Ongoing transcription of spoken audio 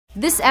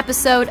This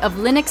episode of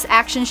Linux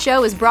Action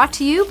Show is brought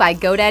to you by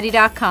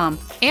GoDaddy.com.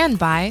 And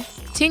by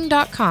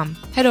Ting.com.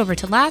 Head over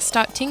to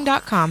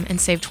last.ting.com and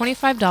save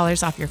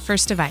 $25 off your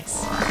first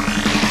device.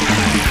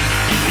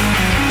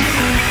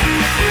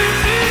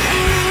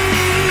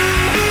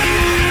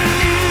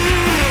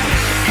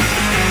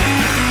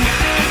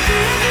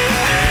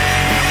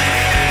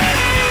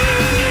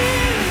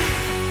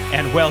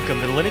 And welcome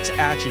to the Linux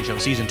Action Show,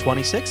 Season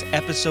 26,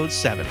 Episode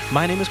 7.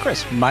 My name is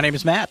Chris. My name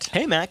is Matt.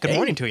 Hey, Matt. Good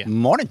morning to you.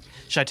 Morning.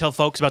 Should I tell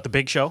folks about the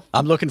big show?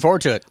 I'm looking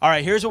forward to it. All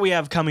right, here's what we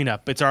have coming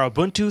up. It's our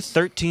Ubuntu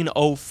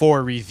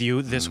 13.04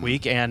 review this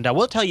week, and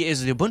we'll tell you,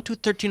 is the Ubuntu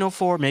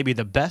 13.04 maybe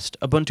the best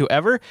Ubuntu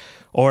ever,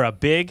 or a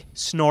big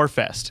snore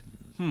fest?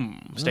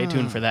 Stay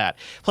tuned for that.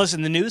 Plus,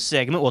 in the news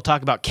segment, we'll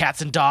talk about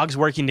cats and dogs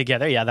working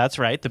together. Yeah, that's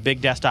right. The big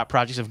desktop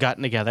projects have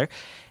gotten together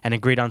and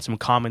agreed on some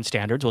common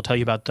standards. We'll tell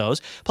you about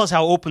those. Plus,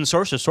 how open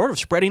source is sort of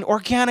spreading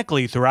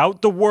organically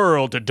throughout the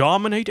world to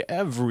dominate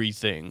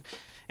everything.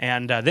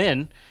 And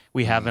then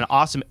we have an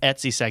awesome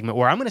Etsy segment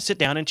where I'm going to sit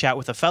down and chat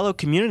with a fellow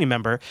community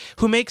member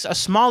who makes a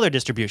smaller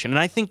distribution. And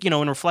I think,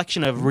 in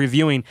reflection of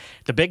reviewing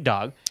the big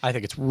dog, I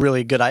think it's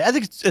really good. I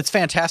think it's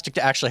fantastic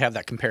to actually have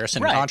that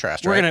comparison and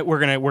contrast. Right? We're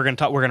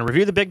gonna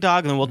review the big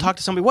dog, and then we'll talk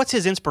to somebody. What's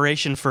his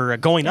inspiration for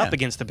going up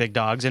against the big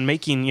dogs and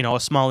making a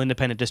small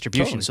independent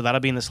distribution? Totally. So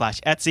that'll be in the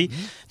 /Etsy.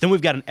 Then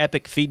we've got an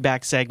epic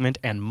feedback segment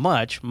and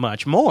much,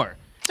 much more.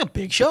 It's a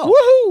big show.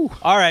 Woohoo!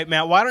 All right,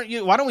 Matt. Why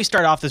don't we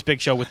start off this big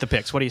show with the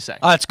picks? What do you say?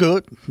 That's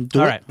good.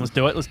 All right, let's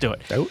do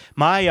it.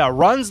 My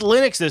runs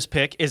Linux this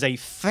pick is a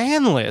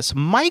fanless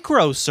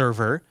micro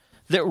server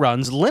that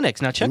runs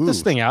Linux. Now check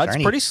this thing out.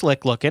 It's pretty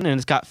slick looking, and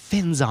it's got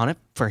fins on it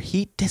for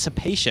heat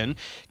dissipation,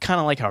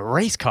 kind of like a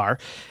race car.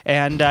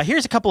 And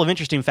here's a couple of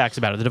interesting facts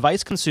about it. The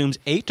device consumes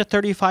 8 to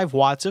 35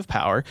 watts of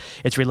power.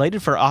 It's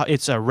rated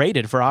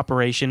for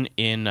operation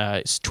in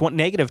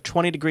negative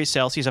 20 degrees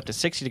Celsius up to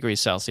 60 degrees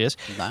Celsius.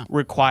 Wow.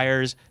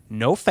 Requires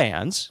no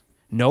fans,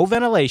 no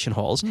ventilation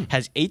holes,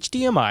 has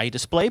HDMI,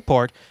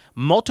 DisplayPort,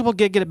 multiple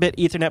gigabit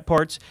Ethernet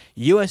ports,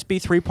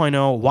 USB 3.0,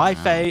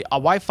 Wi-Fi,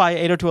 Wi-Fi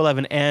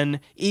 802.11n,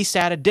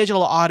 eSATA,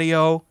 digital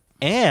audio,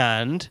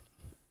 and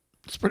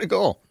it's pretty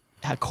cool.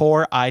 A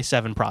Core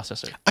i7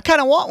 processor. I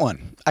kind of want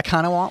one.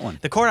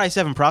 The Core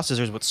i7 processor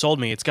is what sold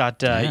me. It's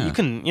got you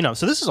can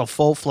so this is a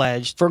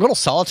full-fledged for a little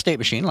solid state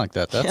machine like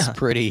that. That's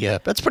pretty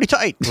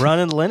tight.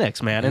 Running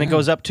Linux, man, and it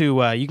goes up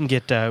to you can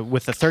get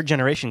with the 3rd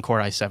generation Core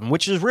i7,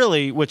 which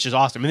is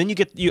awesome. And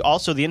then you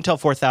also the Intel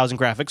 4000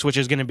 graphics, which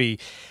is going to be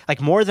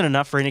like more than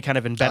enough for any kind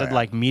of embedded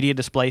like media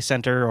display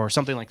center or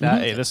something like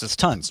that. Hey, this is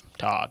tons.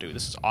 Oh, dude,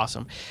 this is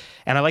awesome.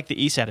 And I like the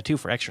eSATA too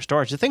for extra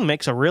storage. The thing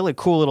makes a really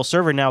cool little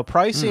server. Now,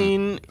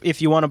 pricing,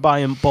 if you want to buy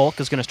in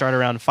bulk, is going to start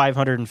around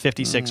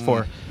 $556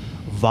 for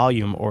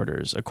volume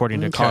orders,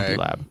 according to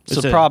CompuLab.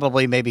 So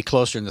probably maybe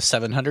closer in the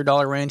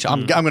 $700 range.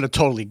 I'm going to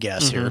totally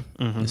guess here,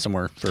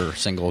 somewhere for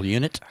single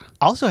unit.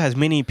 Also has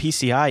mini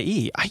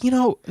PCIe.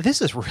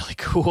 This is really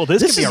cool.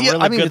 This could be a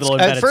really good little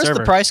embedded At first, server.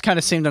 the price kind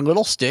of seemed a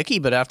little sticky,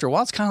 but after a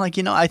while, it's kind of like,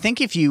 I think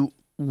if you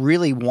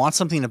really want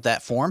something of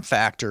that form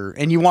factor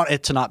and you want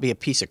it to not be a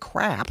piece of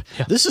crap,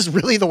 this is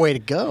really the way to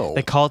go.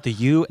 They call it the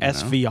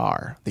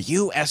USVR. The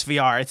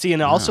USVR. See,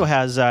 and it also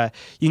has,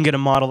 you can get a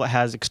model that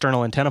has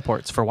external antenna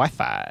ports for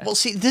Wi-Fi. Well,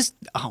 see,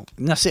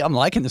 I'm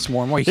liking this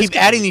more and more. You keep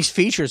adding these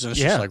features and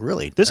it's just like,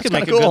 really, this could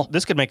make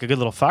this could make a good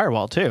little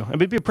firewall too.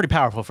 It'd be pretty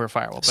powerful for a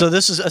firewall. So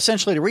this is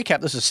essentially, to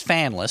recap, this is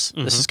fanless.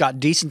 This has got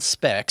decent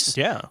specs.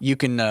 Yeah. You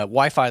can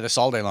Wi-Fi this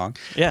all day long.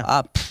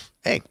 Yeah.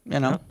 Hey,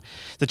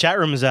 The chat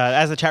room is,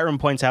 as the chat room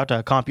points out,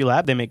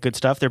 CompuLab, they make good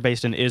stuff. They're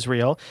based in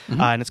Israel,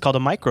 and it's called a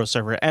micro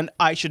server. And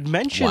I should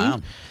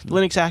mention, the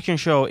Linux Action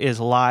Show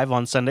is live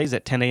on Sundays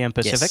at 10 a.m.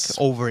 Pacific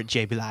over at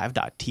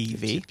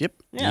jblive.tv. Yep.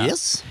 Yeah.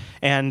 Yes.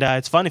 And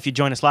it's fun if you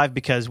join us live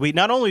because we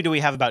not only do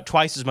we have about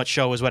twice as much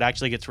show as what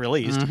actually gets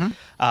released,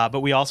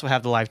 but we also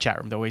have the live chat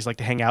room. They always like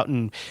to hang out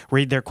and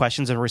read their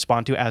questions and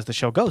respond to as the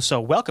show goes. So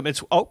welcome.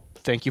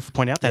 Thank you for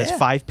pointing out that it's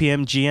 5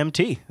 p.m.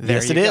 GMT.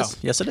 Yes, it is.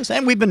 Yes, it is.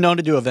 And we've been known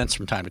to do events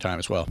from time to time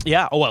as well.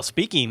 Yeah. Oh, well,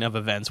 speaking of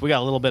events, we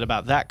got a little bit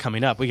about that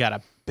coming up. We got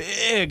a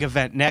big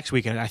event next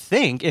weekend. I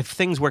think if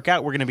things work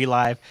out, we're going to be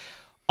live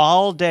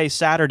all day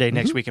Saturday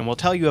next weekend. We'll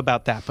tell you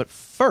about that. But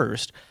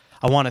first,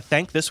 I want to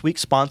thank this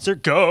week's sponsor,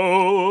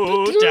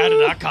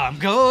 GoDaddy.com.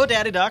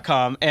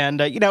 GoDaddy.com.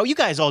 And, you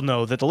guys all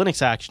know that the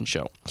Linux Action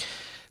Show,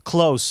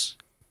 close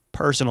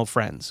personal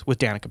friends with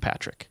Danica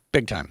Patrick.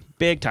 Big time.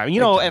 Big time.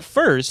 At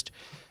first,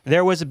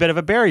 there was a bit of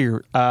a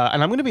barrier.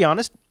 And I'm going to be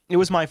honest, it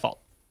was my fault.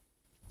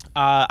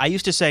 I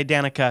used to say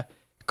Danica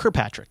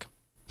Kirkpatrick.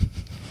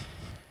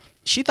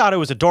 She thought it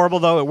was adorable,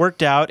 though. It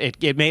worked out.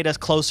 It made us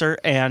closer.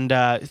 And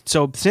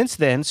so since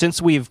then,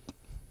 since we've,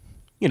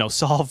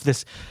 solved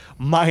this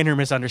minor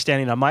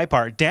misunderstanding on my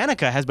part,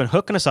 Danica has been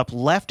hooking us up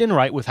left and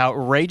right with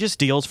outrageous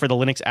deals for the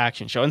Linux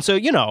Action Show. And so,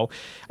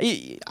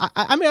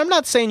 I'm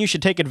not saying you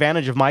should take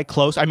advantage of my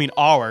close. Our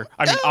close.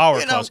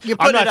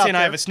 I'm not saying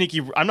I have a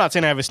sneaky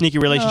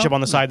relationship on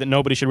the side that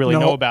nobody should really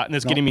know about, and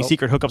it's getting me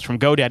secret hookups from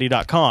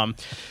GoDaddy.com.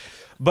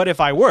 But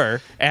if I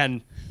were,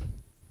 and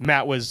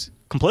Matt was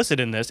complicit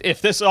in this.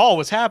 If this all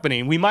was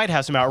happening, we might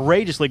have some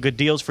outrageously good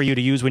deals for you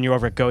to use when you're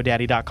over at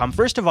GoDaddy.com.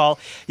 First of all,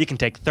 you can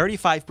take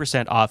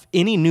 35% off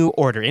any new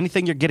order,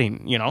 anything you're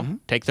getting, you know,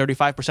 take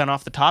 35%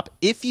 off the top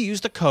if you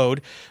use the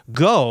code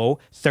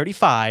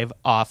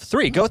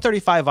GO35OFF3.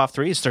 GO35 off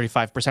 3 is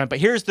 35%, but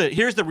here's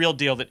the real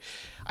deal that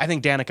I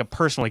think Danica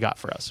personally got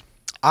for us.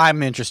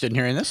 I'm interested in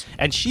hearing this.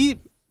 And she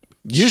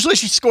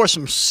scores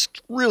some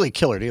really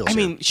killer deals. I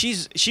mean,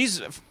 she's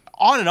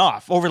on and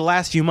off over the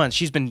last few months.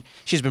 She's been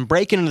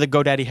breaking into the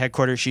GoDaddy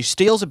headquarters. She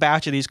steals a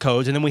batch of these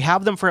codes, and then we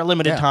have them for a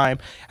limited time,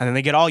 and then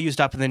they get all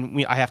used up, and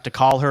then I have to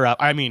call her up.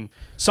 I mean,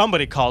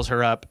 somebody calls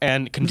her up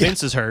and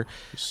convinces her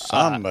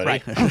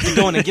right, to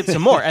go in and get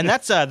some more. And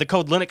that's the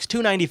code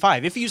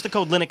Linux295. If you use the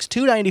code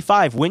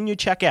Linux295 when you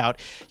check out,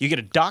 you get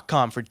a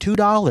 .com for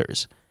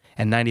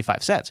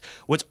 $2.95.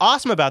 What's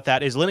awesome about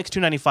that is Linux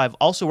 295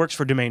 also works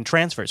for domain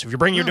transfers. So if you're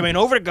bringing your domain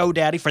over to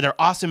GoDaddy for their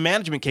awesome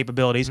management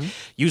capabilities,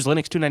 use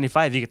Linux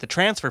 295. You get the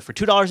transfer for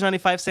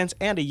 $2.95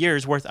 and a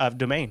year's worth of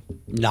domain.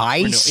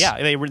 Nice. Yeah,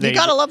 you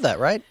gotta love that,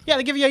 right? Yeah,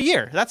 they give you a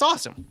year. That's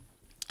awesome.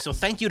 So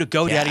thank you to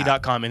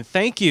GoDaddy.com, and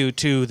thank you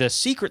to the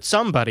secret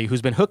somebody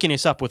who's been hooking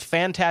us up with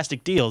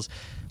fantastic deals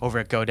over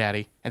at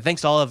GoDaddy. And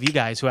thanks to all of you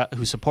guys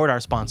who support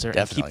our sponsor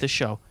and keep this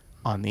show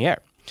on the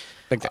air.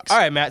 Big thanks. All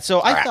right, Matt.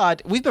 So I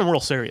thought we've been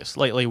real serious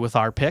lately with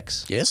our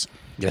picks. Yes,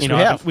 you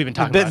know, we've been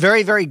talking about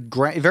very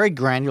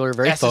granular,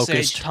 very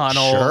focused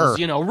tunnels.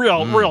 You know,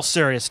 real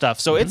serious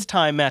stuff. So it's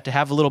time, Matt, to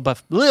have a little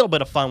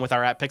bit of fun with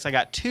our app picks. I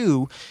got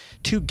two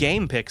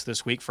game picks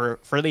this week for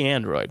the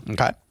Android.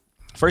 Okay.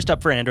 First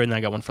up for Android, and then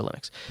I got one for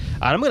Linux.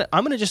 I'm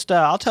gonna just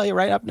I'll tell you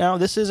right up now.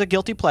 This is a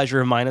guilty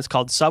pleasure of mine. It's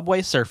called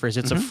Subway Surfers.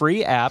 It's a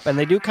free app, and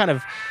they do kind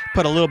of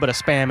put a little bit of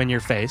spam in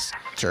your face.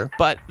 Sure.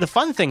 But the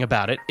fun thing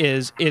about it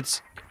is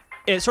it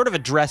sort of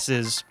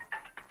addresses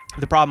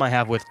the problem I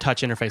have with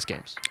touch interface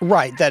games.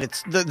 Right, that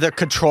it's the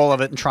control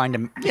of it and trying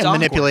to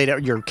manipulate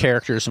your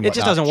characters and whatnot. It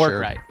just doesn't work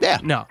right. Yeah.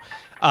 No.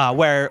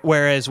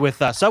 Whereas with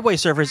Subway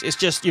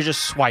Surfers, you're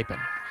just swiping.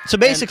 So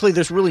basically,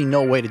 there's really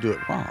no way to do it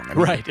wrong. I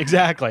mean, right,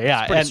 exactly.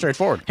 Yeah, it's pretty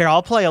straightforward. Here,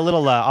 I'll play a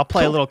little. A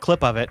little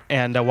clip of it,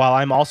 and while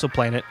I'm also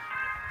playing it,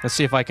 let's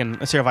see if I can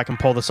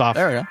pull this off.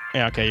 There we go.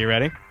 Yeah. Okay, you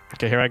ready?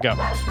 Okay, here I go.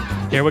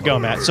 Here we go,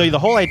 Matt. So the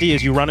whole idea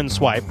is you run and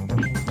swipe,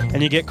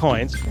 and you get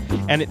coins,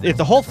 and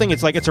the whole thing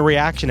it's a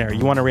reactionary.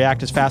 You want to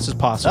react as fast as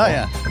possible. Oh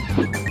yeah.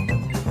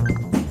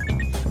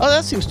 Oh,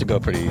 that seems to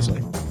go pretty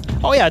easily.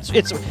 Oh yeah,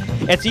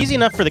 it's easy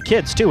enough for the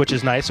kids too, which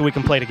is nice, so we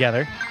can play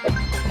together.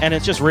 And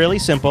it's just really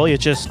simple.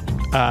 It's just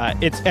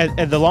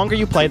the longer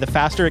you play, the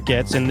faster it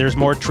gets, and there's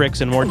more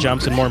tricks and more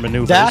jumps and more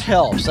maneuvers. That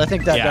helps. I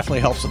think that definitely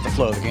helps with the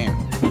flow of the game.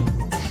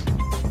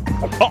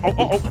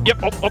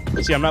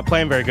 Yep. See, I'm not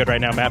playing very good right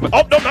now, Matt.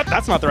 But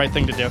that's not the right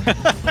thing to do.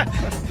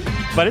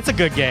 But it's a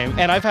good game,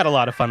 and I've had a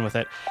lot of fun with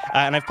it.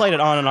 And I've played it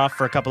on and off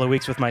for a couple of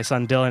weeks with my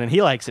son Dylan, and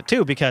he likes it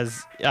too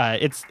because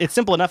it's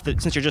simple enough that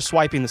since you're just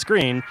swiping the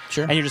screen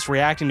and you're just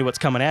reacting to what's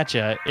coming at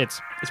you, it's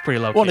pretty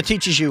low. Well, and it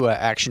teaches you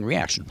action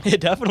reaction.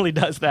 It definitely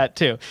does that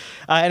too,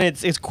 and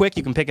it's quick.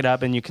 You can pick it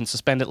up and you can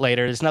suspend it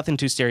later. It's nothing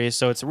too serious,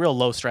 so it's a real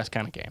low stress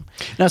kind of game.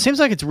 Now it seems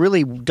like it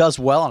really does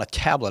well on a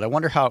tablet. I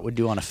wonder how it would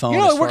do on a phone.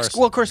 You know, it works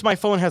well. Of course, my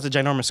phone has a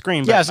ginormous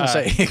screen. But, I was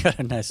gonna say,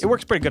 nice. It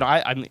works pretty good.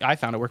 I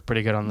found it worked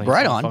pretty good on the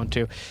phone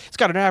too. It's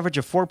got an average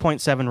of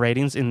 4.7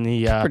 ratings in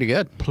the pretty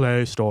good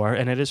Play Store,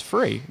 and it is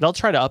free. They'll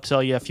try to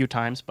upsell you a few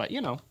times, but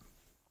you know.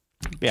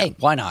 Yeah. Hey,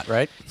 why not,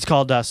 right? It's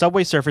called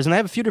Subway Surfers, and they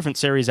have a few different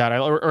series out,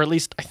 or at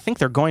least I think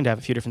they're going to have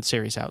a few different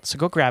series out. So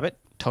go grab it,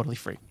 totally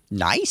free.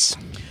 Nice.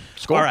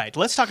 All right,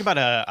 let's talk about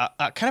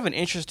a kind of an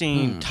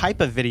interesting type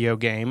of video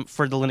game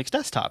for the Linux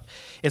desktop.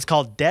 It's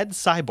called Dead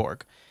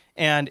Cyborg,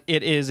 and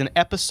it is an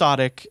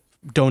episodic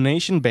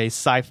donation-based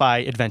sci-fi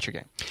adventure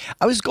game.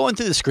 I was going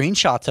through the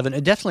screenshots of it.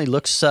 It definitely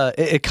looks.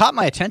 It caught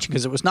my attention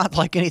because it was not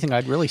like anything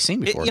I'd really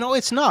seen before.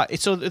 It's not.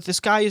 So this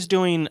guy is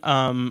doing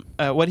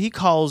what he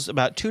calls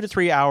about 2 to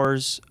 3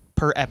 hours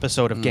per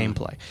episode of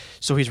gameplay.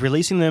 So he's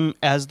releasing them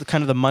as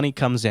the money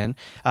comes in.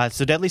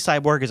 So Deadly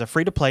Cyborg is a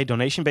free-to-play,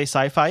 donation-based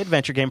sci-fi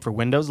adventure game for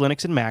Windows,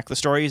 Linux, and Mac. The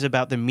story is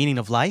about the meaning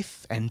of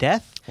life and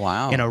death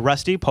in a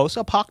rusty,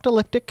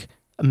 post-apocalyptic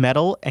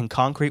metal and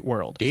concrete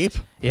world. Deep?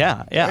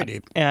 Yeah. Very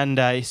deep. And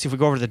see if we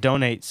go over to the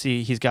donate,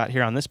 see he's got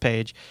here on this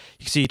page,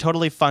 you can see he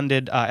totally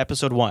funded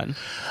episode 1.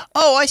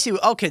 Oh, I see.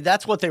 Okay,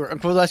 that's what they were.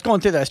 Well, I was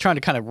going through that. I was trying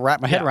to kind of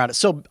wrap my head around it.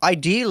 So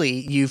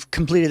ideally, you've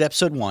completed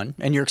episode 1,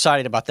 and you're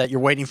excited about that. You're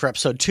waiting for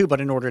episode 2,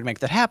 but in order to make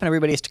that happen,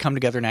 everybody has to come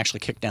together and actually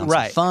kick down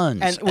some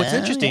funds. And what's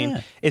interesting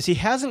is he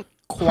hasn't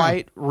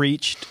quite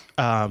reached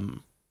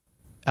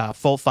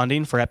full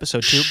funding for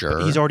episode 2,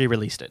 but he's already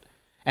released it.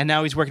 And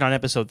now he's working on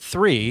episode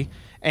 3,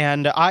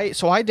 and I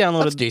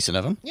downloaded. That's decent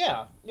of him.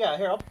 Yeah.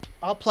 Here,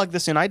 I'll plug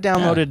this in. I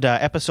downloaded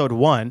episode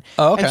 1.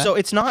 Oh, okay. And so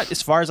it's not,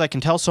 as far as I can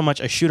tell, so much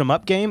a shoot 'em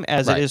up game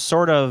as it is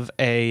sort of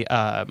a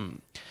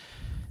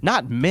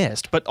not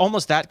Myst, but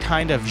almost that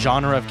kind of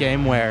genre of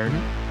game where.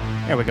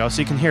 There we go.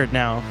 So you can hear it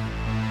now.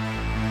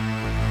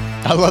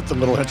 I love the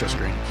little intro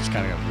screen. Just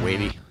kind of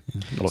wavy.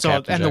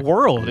 And the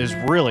world is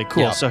really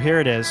cool. Yeah. So here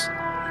it is.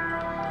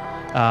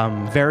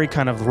 Very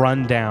kind of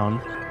run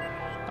down.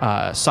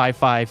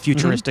 sci-fi,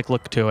 futuristic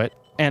look to it.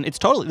 And it's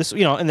totally this,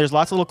 and there's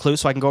lots of little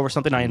clues, so I can go over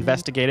something, I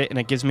investigate it, and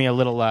it gives me a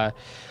little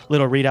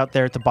readout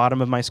there at the bottom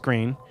of my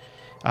screen.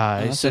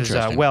 It says,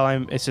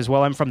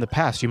 I'm from the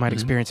past. You might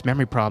experience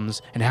memory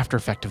problems, an after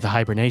effect of the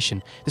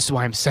hibernation. This is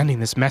why I'm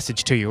sending this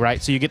message to you,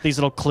 right? So you get these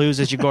little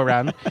clues as you go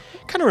around.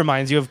 Kind of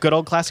reminds you of good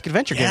old classic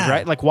adventure games,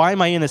 right? Like, why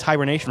am I in this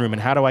hibernation room,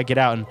 and how do I get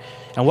out,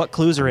 and what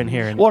clues are in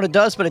here? And well, it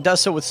does, but it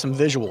does so with some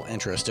visual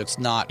interest. It's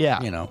not,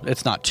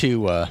 it's not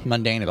too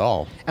mundane at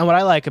all. And what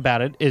I like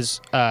about it is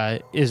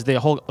the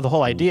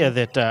whole idea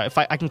that if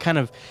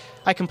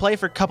I can play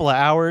for a couple of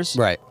hours,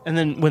 right? And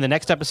then when the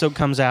next episode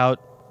comes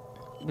out,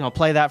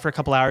 play that for a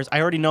couple hours. I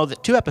already know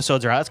that 2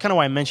 episodes are out. That's kind of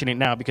why I'm mentioning it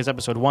now, because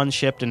episode 1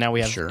 shipped, and now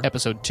we have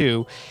episode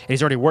 2. And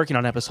he's already working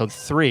on episode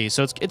 3.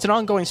 So it's an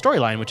ongoing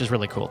storyline, which is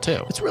really cool,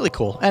 too. It's really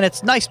cool. And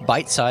it's nice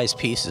bite-sized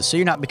pieces, so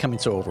you're not becoming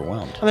so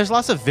overwhelmed. And there's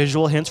lots of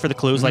visual hints for the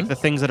clues, like the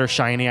things that are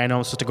shiny, I know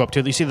I'm supposed to go up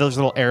to. You see those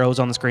little arrows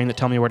on the screen that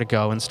tell me where to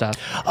go and stuff.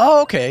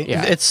 Oh, okay.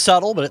 Yeah. It's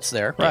subtle, but it's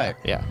there. Right.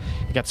 Yeah.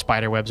 You got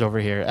spider webs over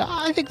here.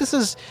 I think this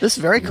is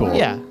very cool.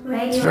 Yeah.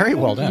 It's very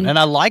well done. And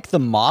I like the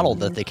model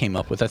that they came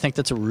up with. I think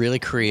that's a really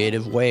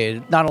creative way.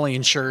 It not only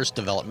ensures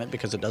development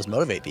because it does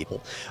motivate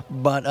people,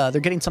 but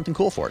they're getting something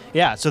cool for it.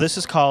 Yeah, so this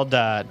is called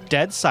Dead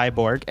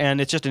Cyborg, and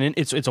it's just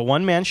it's a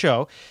one-man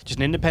show, just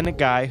an independent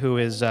guy who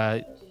is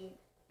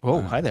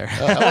whoa, hi there.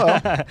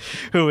 Hello.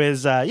 Who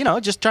is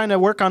just trying to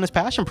work on his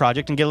passion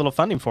project and get a little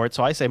funding for it,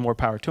 so I say more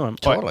power to him.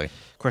 Totally.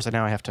 Of course,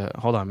 now I have to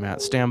hold on,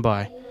 Matt. Stand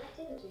by.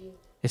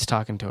 It's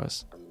talking to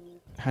us.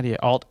 How do you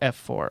Alt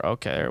F4?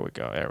 Okay, there we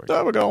go.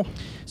 There we go.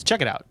 So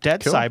check it out,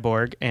 Dead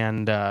Cyborg,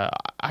 and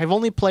I've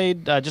only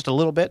played just a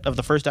little bit of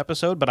the first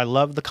episode, but I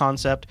love the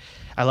concept.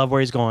 I love where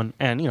he's going,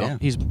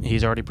 and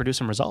he's already produced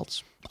some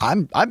results.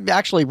 I'm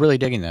actually really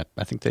digging that.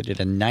 I think they did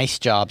a nice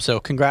job. So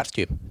congrats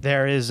to you.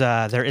 There is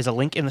a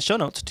link in the show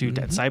notes to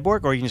Dead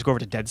Cyborg, or you can just go over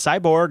to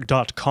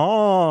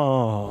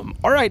deadcyborg.com.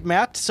 All right,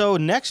 Matt. So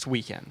next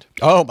weekend.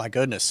 Oh my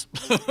goodness.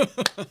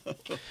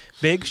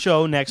 Big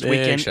show next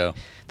weekend. Big show.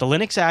 The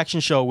Linux Action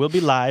Show will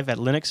be live at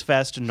Linux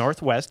Fest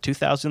Northwest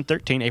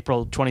 2013,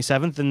 April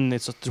 27th, and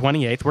it's the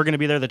 28th. We're going to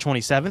be there the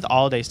 27th,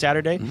 all day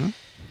Saturday.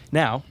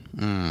 Now,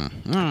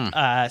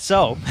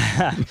 so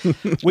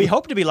we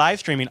hope to be live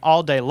streaming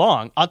all day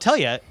long. I'll tell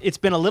you, it's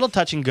been a little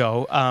touch and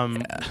go.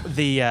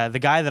 The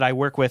guy that I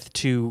work with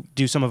to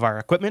do some of our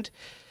equipment,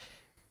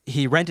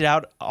 he rented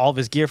out all of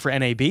his gear for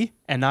NAB,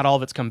 and not all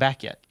of it's come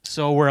back yet.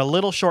 So we're a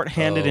little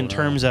short-handed in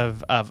terms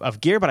of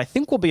gear, but I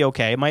think we'll be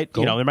okay. It might,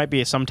 there might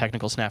be some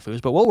technical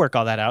snafus, but we'll work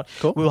all that out.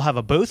 Cool. We will have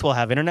a booth. We'll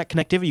have internet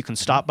connectivity. You can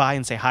stop by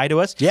and say hi to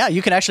us. Yeah,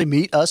 you can actually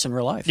meet us in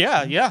real life.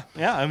 Yeah.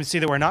 I mean, see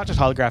that we're not just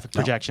holographic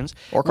projections.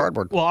 Or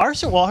cardboard. Well,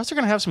 ours are going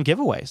to have some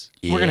giveaways.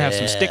 Yeah. We're going to have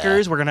some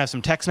stickers. We're going to have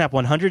some TechSnap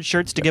 100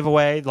 shirts to give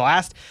away.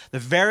 The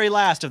very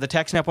last of the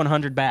TechSnap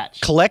 100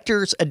 batch.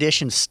 Collector's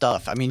edition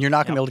stuff. I mean, you're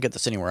not going to be able to get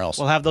this anywhere else.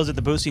 We'll have those at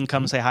the booth, so you can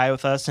come say hi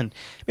with us, and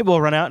maybe we'll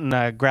run out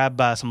and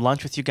grab some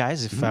lunch with you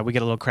guys if we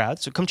get a little crowd.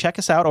 So come check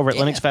us out over at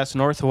Linux Fest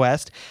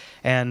Northwest.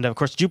 And, of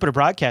course, Jupiter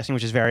Broadcasting,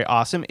 which is very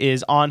awesome,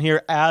 is on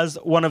here as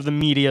one of the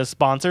media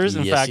sponsors.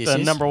 In fact,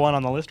 number 1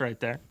 on the list right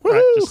there.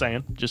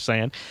 Right, just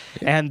saying.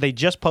 And they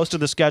just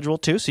posted the schedule,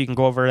 too, so you can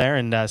go over there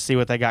and see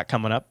what they got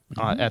coming up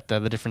at the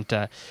different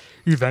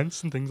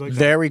events and things like that.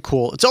 Very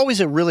cool. It's always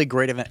a really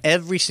great event.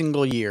 Every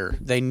single year,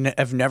 they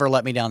have never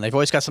let me down. They've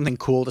always got something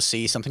cool to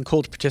see, something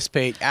cool to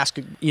participate, ask,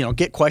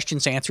 get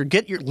questions answered,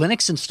 get your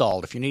Linux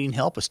installed if you're needing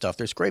help with stuff.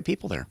 There's great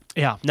people there.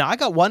 Yeah. Now, I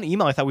got one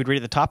email I thought we'd read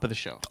at the top of the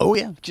show. Oh,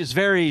 yeah. Which is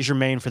very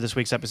germane for this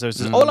week's episode. It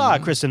says, Hola,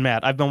 Chris and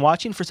Matt. I've been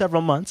watching for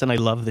several months, and I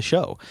love the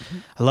show.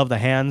 I love the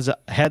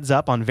heads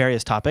up on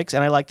various topics,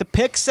 and I like the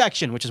pick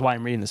section, which is why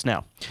I'm reading this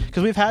now,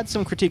 because we've had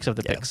some critiques of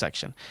the pick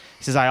section.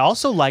 He says, I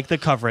also like the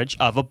coverage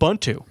of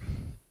Ubuntu.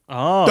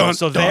 Oh,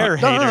 so they're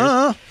haters.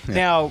 Yeah.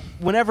 Now,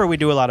 whenever we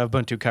do a lot of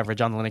Ubuntu coverage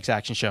on the Linux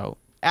Action Show,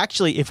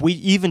 actually, if we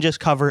even just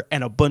cover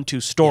an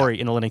Ubuntu story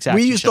in the Linux Action Show.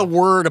 We use the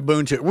word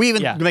Ubuntu. We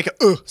even make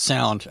a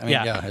sound. I mean,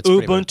 it's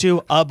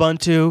Ubuntu,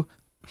 Ubuntu,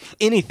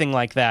 anything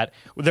like that.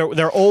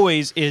 There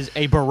always is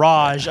a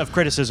barrage of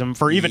criticism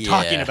for even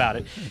talking about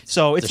it.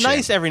 So it's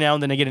nice every now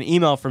and then to get an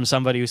email from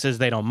somebody who says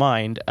they don't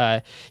mind.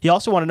 He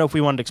also wanted to know if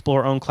we wanted to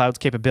explore OwnCloud's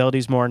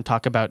capabilities more and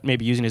talk about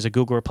maybe using it as a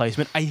Google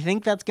replacement. I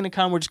think that's going to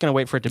come. We're just going to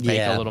wait for it to bake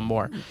a little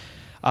more.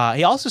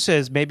 He also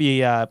says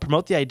maybe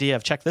promote the idea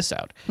of, check this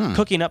out,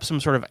 cooking up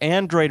some sort of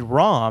Android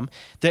ROM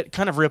that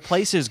kind of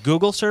replaces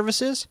Google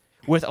services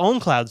with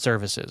OwnCloud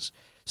services.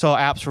 So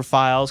apps for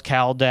files,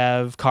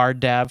 CalDev,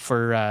 CardDev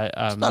for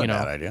not a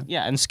bad idea.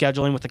 Yeah, and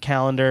scheduling with the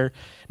calendar,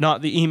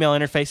 not the email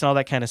interface and all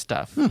that kind of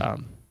stuff.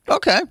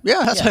 Okay,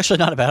 that's actually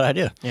not a bad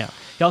idea. Yeah.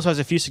 He also has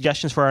a few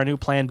suggestions for our new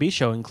Plan B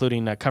show,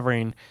 including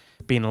covering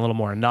being a little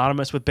more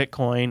anonymous with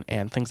Bitcoin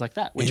and things like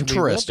that. Which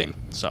Interesting.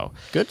 So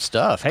good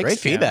stuff. Thanks, Great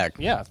feedback.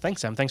 Sam. Yeah,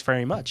 thanks, Sam. Thanks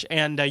very much.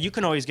 And you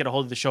can always get a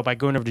hold of the show by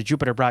going over to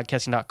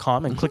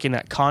jupiterbroadcasting.com and clicking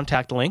that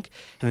contact link,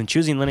 and then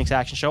choosing Linux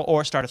Action Show,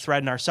 or start a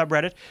thread in our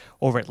subreddit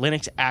over at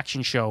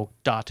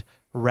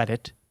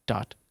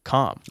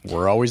linuxactionshow.reddit.com.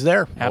 We're always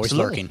there. Absolutely. Always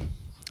lurking.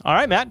 All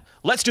right, Matt,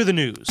 let's do the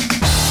news.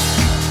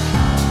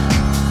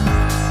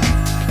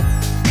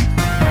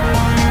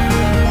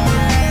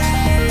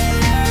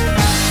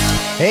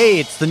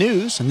 Hey, it's the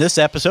news, and this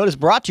episode is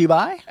brought to you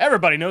by...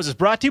 Everybody knows it's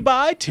brought to you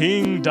by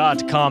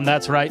Ting.com.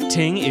 That's right,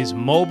 Ting is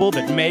mobile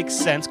that makes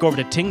sense. Go over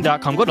to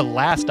Ting.com. Go to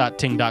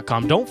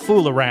last.ting.com. Don't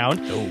fool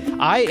around. No.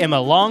 I am a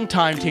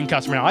long-time Ting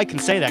customer now. I can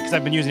say that because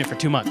I've been using it for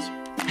 2 months.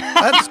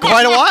 That's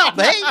quite a while.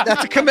 Hey,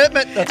 that's a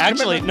commitment.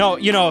 No,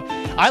 you know,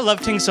 I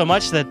love Ting so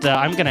much that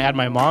I'm going to add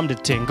my mom to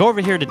Ting. Go over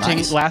here to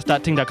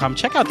last.ting.com.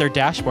 Check out their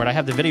dashboard. I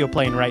have the video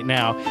playing right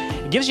now.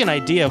 It gives you an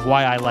idea of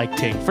why I like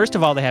Ting. First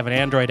of all, they have an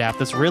Android app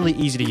that's really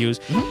easy to use.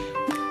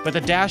 Mm-hmm. But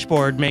the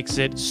dashboard makes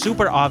it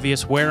super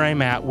obvious where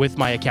I'm at with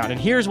my account. And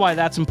here's why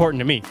that's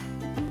important to me.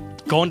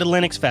 Going to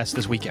Linux Fest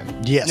this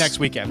weekend. Yes. Next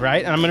weekend,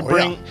 right? And I'm going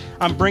to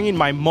I'm bringing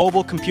my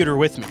mobile computer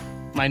with me.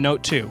 My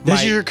Note 2.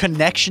 This is your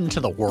connection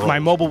to the world. My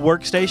mobile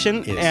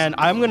workstation, and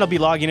I'm going to be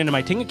logging into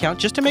my Ting account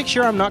just to make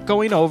sure I'm not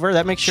going over.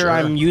 That makes sure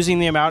I'm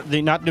using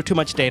not too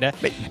much data.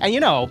 And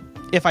you know,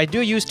 if I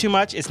do use too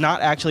much, it's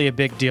not actually a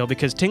big deal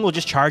because Ting will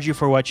just charge you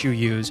for what you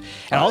use.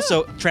 And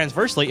also,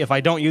 transversely, if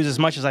I don't use as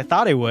much as I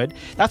thought I would,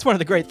 that's one of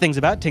the great things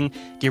about Ting.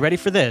 Get ready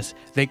for this.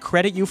 They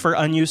credit you for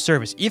unused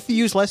service. If you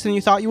use less than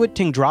you thought you would,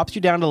 Ting drops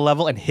you down to the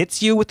level and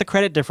hits you with the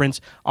credit difference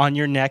on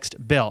your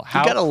next bill.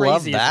 How you gotta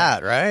love crazy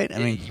that, right? I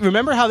mean,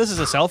 remember how this is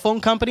a cell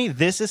phone company?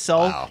 This is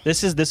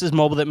this is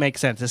mobile that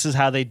makes sense. This is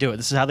how they do it.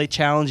 This is how they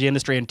challenge the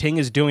industry, and Ting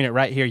is doing it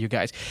right here, you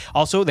guys.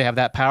 Also, they have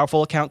that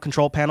powerful account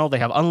control panel. They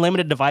have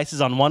unlimited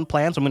devices on one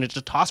plan, so I'm going to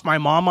just toss my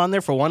mom on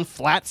there for one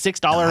flat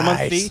 $6 a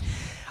month fee.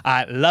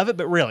 I love it,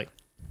 but really,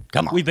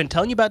 come on. We've been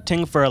telling you about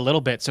Ting for a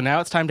little bit, so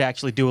now it's time to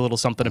actually do a little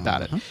something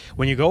about it.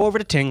 When you go over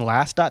to Ting,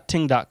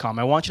 last.ting.com,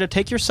 I want you to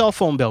take your cell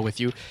phone bill with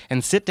you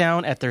and sit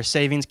down at their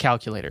savings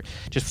calculator.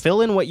 Just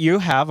fill in what you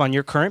have on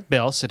your current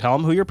bill, so tell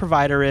them who your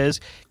provider is,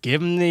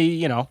 give them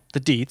the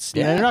deets.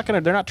 Yeah.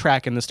 They're not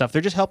tracking this stuff.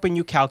 They're just helping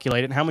you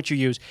calculate it and how much you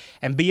use,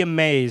 and be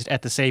amazed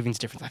at the savings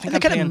difference. I think they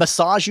kind of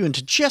massage you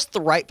into just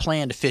the right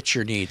plan to fit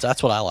your needs.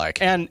 That's what I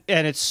like. And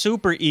it's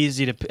super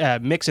easy to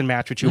mix and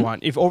match what you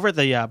want. If over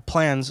the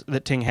plans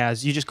that Ting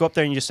has, you just go up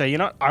there and you just say, you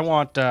know what, I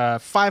want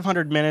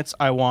 500 minutes,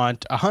 I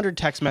want 100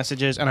 text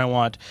messages, and I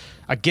want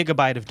a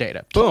gigabyte of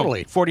data. Boom.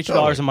 Totally.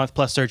 $42 a month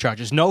plus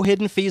surcharges. No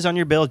hidden fees on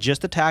your bill,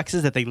 just the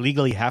taxes that they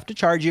legally have to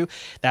charge you.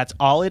 That's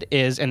all it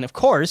is. And of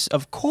course,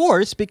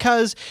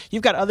 because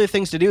you've got other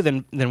things to do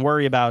than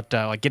worry about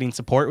like getting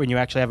support when you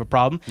actually have a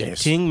problem.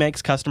 Yes. Ting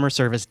makes customer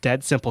service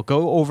dead simple.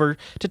 Go over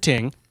to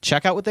Ting,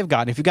 check out what they've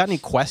got. And if you've got any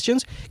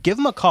questions, give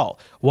them a call.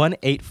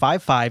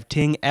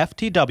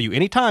 1-855-TING-FTW.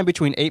 Anytime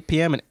between 8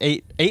 a.m. and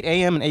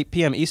 8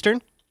 p.m.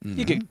 Eastern,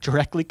 you get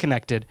directly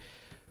connected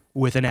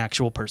with an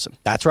actual person.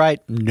 That's right.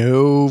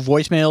 No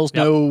voicemails,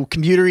 no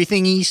computery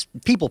thingies.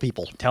 People.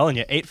 Telling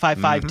you,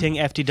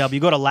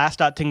 855-TING-FTW. Go to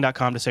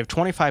last.ting.com to save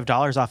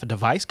 $25 off a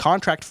device,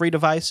 contract-free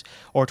device,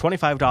 or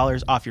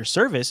 $25 off your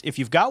service. If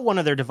you've got one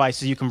of their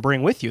devices you can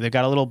bring with you, they've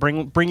got a little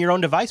bring your own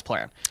device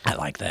plan. I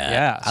like that.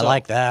 Yeah, I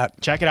like that.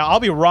 Check it out.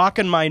 I'll be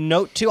rocking my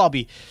Note 2. I'll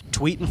be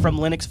tweeting from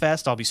Linux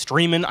Fest. I'll be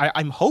streaming.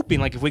 I'm hoping,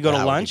 like, if we go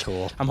to lunch,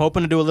 I'm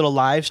hoping to do a little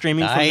live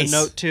streaming from the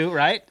Note 2,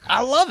 right?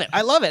 I love it.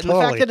 Totally. And the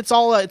fact that it's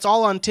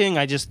all on Ting,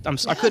 I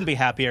couldn't be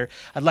happier.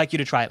 I'd like you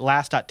to try it.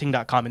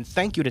 Last.ting.com. And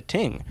thank you to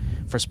Ting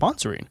for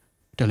sponsoring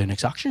the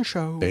Linux Auction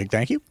Show. Big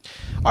thank you.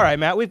 All right,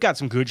 Matt, we've got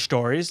some good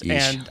stories. Yeesh.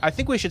 And I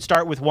think we should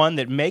start with one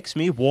that makes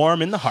me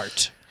warm in the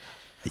heart.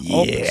 Yeah.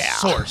 Open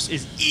source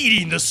is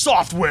eating the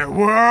software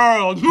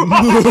world.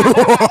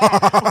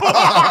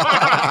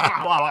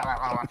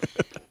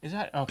 Is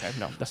that okay?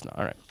 No, that's not.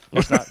 All right.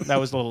 That's not. That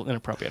was a little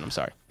inappropriate. I'm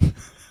sorry.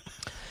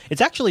 It's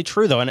actually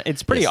true, though, and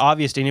it's pretty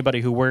obvious to anybody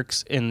who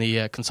works in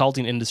the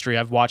consulting industry.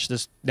 I've watched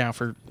this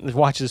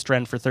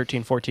trend for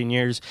 13, 14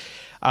 years.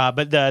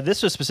 But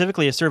this was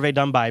specifically a survey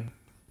done by,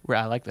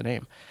 I like the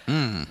name,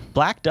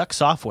 Black Duck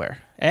Software.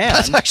 And,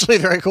 that's actually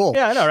very cool.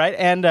 Yeah, I know, right?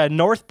 And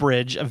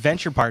Northbridge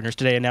Venture Partners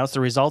today announced the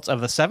results of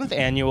the 7th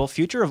annual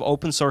Future of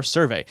Open Source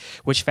survey,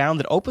 which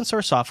found that open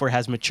source software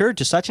has matured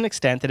to such an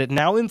extent that it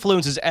now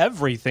influences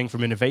everything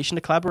from innovation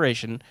to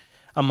collaboration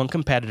among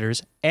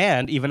competitors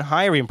and even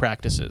hiring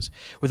practices.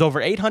 With over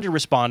 800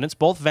 respondents,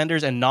 both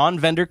vendors and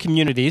non-vendor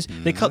communities,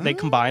 they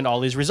combined all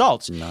these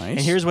results. Nice. And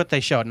here's what they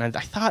showed. And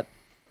I thought,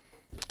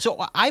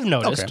 so I've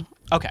noticed.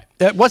 Okay.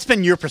 What's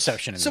been your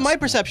perception? So my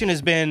perception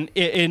has been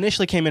it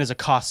initially came in as a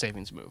cost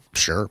savings move.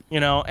 Sure.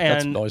 And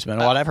that's always been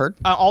what I've heard.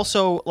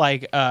 Also,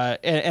 like,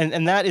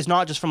 and that is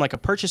not just from like a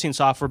purchasing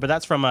software, but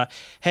that's from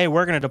hey,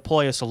 we're going to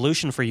deploy a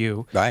solution for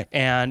you. Right.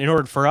 And in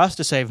order for us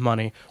to save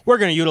money, we're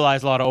going to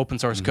utilize a lot of open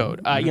source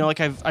code.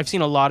 Like I've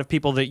seen a lot of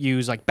people that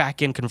use like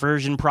back-end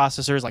conversion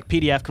processors, like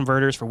PDF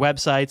converters for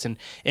websites and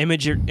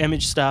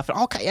image stuff,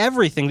 and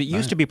everything that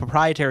used to be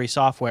proprietary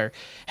software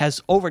has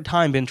over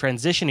time been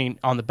transitioning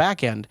on the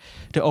back end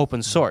to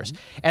open source.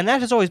 And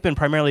that has always been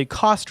primarily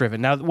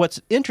cost-driven. Now,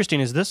 what's interesting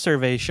is this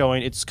survey is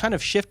showing it's kind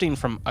of shifting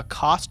from a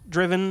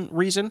cost-driven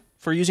reason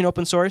for using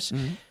open source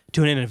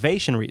to an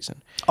innovation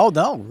reason. Oh,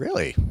 no,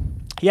 really?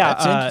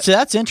 Yeah, so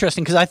that's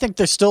interesting because I think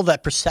there's still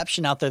that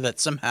perception out there that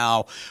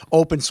somehow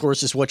open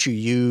source is what you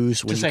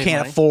use when you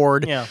can't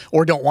afford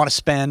or don't want to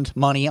spend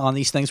money on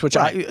these things, which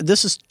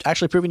this is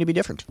actually proving to be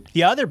different.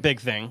 The other big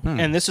thing,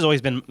 and this has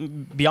always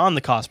been beyond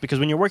the cost, because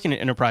when you're working in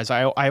enterprise,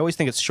 I always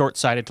think it's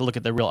short-sighted to look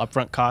at the real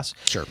upfront costs.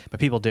 Sure. But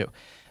people do.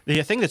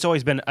 The thing that's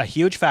always been a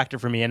huge factor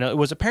for me, and it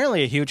was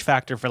apparently a huge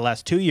factor for the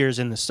last 2 years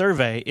in the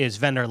survey, is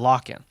vendor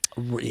lock-in.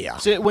 Yeah.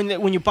 So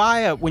when you buy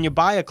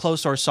a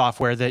closed source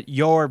software that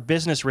your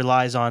business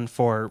relies on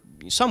for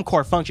some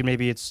core function,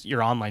 maybe it's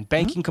your online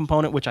banking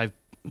component, which I've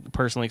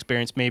personally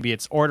experienced. Maybe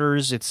it's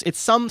orders. It's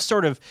some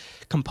sort of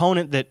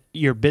component that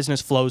your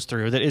business flows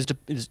through that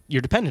is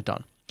you're dependent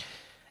on.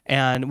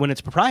 And when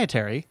it's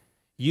proprietary,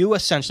 you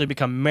essentially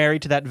become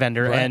married to that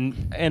vendor,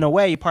 and in a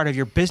way, part of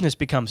your business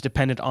becomes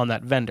dependent on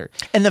that vendor.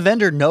 And the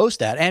vendor knows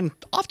that, and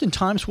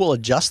oftentimes will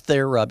adjust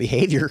their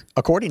behavior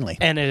accordingly.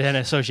 And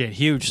associate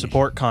huge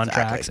support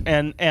contracts.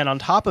 Exactly. And on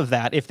top of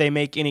that, if they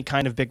make any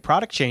kind of big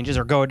product changes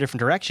or go a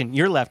different direction,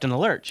 you're left in the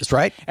lurch. That's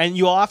right. And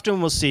you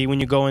often will see when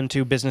you go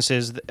into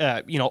businesses,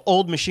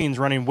 old machines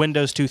running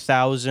Windows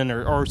 2000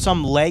 or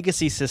some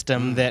legacy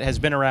system that has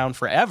been around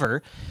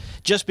forever,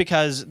 just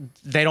because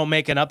they don't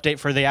make an update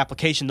for the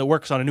application that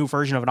works on a new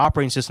version of an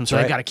operating system, so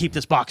they've got to keep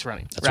this box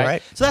running. That's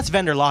right. So that's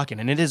vendor lock-in,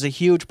 and it is a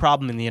huge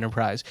problem in the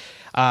enterprise.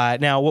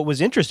 Now, what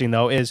was interesting,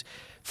 though, is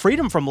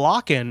freedom from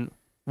lock-in,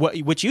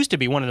 which used to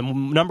be one of the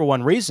number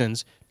one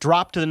reasons,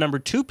 dropped to the number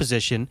 2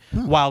 position,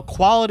 while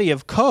quality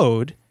of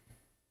code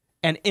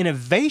and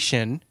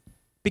innovation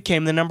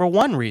became the number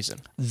 1 reason.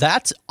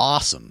 That's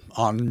awesome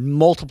on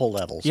multiple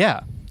levels.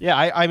 Yeah.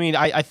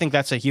 I think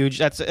that's a huge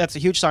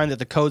sign that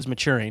the code's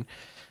maturing.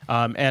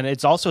 And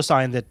it's also a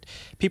sign that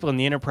people in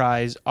the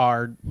enterprise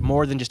are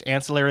more than just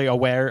ancillary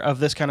aware of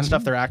this kind of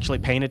stuff. They're actually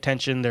paying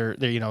attention. They're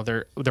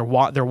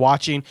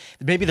watching.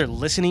 Maybe they're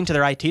listening to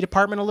their IT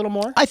department a little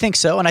more. I think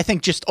so, and I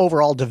think just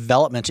overall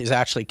development is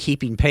actually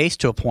keeping pace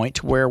to a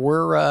point where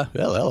we're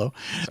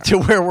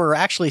where we're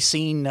actually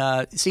seeing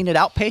it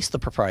outpace the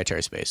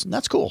proprietary space, and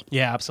that's cool.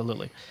 Yeah,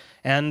 absolutely.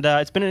 And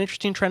it's been an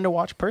interesting trend to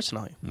watch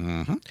personally.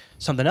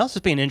 Something else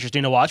that's been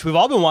interesting to watch. We've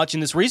all been watching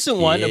this recent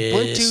one,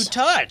 Ubuntu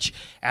Touch.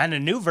 And a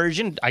new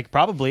version,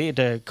 probably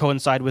to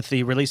coincide with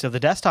the release of the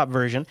desktop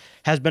version,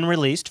 has been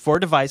released for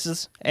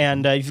devices.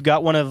 And you've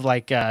got one of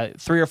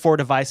 3 or 4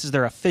 devices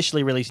they're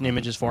officially releasing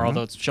images for,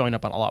 although it's showing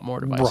up on a lot more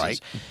devices.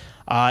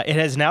 Right. It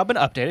has now been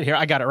updated. Here,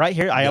 I got it right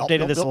here. I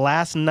updated this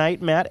last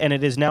night, Matt, and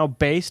it is now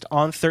based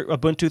on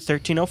Ubuntu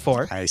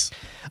 13.04. Nice.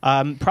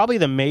 Probably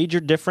the major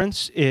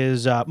difference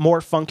is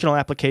more functional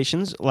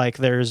applications. Like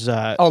there's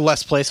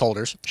less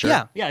placeholders. Sure.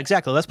 Yeah,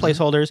 exactly. Less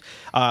placeholders.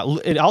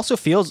 It also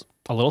feels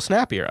a little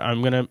snappier.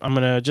 I'm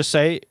gonna just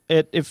say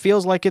it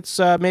feels like it's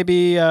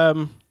maybe.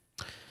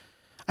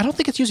 I don't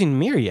think it's using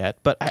Mirror yet,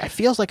 but it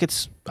feels like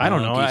it's. I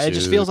don't know. It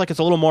just feels like it's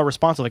a little more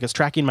responsive. Like it's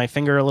tracking my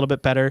finger a little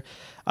bit better.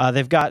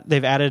 They've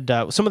added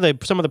some of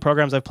the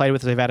programs I've played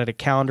with. They've added a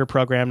calendar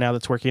program now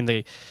that's working.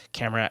 The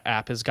camera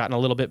app has gotten a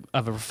little bit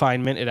of a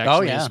refinement. It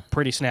actually is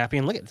pretty snappy.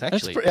 And look, it's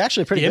actually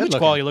pretty. The image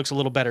quality looks a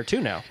little better too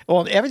now.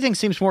 Well, everything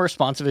seems more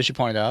responsive, as you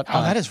pointed out.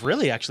 Oh, that is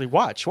really actually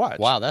watch.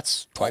 Wow,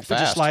 that's quite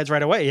fast. It just slides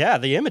right away. Yeah,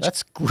 the image.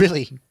 That's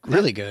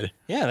really good.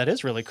 Yeah, that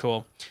is really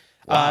cool.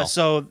 Wow.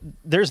 So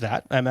there's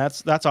that, and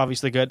that's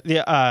obviously good.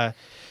 The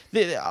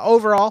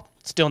overall,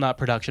 still not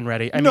production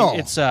ready. I mean,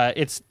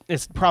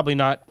 it's probably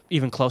not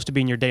even close to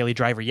being your daily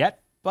driver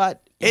yet,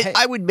 but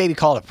I would maybe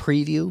call it a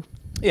preview.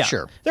 Yeah,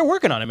 sure. They're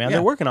working on it, man. Yeah.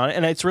 They're working on it,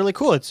 and it's really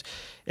cool.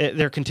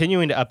 They're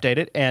continuing to update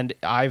it, and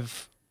I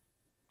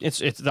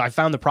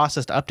found the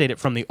process to update it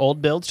from the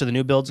old builds to the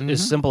new builds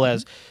as simple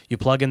as you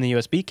plug in the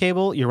USB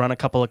cable, you run a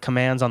couple of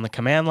commands on the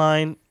command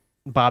line.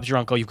 Bob's your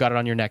uncle. You've got it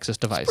on your Nexus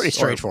device. It's pretty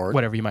straightforward.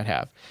 Whatever you might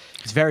have.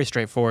 It's very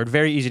straightforward,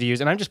 very easy to use,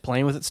 and I'm just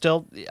playing with it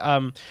still.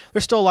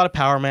 There's still a lot of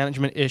power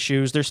management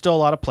issues. There's still a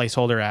lot of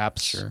placeholder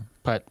apps. Sure.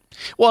 But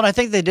and I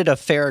think they did a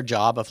fair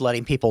job of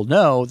letting people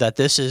know that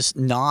this is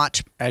not,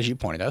 as you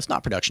pointed out, it's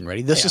not production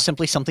ready. This is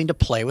simply something to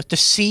play with, to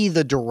see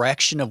the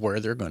direction of where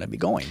they're going to be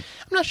going.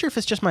 I'm not sure if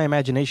it's just my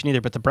imagination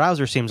either, but the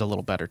browser seems a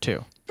little better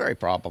too. Very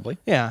probably.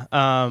 Yeah.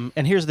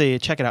 And here's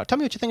check it out. Tell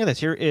me what you think of this.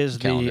 Here is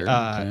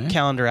the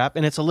calendar app,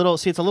 and it's a little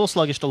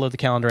sluggish to load the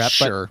calendar app.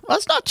 Sure. Well,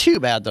 it's not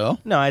too bad though.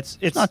 No, it's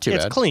not too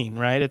bad. It's clean,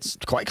 right? It's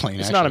quite clean.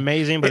 It's actually not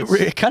amazing, but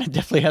it kind of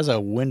definitely has a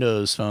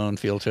Windows Phone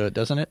feel to it,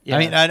 doesn't it? Yeah. I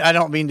mean, I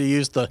don't mean to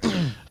use the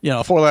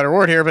 4-letter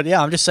word here, but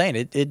yeah, I'm just saying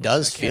it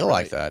does feel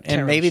like that,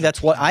 and maybe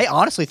that's what I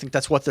honestly think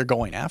that's what they're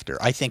going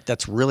after. I think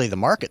that's really the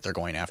market they're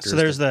going after. So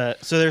there's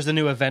the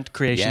new event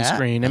creation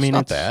screen. I mean,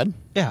 it's not bad.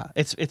 Yeah,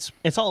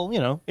 it's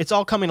all it's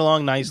all coming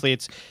along nicely.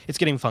 It's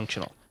getting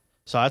functional.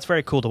 So that's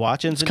very cool to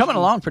watch. And it's coming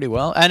along pretty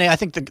well, and I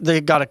think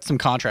they got some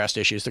contrast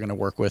issues they're going to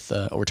work with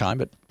over time,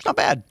 but it's not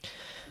bad.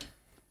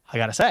 I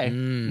gotta say,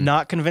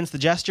 not convinced the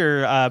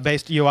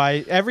gesture-based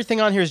UI.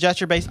 Everything on here is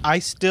gesture-based. I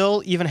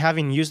still, even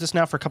having used this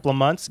now for a couple of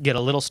months, get a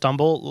little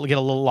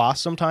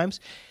lost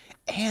sometimes.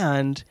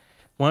 And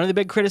one of the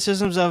big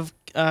criticisms of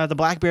the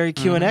BlackBerry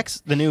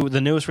QNX,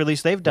 the newest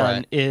release they've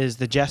done, is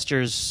the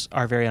gestures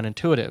are very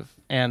unintuitive.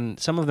 and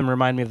some of them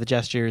remind me of the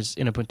gestures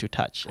in Ubuntu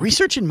Touch.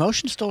 Research in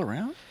Motion still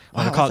around?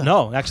 Wow, they're called,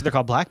 no, actually they're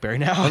called BlackBerry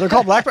now. Oh, they're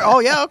called BlackBerry. Oh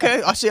yeah,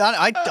 okay. I see.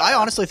 I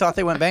honestly thought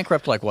they went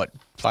bankrupt like what,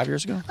 5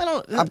 years ago? I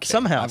don't.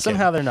 Somehow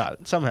they're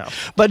not. Somehow.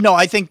 But no,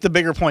 I think the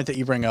bigger point that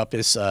you bring up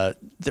is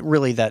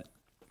that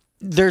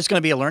there's going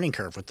to be a learning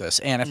curve with this,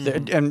 and if they're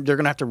going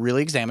to have to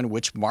really examine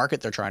which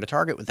market they're trying to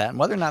target with that, and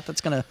whether or not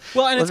that's going to.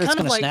 Well, and it's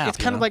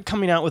kind of like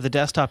coming out with a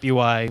desktop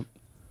UI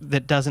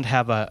that doesn't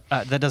have an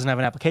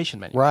application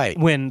menu. Right.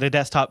 When the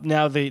desktop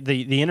now the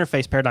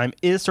interface paradigm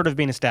is sort of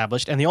being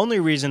established, and the only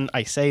reason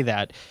I say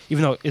that,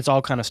 even though it's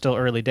all kind of still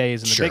early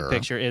days in the big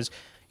picture, is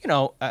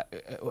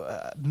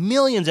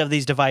millions of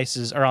these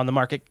devices are on the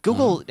market.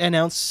 Google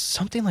announced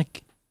something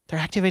like they're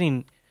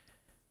activating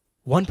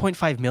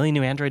 1.5 million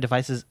new Android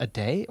devices a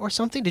day or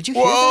something. Did you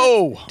hear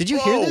that? Did you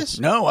hear this?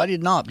 No, I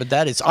did not. But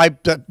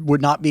that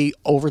would not be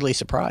overly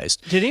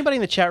surprised. Did anybody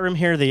in the chat room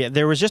hear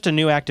there was just a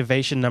new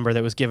activation number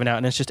that was given out,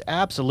 and it's just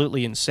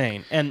absolutely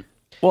insane. And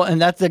well,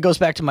 and that goes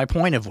back to my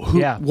point of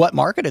what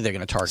market are they going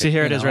to target? See,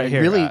 here it is right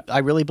here. I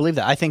really believe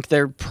that. I think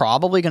they're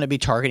probably going to be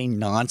targeting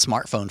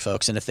non-smartphone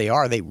folks, and if they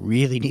are, they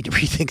really need to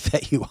rethink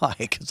that UI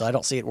because I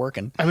don't see it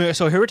working. I mean,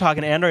 so here we're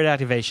talking Android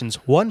activations.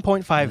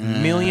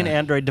 1.5 million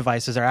Android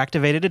devices are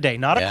activated a day,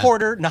 not a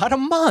quarter, not a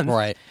month.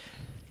 Right.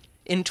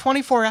 In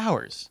 24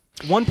 hours,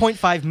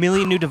 1.5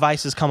 million new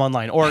devices come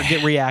online or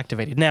get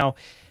reactivated. Now.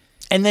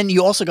 And then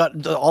you also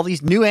got all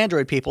these new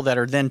Android people that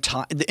are then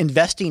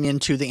investing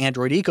into the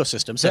Android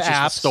ecosystem, such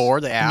as the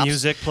store, the apps,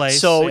 music place.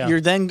 So you're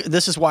then.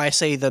 This is why I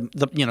say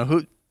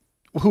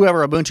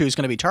whoever Ubuntu is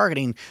going to be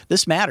targeting,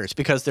 this matters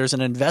because there's an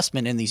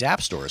investment in these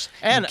app stores.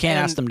 And you can't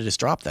ask them to just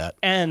drop that.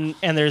 And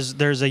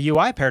there's a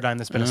UI paradigm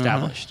that's been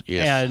established.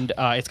 Yes. And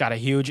it's got a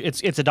huge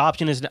its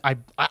adoption is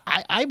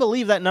I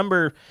believe that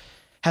number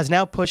has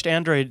now pushed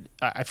Android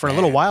for a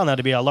little while now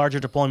to be a larger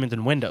deployment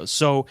than Windows.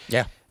 So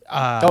yeah.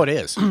 It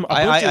is.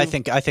 I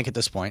think at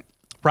this point.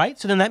 Right?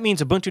 So then that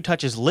means Ubuntu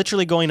Touch is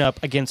literally going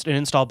up against an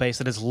install base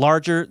that is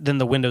larger than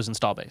the Windows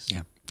install base.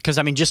 Yeah. Because,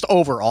 I mean, just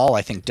overall,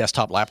 I think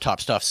desktop, laptop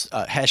stuff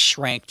has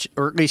shrank,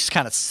 or at least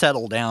kind of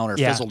settled down or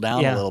fizzled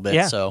down a little bit.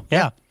 Yeah. So,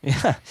 yeah.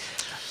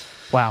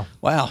 Wow.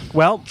 Well,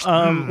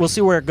 we'll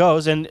see where it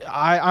goes, and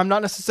I'm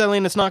not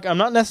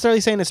necessarily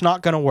saying it's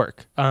not going to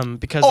work.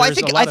 Because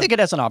I think it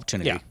has an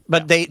opportunity.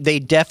 But they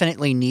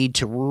definitely need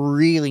to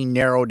really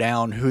narrow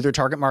down who their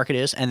target market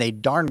is, and they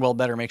darn well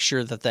better make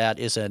sure that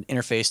is an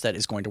interface that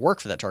is going to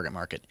work for that target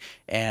market.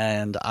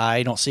 And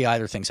I don't see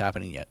either things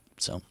happening yet.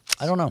 So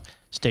I don't know.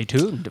 Stay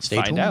tuned to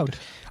find out.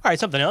 All right,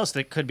 something else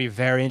that could be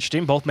very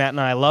interesting. Both Matt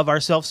and I love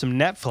ourselves some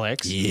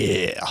Netflix.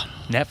 Yeah.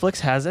 Netflix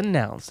has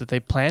announced that they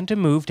plan to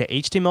move to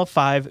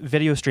HTML5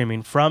 video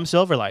streaming from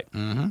Silverlight.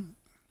 Mm-hmm.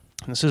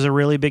 This is a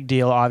really big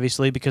deal,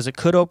 obviously, because it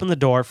could open the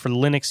door for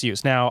Linux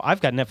use. Now,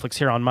 I've got Netflix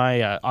here on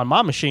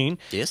my machine.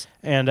 Yes.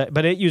 And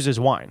but it uses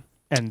Wine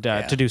and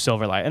to do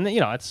Silverlight, and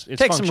it's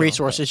takes some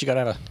resources. You got to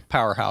have a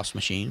powerhouse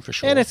machine for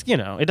sure. And it's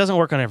it doesn't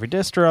work on every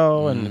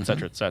distro, and et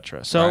cetera, et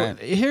cetera. So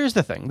here's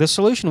the thing: the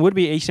solution would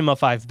be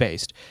HTML5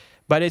 based,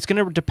 but it's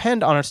going to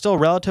depend on a still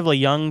relatively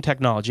young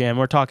technology, and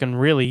we're talking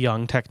really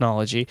young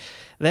technology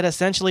that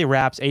essentially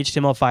wraps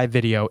HTML5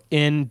 video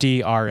in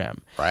DRM.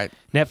 Right.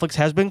 Netflix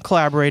has been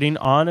collaborating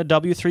on a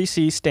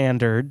W3C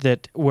standard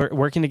that we're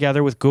working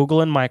together with Google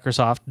and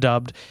Microsoft,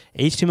 dubbed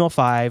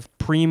HTML5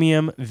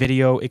 Premium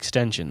Video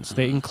Extensions.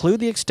 They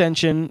include the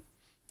extension.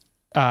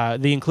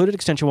 The included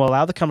extension will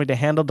allow the company to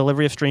handle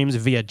delivery of streams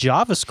via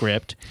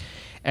JavaScript,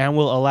 and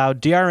will allow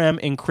DRM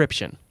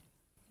encryption.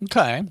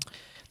 Okay.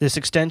 This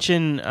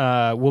extension will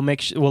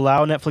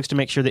allow Netflix to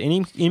make sure that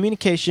any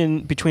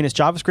communication between its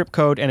JavaScript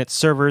code and its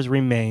servers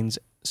remains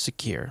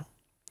secure.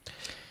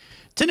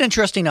 It's an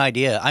interesting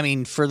idea. I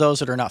mean, for those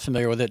that are not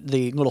familiar with it,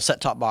 the little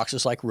set-top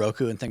boxes like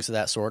Roku and things of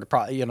that sort,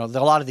 a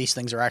lot of these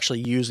things are actually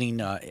using,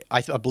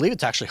 I believe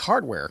it's actually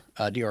hardware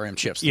DRM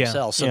chips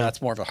themselves. So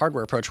that's more of a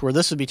hardware approach, where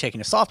this would be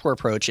taking a software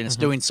approach, and it's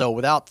doing so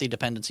without the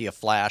dependency of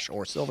Flash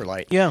or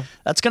Silverlight. Yeah.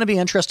 That's going to be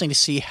interesting to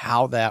see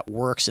how that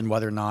works and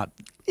whether or not,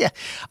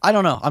 I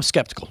don't know. I'm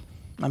skeptical.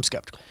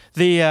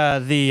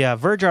 The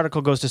Verge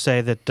article goes to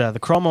say that the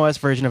Chrome OS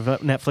version of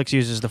Netflix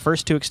uses the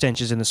first two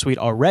extensions in the suite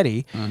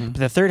already, but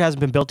the third hasn't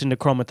been built into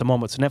Chrome at the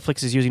moment, so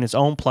Netflix is using its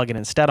own plugin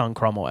instead on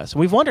Chrome OS.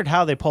 We've wondered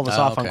how they pull this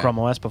off on Chrome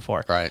OS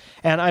before. Right.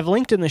 And I've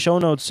linked in the show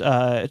notes to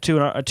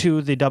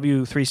the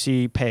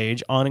W3C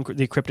page on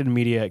the encrypted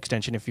media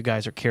extension if you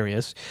guys are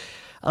curious.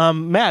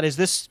 Matt, is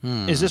this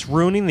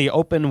ruining the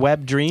open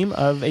web dream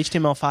of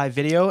HTML5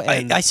 video?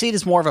 I see it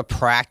as more of a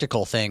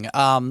practical thing.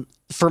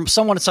 For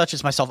someone such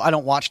as myself, I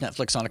don't watch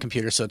Netflix on a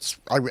computer, so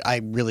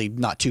I'm really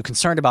not too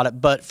concerned about it.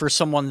 But for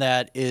someone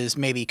that is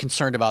maybe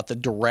concerned about the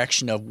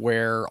direction of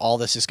where all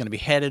this is going to be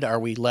headed,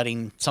 are we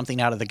letting something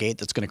out of the gate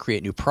that's going to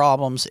create new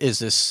problems? Is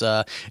this,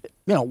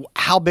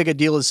 how big a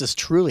deal is this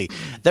truly?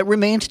 That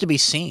remains to be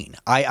seen.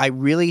 I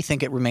really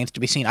think it remains to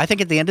be seen. I think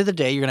at the end of the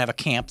day, you're going to have a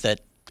camp that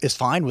is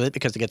fine with it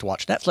because they get to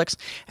watch Netflix.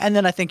 And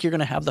then I think you're going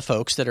to have the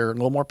folks that are a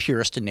little more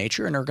purist in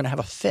nature and are going to have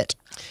a fit.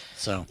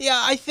 So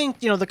yeah, I think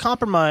the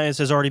compromise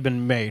has already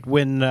been made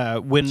when the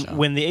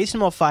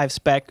HTML5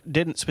 spec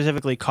didn't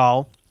specifically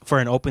call for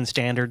an open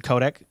standard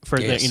codec for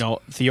the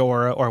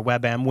Theora or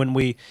WebM.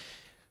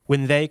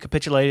 When they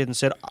capitulated and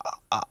said,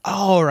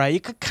 all right, you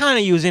could kind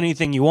of use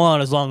anything you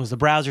want as long as the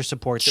browser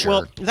supports it.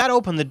 Well, that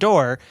opened the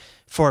door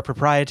for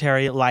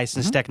proprietary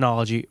licensed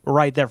technology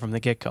right there from the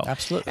get-go.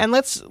 Absolutely. And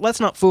let's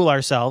not fool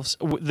ourselves.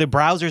 The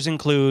browsers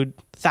include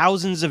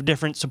thousands of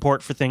different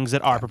support for things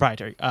that are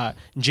proprietary.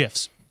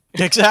 GIFs.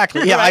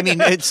 Exactly. Yeah, I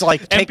mean, it's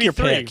like take MP3. your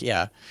pick.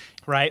 Yeah.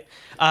 Right?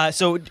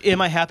 So am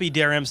I happy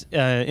DRM's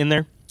in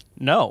there?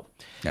 No.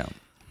 No.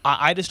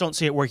 I just don't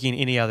see it working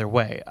any other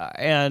way.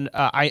 And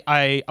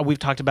we've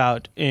talked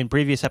about in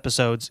previous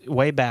episodes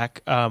way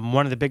back,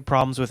 one of the big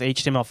problems with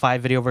HTML5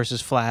 video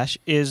versus Flash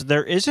is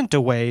there isn't a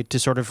way to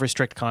sort of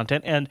restrict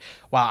content. And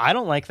while I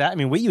don't like that, I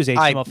mean, we use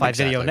HTML5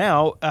 video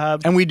now.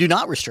 And we do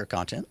not restrict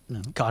content.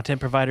 No. Content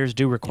providers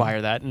do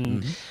require that.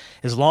 And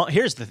as long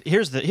here's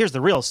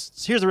the real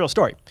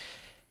story.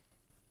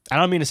 I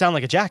don't mean to sound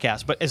like a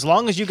jackass, but as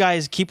long as you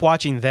guys keep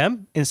watching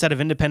them instead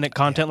of independent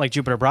content like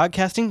Jupiter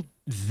Broadcasting,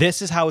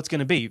 this is how it's going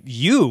to be.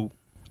 You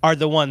are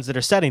the ones that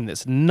are setting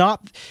this.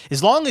 Not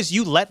as long as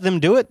you let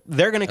them do it,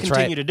 they're going to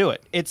continue to do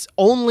it. It's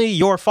only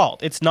your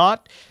fault. It's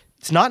not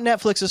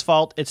Netflix's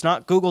fault. It's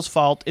not Google's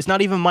fault. It's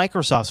not even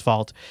Microsoft's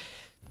fault.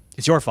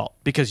 It's your fault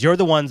because you're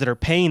the ones that are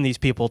paying these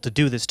people to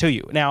do this to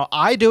you. Now,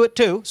 I do it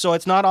too, so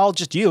it's not all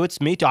just you.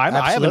 It's me too. I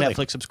have a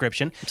Netflix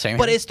subscription,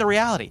 but it's the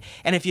reality.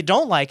 And if you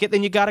don't like it,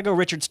 then you got to go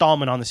Richard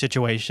Stallman on the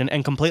situation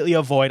and completely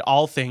avoid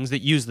all things that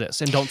use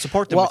this and don't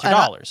support them with your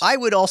dollars. I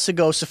would also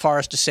go so far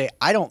as to say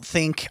I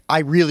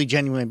really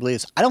genuinely believe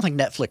this. I don't think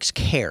Netflix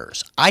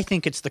cares. I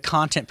think it's the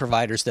content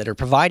providers that are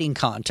providing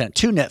content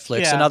to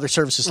Netflix and other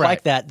services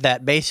like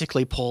that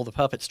basically pull the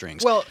puppet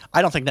strings. Well,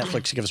 I don't think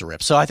Netflix gives a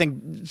rip. So I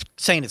think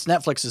saying it's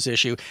Netflix's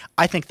issue,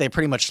 I think they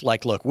pretty much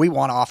look, we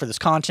want to offer this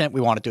content,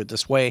 we want to do it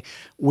this way,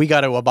 we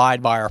got to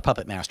abide by our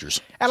puppet masters.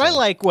 And I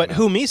like what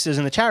Whomie says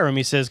in the chat room.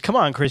 He says, come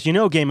on, Chris,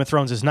 Game of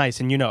Thrones is nice,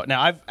 and it.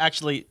 Now, I've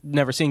actually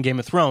never seen Game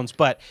of Thrones,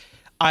 but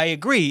I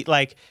agree,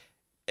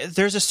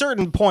 there's a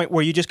certain point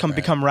where you just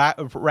become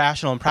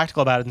rational and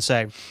practical about it and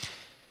say,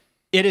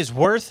 it is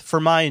worth for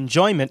my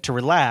enjoyment to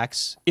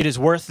relax. It is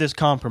worth this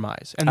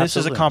compromise. And this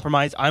is a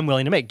compromise I'm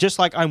willing to make. Just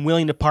like I'm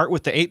willing to part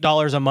with the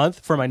 $8 a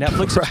month for my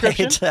Netflix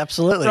subscription.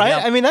 Absolutely. Right? Yeah.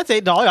 I mean, that's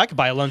 $8. I could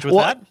buy a lunch with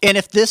that. And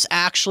if this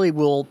actually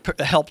will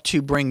help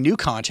to bring new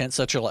content,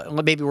 such as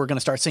maybe we're going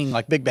to start seeing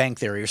Big Bang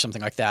Theory or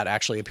something like that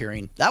actually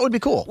appearing, that would be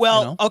cool.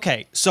 Well,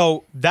 okay.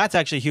 So that's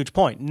actually a huge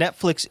point.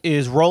 Netflix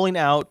is rolling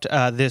out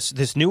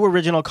this new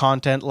original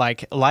content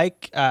like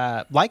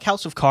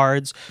House of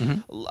Cards,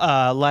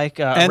 like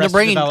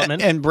Arrested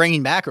Development. And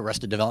bringing back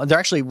Arrested Development. They're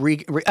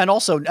actually and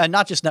also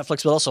not just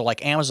Netflix, but also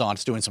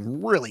Amazon's doing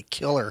some really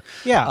killer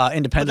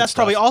independent but that's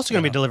stuff, probably also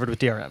going to be delivered with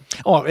DRM.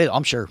 Oh,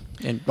 I'm sure.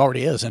 It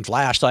already is in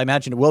Flash, so I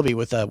imagine it will be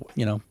with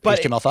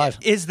HTML5.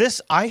 Is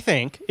this? I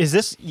think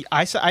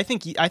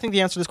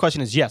the answer to this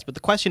question is yes. But the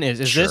question is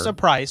this a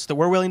price that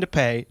we're willing to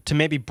pay to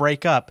maybe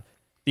break up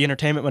the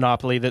entertainment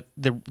monopoly that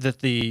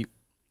the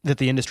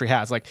industry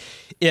has?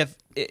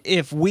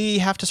 If we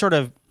have to sort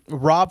of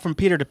rob from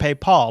Peter to pay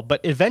Paul,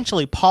 but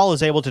eventually Paul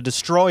is able to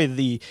destroy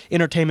the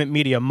entertainment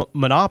media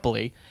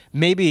monopoly,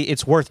 maybe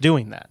it's worth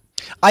doing that.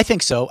 I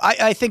think so.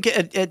 I think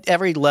at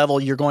every level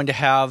you're going to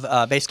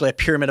have basically a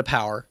pyramid of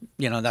power.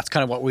 That's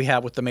kind of what we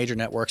have with the major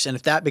networks. And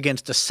if that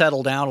begins to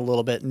settle down a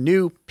little bit,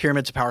 new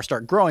pyramids of power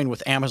start growing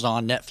with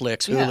Amazon,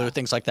 Netflix, Hulu,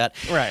 things like that.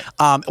 Right.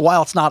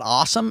 While it's not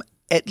awesome,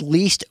 at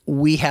least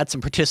we had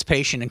some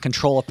participation and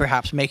control of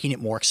perhaps making it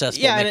more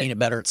accessible, making it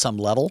better at some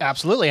level.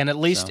 Absolutely. And at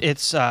least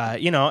it's,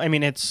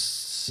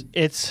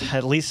 it's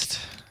at least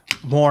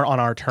more on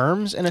our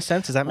terms in a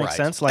sense. Does that make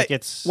sense?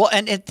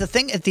 And the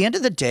thing at the end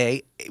of the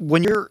day,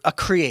 when you're a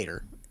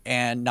creator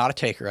and not a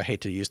taker, I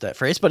hate to use that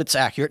phrase, but it's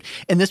accurate.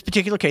 In this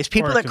particular case,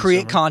 people that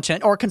create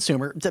content or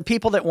consumer, the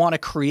people that want to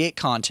create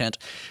content,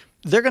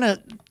 they're going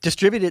to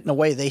distribute it in a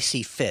way they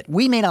see fit.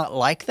 We may not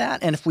like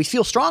that, and if we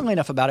feel strongly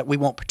enough about it, we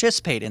won't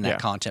participate in that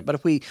content. But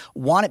if we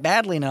want it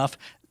badly enough,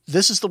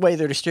 this is the way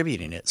they're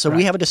distributing it. So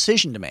we have a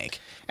decision to make.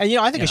 And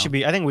I think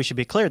we should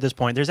be clear at this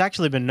point. There's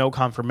actually been no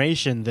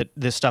confirmation that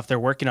this stuff they're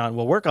working on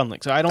will work on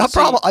links. So I don't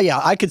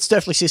I could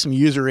definitely see some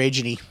user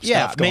agency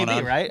stuff going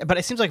on. Right? But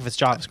it seems like if it's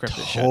JavaScript,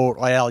 it should.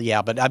 Well,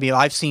 yeah, but I mean,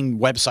 I've seen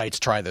websites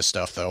try this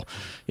stuff though.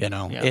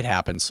 It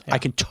happens. Yeah. I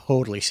can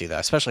totally see that,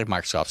 especially if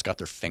Microsoft's got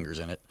their fingers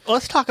in it. Well,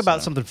 let's talk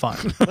about something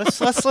fun.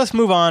 let's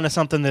move on to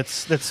something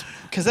that's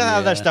because that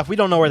other stuff we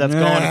don't know where that's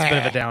going. It's a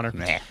bit of a downer.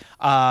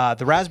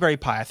 The Raspberry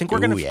Pi. I think we're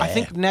gonna. I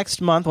think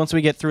next month, once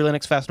we get through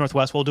Linux Fest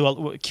Northwest, we'll do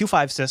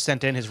Q5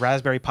 sent in his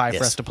Raspberry Pi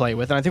for us to play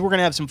with, and I think we're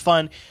gonna have some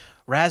fun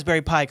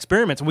Raspberry Pi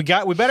experiments. We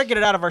better get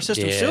it out of our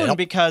system soon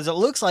because it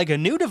looks like a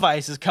new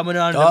device is coming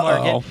onto the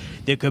market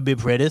that could be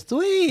pretty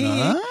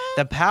sweet.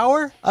 The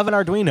power of an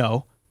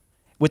Arduino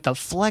with the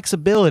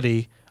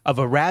flexibility of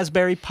a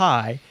Raspberry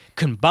Pi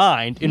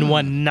combined in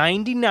one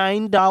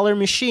 $99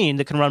 machine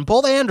that can run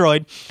both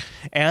Android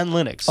and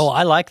Linux. Oh,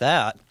 I like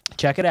that.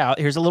 Check it out.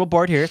 Here's a little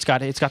board here. It's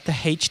got the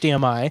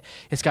HDMI.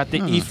 It's got the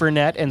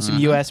Ethernet and some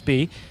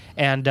USB.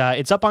 And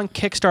it's up on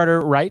Kickstarter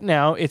right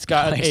now. It's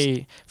got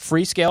a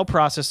Freescale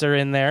processor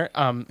in there.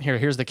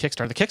 Here's the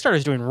Kickstarter. The Kickstarter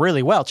is doing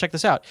really well. Check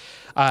this out.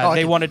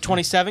 They wanted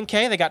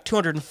 27K. They got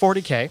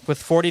 240K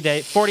with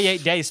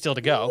 48 days still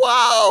to go.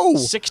 Whoa!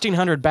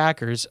 1,600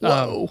 backers.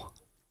 Whoa!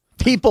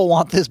 People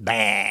want this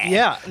bad.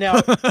 Yeah.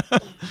 Now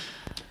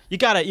you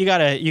gotta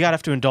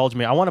have to indulge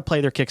me. I want to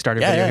play their Kickstarter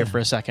video here for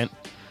a second.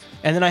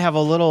 And then I have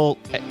a little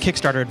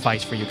Kickstarter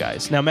advice for you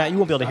guys. Now, Matt, you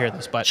won't be able to hear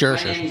this, but... Sure.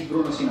 My name is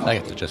Bruno Sinopoli. I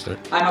get the gist of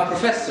it. I'm a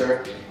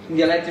professor in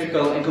the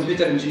Electrical and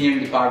Computer Engineering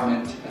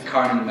Department at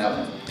Carnegie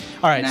Mellon.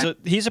 All right, so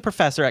he's a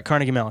professor at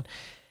Carnegie Mellon.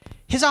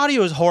 His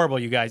audio is horrible,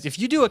 you guys. If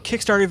you do a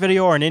Kickstarter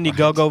video or an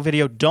Indiegogo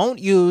video, don't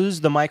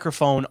use the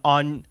microphone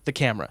on the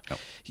camera. No.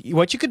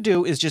 What you could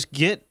do is just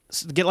get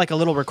like a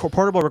little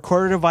portable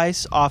recorder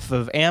device off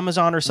of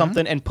Amazon or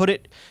something and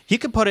he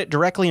could put it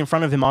directly in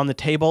front of him on the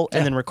table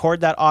and then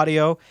record that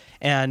audio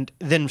and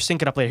then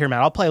sync it up later. Here,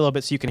 Matt, I'll play a little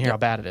bit so you can hear how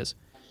bad it is.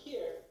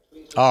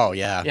 Oh,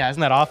 yeah. Yeah,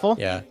 isn't that awful?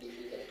 Yeah.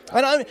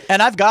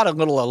 And I've got a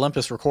little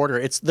Olympus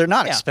recorder. They're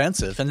not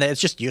expensive, and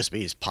it's just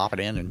USBs. Pop it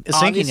in, and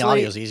syncing the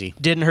audio is easy.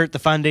 Didn't hurt the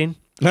funding.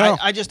 No.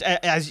 I just,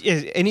 as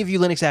any of you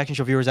Linux Action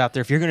Show viewers out there,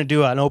 if you're going to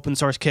do an open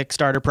source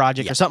Kickstarter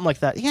project or something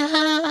like that,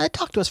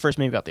 talk to us first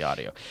maybe about the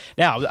audio.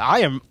 Now,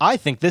 I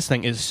think this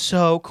thing is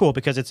so cool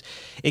because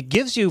it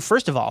gives you,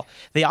 first of all,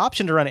 the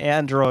option to run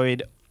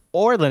Android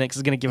or Linux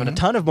is going to give it a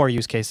ton of more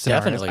use cases.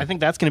 Definitely. I think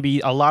that's going to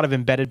be a lot of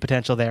embedded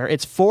potential there.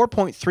 It's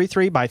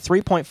 4.33 by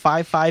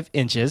 3.55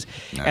 inches,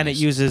 and it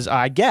uses,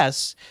 I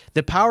guess,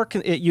 the power.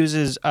 It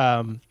uses.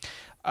 I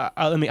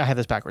have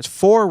this backwards.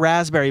 4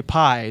 Raspberry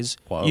Pis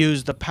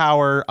use the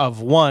power of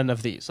one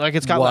of these. Like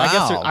it's got. Wow. I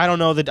guess I don't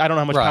know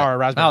how much power a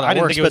Raspberry. I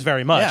didn't think it was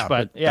very much,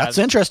 but that's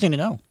interesting to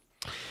know.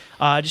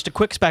 Just a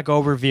quick spec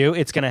overview.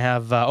 It's going to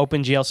have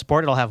OpenGL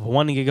support. It'll have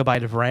 1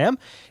 GB of RAM.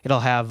 It'll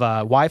have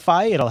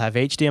Wi-Fi. It'll have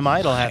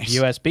HDMI. It'll have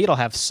USB. It'll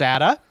have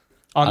SATA.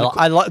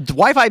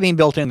 Wi-Fi being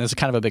built in is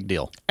kind of a big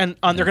deal. And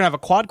they're going to have a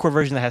quad-core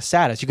version that has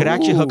SATA. So you could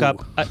actually hook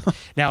up.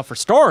 Now, for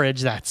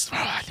storage, I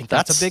think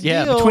that's a big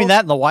deal. Between that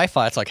and the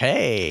Wi-Fi, it's like,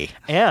 hey.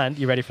 And,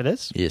 you ready for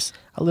this? Yes.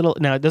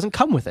 Now, it doesn't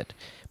come with it.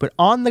 But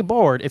on the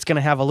board, it's going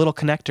to have a little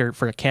connector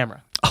for a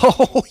camera.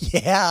 Oh,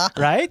 yeah.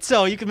 Right?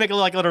 So you can make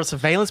like a little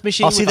surveillance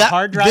machine with a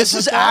hard drive. This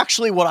is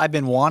actually what I've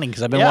been wanting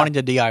because I've been wanting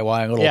to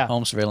DIY a little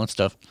home surveillance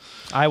stuff.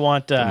 I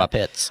want for my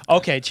pets.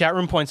 Okay, chat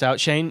room points out.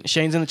 Shane's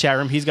in the chat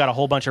room. He's got a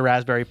whole bunch of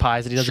Raspberry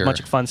Pis that he does a bunch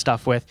of fun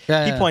stuff with.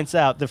 He points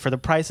out that for the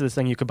price of this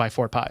thing, you could buy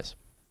 4 Pis.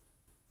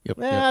 Yep.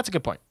 That's a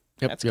good point.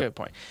 That's a good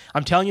point.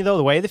 I'm telling you, though,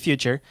 the way of the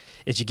future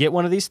is you get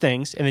one of these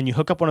things, and then you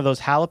hook up one of those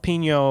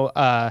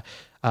jalapeno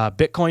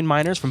Bitcoin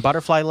miners from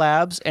Butterfly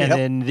Labs, and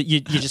then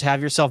you just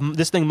have yourself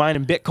this thing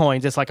mining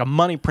Bitcoins. It's like a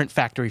money print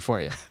factory for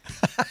you.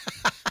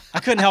 I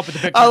couldn't help it. The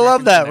Bitcoin I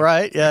love that,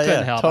 right?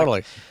 Yeah, help.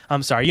 Totally.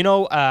 I'm sorry.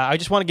 I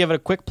just want to give it a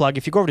quick plug.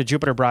 If you go over to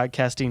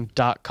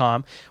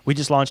jupiterbroadcasting.com, we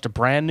just launched a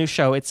brand new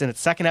show. It's in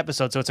its 2nd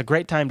episode, so it's a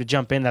great time to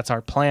jump in. That's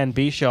our Plan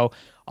B show,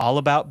 all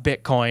about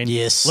Bitcoin.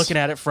 Yes. Looking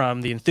at it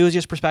from the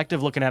enthusiast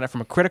perspective, looking at it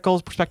from a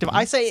critical perspective.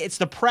 I say it's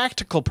the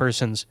practical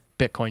person's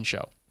Bitcoin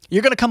show.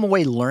 You're going to come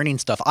away learning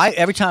stuff.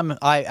 Every time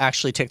I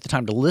actually take the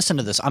time to listen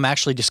to this, I'm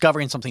actually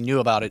discovering something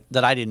new about it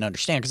that I didn't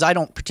understand because I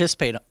don't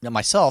participate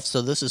myself. So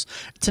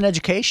it's an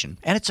education,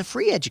 and it's a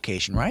free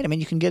education, right? I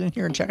mean, you can get in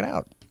here and check it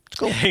out. It's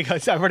cool. Hey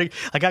guys, I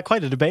got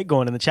quite a debate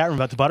going in the chat room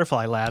about the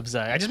Butterfly Labs.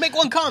 I just make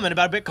one comment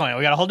about Bitcoin.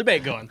 We got a whole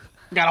debate going.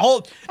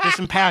 There's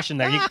some passion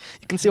there. You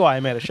can see why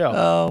I made a show.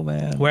 Oh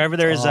man! Wherever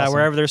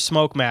there's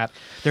smoke, Matt,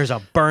 there's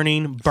a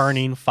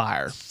burning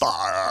fire.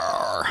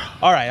 Fire.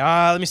 All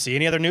right. Let me see.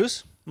 Any other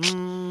news?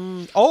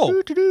 You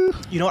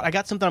know what? I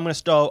got something I'm going to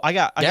stow. I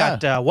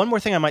got one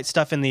more thing I might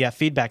stuff in the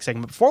feedback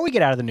segment. Before we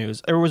get out of the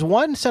news, there was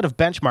one set of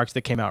benchmarks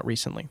that came out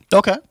recently.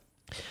 Okay.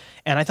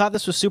 And I thought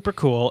this was super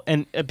cool,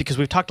 and because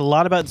we've talked a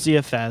lot about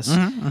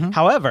ZFS.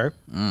 However,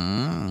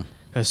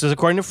 this is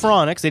according to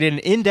Phoronix. They did an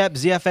in-depth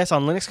ZFS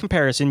on Linux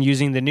comparison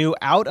using the new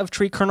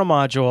out-of-tree kernel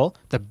module,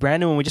 the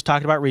brand new one we just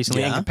talked about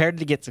recently, and compared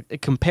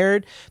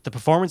the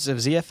performance of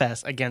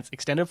ZFS against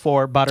Extended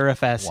 4,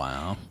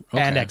 ButterFS,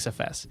 and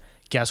XFS.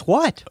 Guess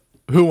what?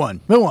 Who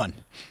won?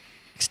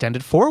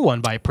 Extended 4 won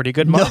by a pretty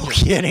good margin. No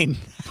kidding.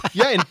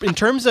 in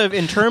terms of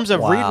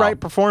read-write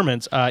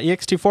performance,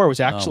 ext4 was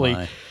actually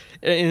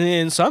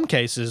in some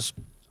cases,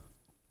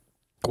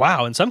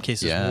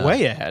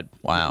 way ahead.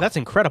 Wow, that's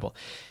incredible.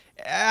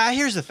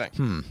 Here's the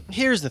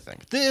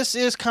thing. This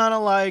is kind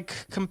of like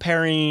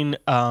comparing.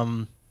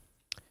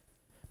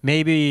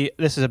 Maybe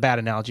this is a bad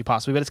analogy,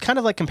 possibly, but it's kind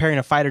of like comparing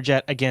a fighter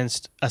jet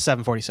against a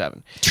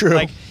 747. True.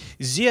 Like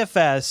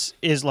ZFS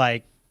is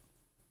like.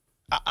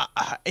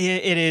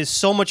 It is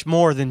so much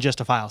more than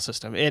just a file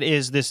system. It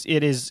is this.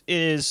 It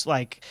is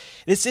like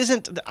this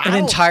isn't an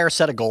entire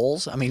set of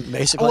goals. I mean,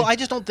 basically. Well, I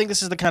just don't think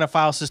this is the kind of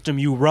file system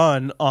you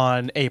run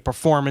on a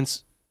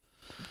performance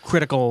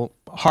critical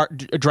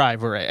hard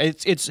drive array.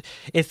 It's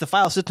the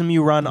file system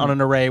you run on an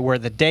array where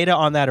the data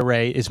on that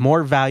array is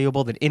more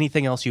valuable than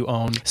anything else you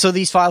own. So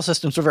these file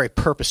systems are very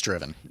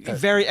purpose-driven,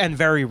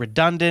 very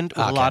redundant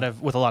with a lot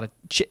of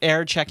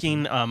error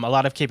checking, a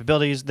lot of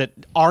capabilities that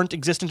aren't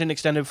existent in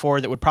Extended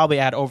 4 that would probably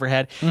add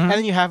overhead, and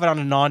then you have it on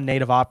a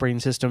non-native operating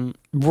system.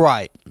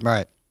 Right.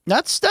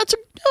 That's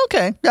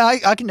okay. Yeah,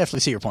 I can definitely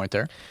see your point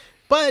there.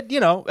 But,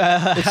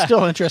 it's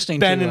still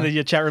interesting. Ben in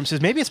the chat room says,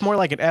 maybe it's more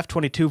like an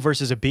F-22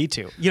 versus a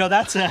B-2.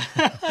 That's a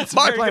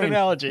very good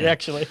analogy,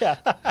 actually. Yeah.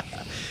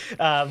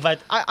 But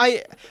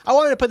I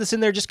wanted to put this in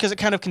there just because it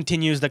kind of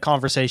continues the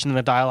conversation and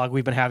the dialogue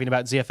we've been having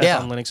about ZFS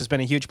on Linux. It's been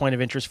a huge point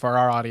of interest for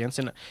our audience,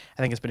 and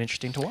I think it's been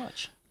interesting to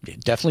watch.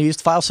 Definitely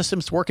used file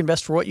systems to work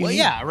best for what you need.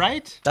 Yeah,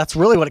 right? That's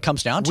really what it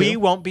comes down to. We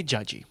won't be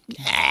judgy.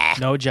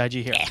 No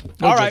judgy here.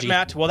 All right,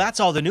 Matt. Well, that's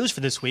all the news for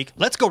this week.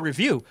 Let's go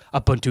review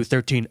Ubuntu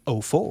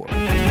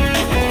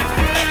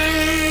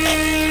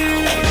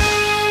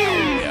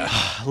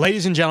 13.04.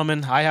 Ladies and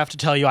gentlemen, I have to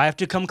tell you, I have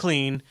to come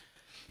clean.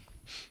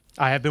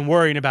 I have been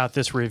worrying about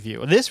this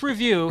review. This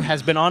review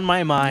has been on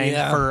my mind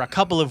for a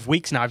couple of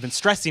weeks now. I've been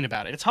stressing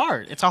about it. It's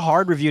hard. It's a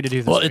hard review to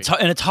do this week.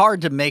 It's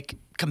hard to make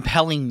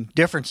compelling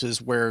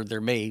differences where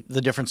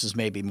the differences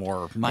may be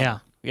more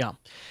minor. Yeah.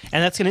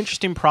 And that's an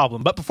interesting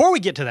problem. But before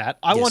we get to that,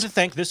 I want to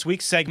thank this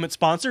week's segment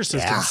sponsor,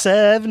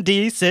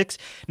 System76.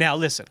 Now,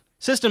 listen.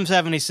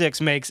 System76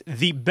 makes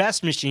the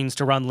best machines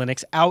to run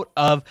Linux out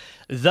of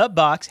the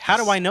box. How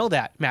do I know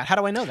that, Matt? How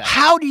do I know that?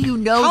 How do you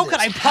know How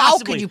this? How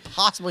could you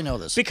possibly know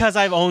this? Because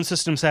I've owned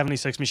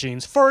System76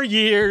 machines for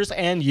years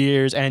and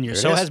years and years.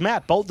 So has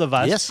Matt, both of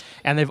us. Yes.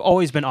 And they've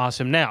always been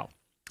awesome. Now,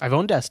 I've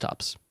owned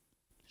desktops.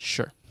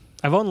 Sure.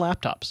 I've owned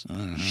laptops.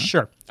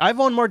 Sure. I've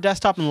owned more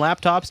desktop and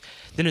laptops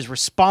than is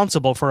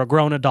responsible for a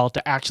grown adult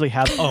to actually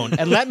have owned.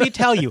 And let me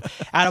tell you,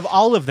 out of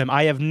all of them,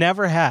 I have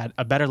never had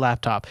a better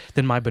laptop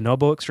than my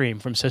Bonobo Extreme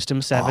from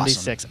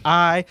System76. Awesome.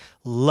 I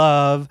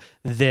love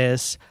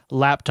this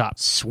laptop.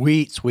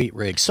 Sweet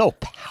rig. So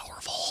powerful.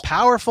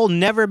 Powerful,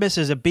 never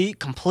misses a beat,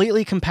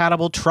 completely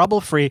compatible,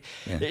 trouble-free.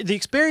 Yeah. The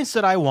experience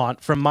that I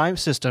want from my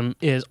system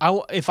is,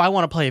 if I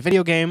want to play a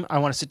video game, I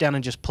want to sit down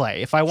and just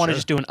play. If I want to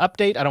just do an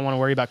update, I don't want to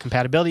worry about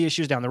compatibility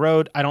issues down the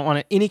road. I don't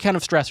want any kind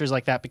of stressors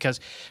like that because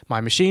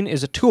my machine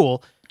is a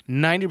tool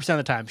 90% of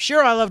the time.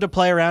 Sure, I love to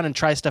play around and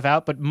try stuff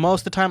out, but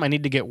most of the time I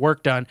need to get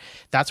work done.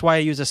 That's why I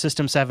use a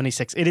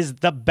System76. It is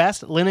the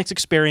best Linux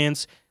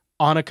experience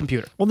on a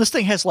computer. Well, this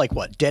thing has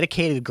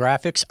dedicated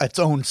graphics, its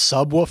own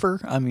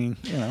subwoofer. I mean,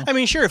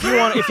 sure. If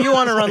you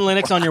want to run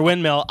Linux on your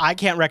windmill, I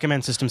can't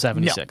recommend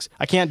System76. No.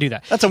 I can't do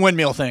that. That's a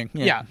windmill thing.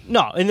 Yeah.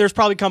 No, and there's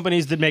probably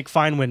companies that make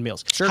fine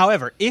windmills. Sure.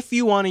 However, if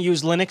you want to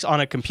use Linux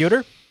on a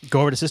computer,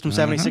 go over to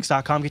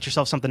System76.com, get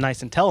yourself something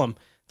nice, and tell them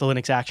the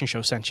Linux Action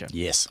Show sent you.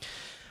 Yes.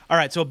 All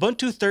right. So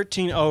Ubuntu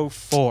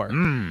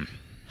 13.04.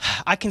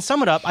 I can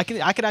sum it up. I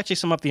could actually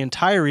sum up the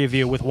entire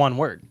review with one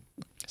word.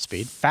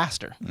 Speed.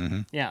 Faster.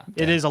 Yeah,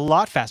 it is a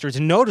lot faster. It's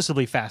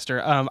noticeably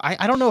faster.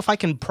 I don't know if I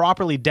can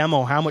properly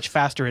demo how much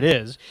faster it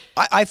is.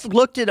 I've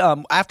looked at,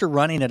 after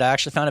running it, I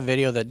actually found a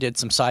video that did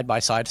some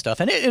side-by-side stuff,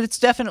 and it's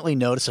definitely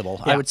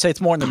noticeable. Yeah. I would say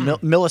it's more in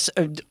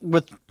the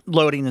with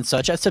loading and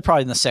such. I'd say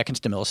probably in the seconds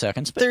to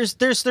milliseconds. But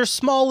there's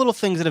small little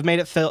things that have made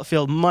it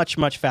feel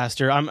much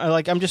faster.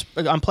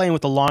 I'm playing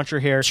with the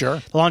launcher here.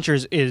 Sure. The launcher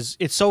is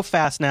so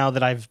fast now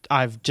that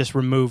I've just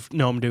removed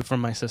GNOME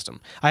from my system.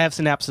 I have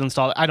Synapse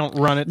installed. I don't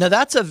run it. Now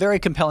that's a very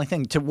compelling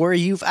thing to where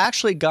you've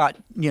actually got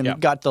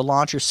got the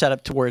launcher set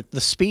up to where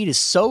the speed is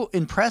so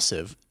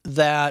impressive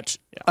that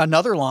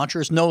another launcher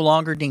is no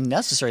longer deemed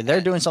necessary.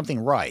 They're doing something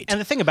right. And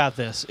the thing about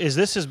this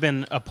has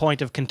been a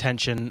point of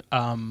contention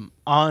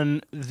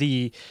on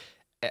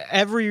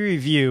every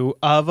review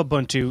of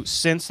Ubuntu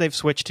since they've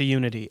switched to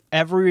Unity.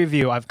 Every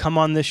review I've come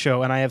on this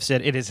show and I have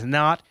said it is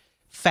not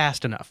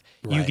fast enough.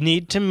 Right. You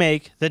need to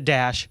make the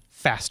dash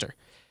faster.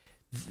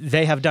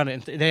 They have done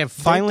it. They have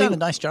finally done a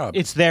nice job.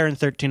 It's there in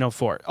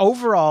 13.04.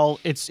 Overall,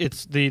 it's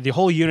the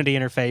whole Unity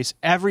interface.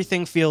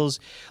 Everything feels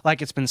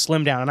like it's been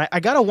slimmed down, and I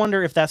gotta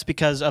wonder if that's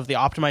because of the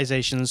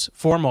optimizations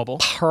for mobile.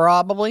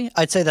 Probably,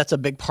 I'd say that's a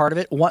big part of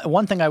it.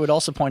 One thing I would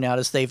also point out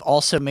is they've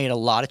also made a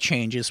lot of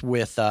changes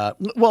with,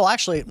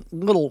 actually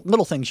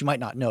little things you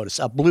might not notice.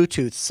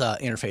 Bluetooth's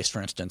interface,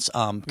 for instance,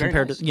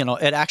 compared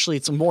to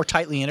it's more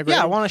tightly integrated.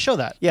 Yeah, I want to show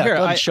that. Yeah, here,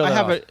 go ahead and show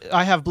that.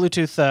 I have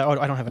Bluetooth.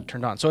 I don't have it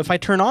turned on. So if I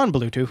turn on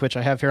Bluetooth, which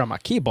I have here on my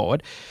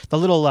keyboard, the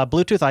little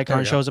Bluetooth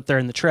icon shows up there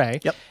in the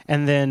tray. Yep.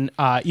 And then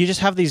you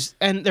just have these,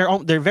 and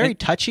they're very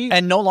touchy.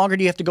 And no longer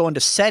do you have to go into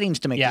settings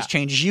to make these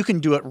changes. You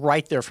can do it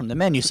right there from the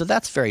menu. So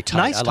that's very tight.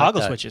 Nice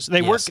toggle switches.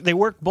 They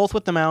work both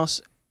with the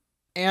mouse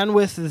and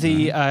with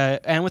the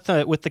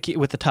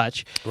with the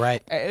touch.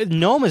 Right.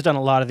 GNOME has done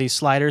a lot of these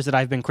sliders that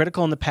I've been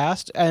critical in the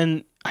past,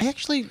 and I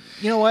actually,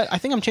 you know what? I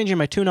think I'm changing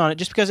my tune on it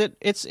just because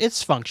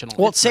it's functional.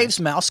 Well, it's it saves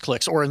mouse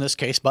clicks, or in this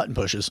case, button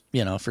pushes.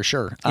 For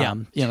sure. Yeah.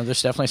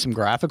 There's definitely some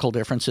graphical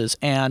differences,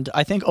 and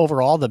I think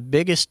overall the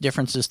biggest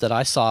differences that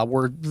I saw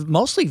were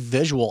mostly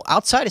visual.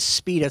 Outside of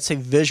speed, I'd say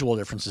visual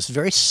differences,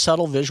 very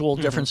subtle visual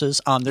differences.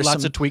 There's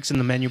lots of tweaks in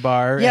the menu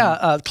bar.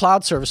 Yeah,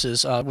 cloud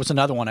services was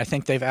another one. I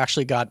think they've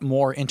actually got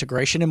more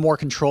integration and more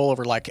control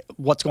over like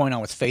what's going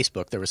on with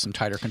Facebook. There was some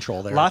tighter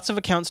control there. Lots of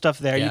account stuff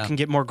there. Yeah. You can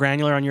get more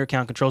granular on your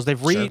account controls.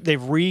 They've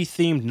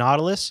re-themed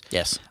Nautilus.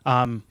 Yes.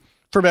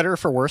 For better or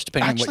for worse,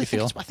 depending on what you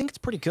feel. I think it's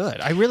pretty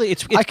good.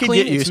 It's I could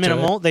clean. get used it's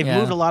minimal. to it. They've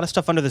moved a lot of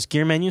stuff under this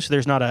gear menu, so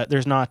there's not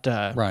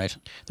right.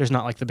 There's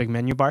not like the big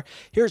menu bar.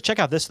 Here, check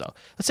out this though.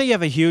 Let's say you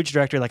have a huge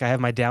directory, like I have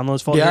my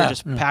downloads folder, here,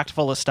 just packed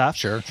full of stuff.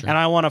 Sure. And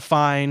I want to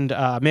find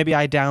maybe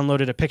I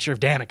downloaded a picture of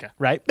Danica,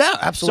 right? Yeah,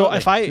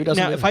 absolutely. So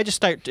if I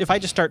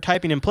just start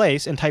typing in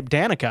place and type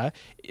Danica,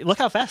 look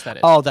how fast that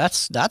is. Oh,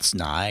 that's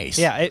nice.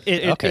 Yeah,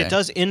 it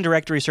does in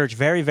directory search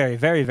very, very,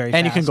 very, very fast.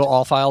 And you can go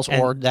all files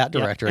or that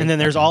directory. Yeah. And then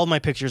there's all of my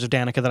pictures of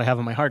Danica that I have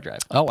on my hard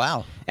drive. Oh,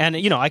 wow. And,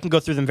 I can go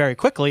through them very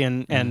quickly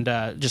and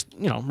just,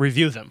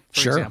 review them,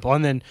 for example,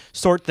 and then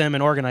sort them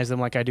and organize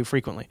them like I do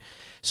frequently.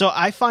 So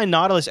I find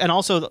Nautilus, and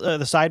also the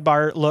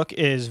sidebar look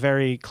is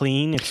very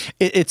clean.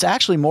 It's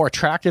actually more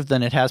attractive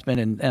than it has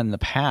been in the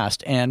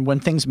past. And when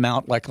things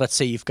mount, like let's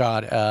say you've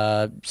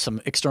got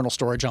some external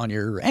storage on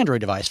your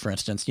Android device, for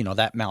instance,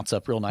 that mounts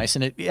up real nice.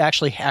 And it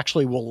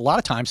actually will, a lot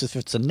of times, if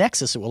it's a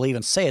Nexus, it will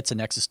even say it's a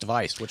Nexus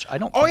device, which I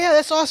don't. Oh, yeah,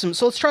 that's awesome.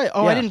 So let's try it.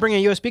 Oh, I didn't bring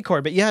a USB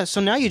cord, but yeah, so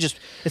now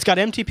it's got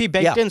MTP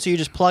baked in, so you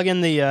just plug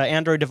in the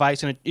Android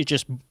device and it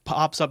just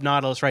pops up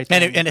Nautilus right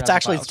there. And it's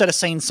actually, instead of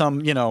saying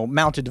some,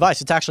 mounted device,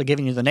 it's actually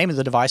giving you the name of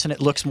the device, and it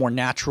looks more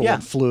natural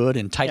and fluid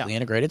and tightly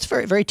integrated. It's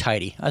very, very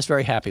tidy. I was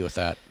very happy with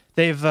that.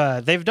 They've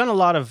done a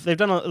lot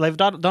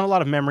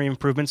of memory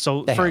improvements.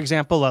 So, for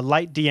example, a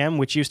Light DM,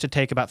 which used to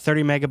take about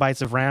 30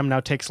 megabytes of RAM, now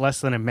takes less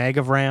than a meg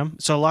of RAM.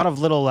 So a lot of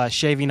little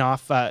shaving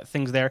off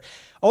things there.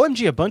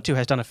 OMG Ubuntu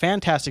has done a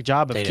fantastic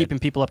job of keeping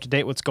people up to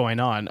date what's going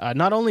on.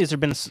 Not only has there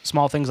been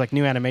small things like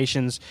new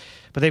animations,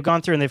 but they've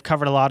gone through and they've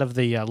covered a lot of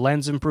the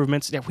lens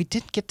improvements. Yeah, we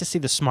didn't get to see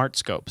the smart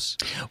scopes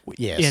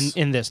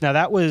in this. Now,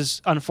 that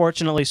was,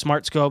 unfortunately,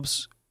 smart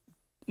scopes,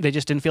 they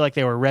just didn't feel like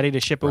they were ready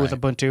to ship it with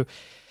Ubuntu.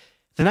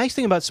 The nice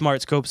thing about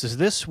smart scopes is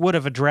this would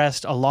have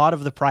addressed a lot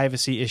of the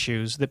privacy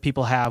issues that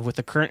people have with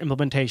the current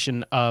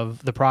implementation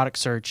of the product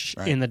search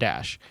in the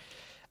dash.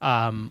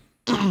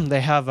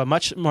 They have a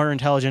much more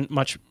intelligent,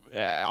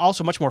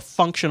 also much more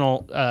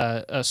functional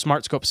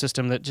smart scope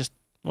system that just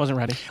wasn't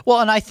ready. Well,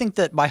 and I think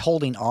that by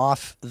holding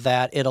off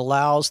that, it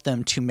allows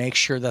them to make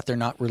sure that they're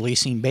not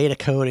releasing beta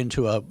code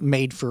into a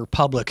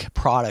made-for-public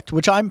product,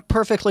 which I'm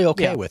perfectly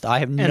okay with. I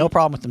have no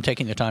problem with them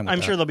taking their time with that.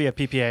 I'm sure there'll be a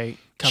PPA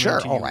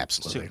coming to you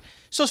absolutely. soon.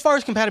 So as far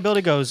as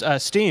compatibility goes,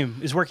 Steam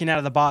is working out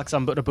of the box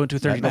on Ubuntu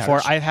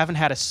 13.04. I haven't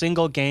had a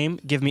single game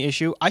give me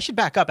issue. I should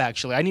back up,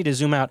 actually. I need to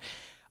zoom out.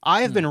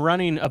 I have been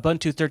running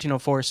Ubuntu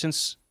 13.04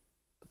 since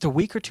the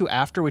week or two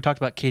after we talked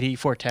about KDE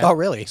 410. Oh,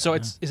 really? So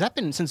has that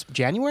been since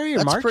January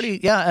or That's March?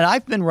 And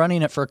I've been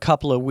running it for a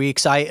couple of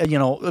weeks.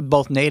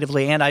 Both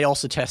natively, and I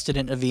also tested it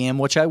in a VM,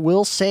 which I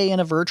will say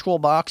in a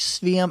VirtualBox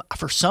VM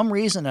for some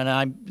reason,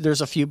 and there's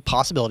a few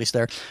possibilities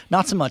there.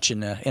 Not so much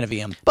in a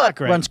VM, but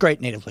runs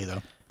great natively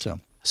though.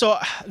 So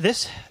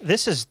this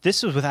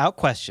is without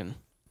question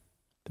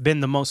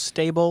been the most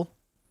stable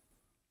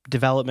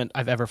development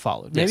I've ever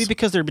followed. Maybe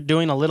because they're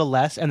doing a little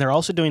less, and they're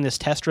also doing this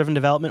test-driven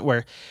development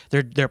where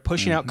they're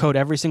pushing out code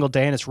every single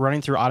day, and it's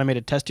running through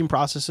automated testing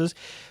processes.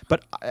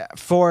 But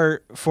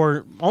for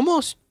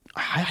almost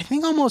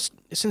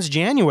since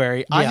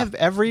January, I have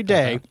every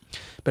day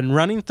been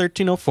running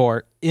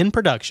 1304 in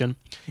production,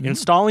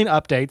 installing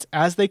updates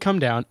as they come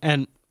down,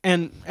 and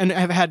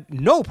have had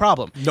no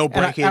problem. No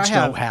breakage,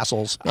 no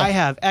hassles. I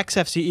have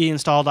XFCE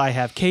installed. I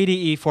have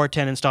KDE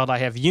 410 installed. I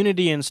have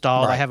Unity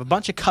installed. I have a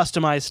bunch of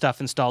customized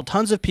stuff installed,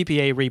 tons of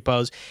PPA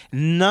repos.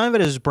 None of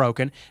it is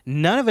broken.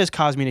 None of it has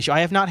caused me an issue. I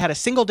have not had a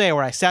single day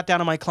where I sat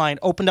down on my client,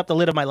 opened up the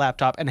lid of my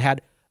laptop, and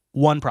had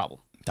one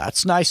problem.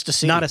 That's nice to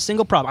see. Not a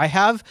single problem. I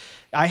have,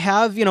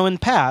 in the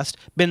past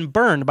been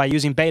burned by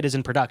using betas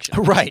in production.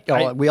 Right.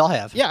 We all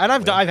have. Yeah, and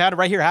I've had it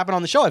right here happen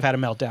on the show. I've had a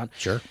meltdown.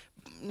 Sure.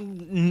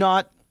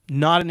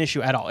 Not an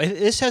issue at all.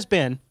 This has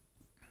been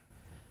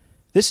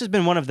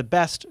one of the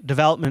best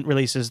development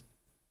releases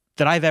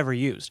that I've ever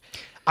used.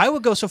 I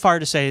would go so far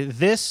to say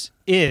this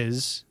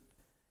is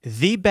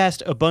the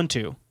best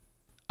Ubuntu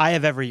I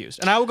have ever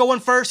used. And I will go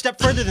one step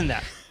further than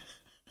that.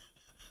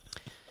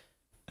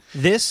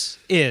 This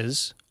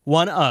is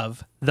one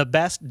of the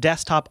best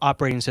desktop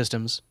operating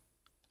systems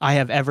I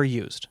have ever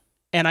used.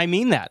 And I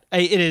mean that.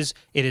 It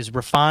is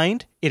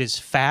refined, it is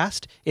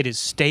fast, it is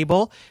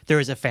stable, there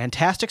is a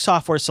fantastic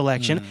software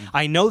selection.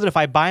 I know that if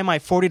I buy my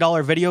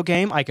 $40 video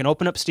game, I can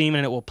open up Steam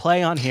and it will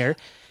play on here.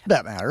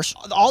 That matters.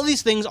 All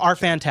these things are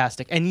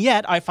fantastic, and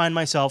yet I find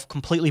myself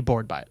completely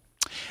bored by it.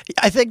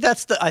 I think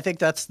that's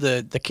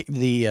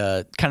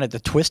the kind of the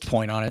twist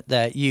point on it,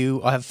 that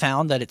you have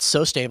found that it's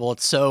so stable,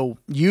 it's so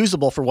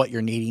usable for what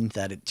you're needing,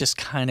 that it just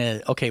kind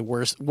of, okay,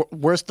 where's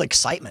the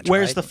excitement?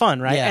 Where's the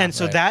fun, right? Yeah, and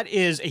so that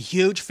is a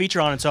huge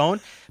feature on its own.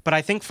 But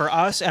I think for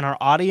us and our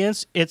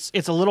audience, it's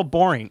a little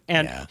boring.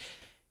 And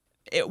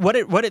what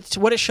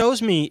it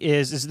shows me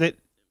is that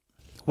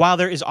while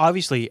there is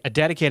obviously a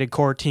dedicated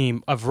core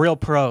team of real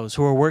pros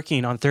who are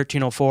working on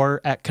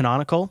 1304 at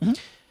Canonical.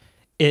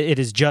 It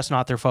is just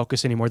not their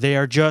focus anymore. They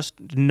are just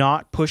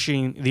not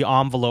pushing the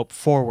envelope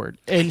forward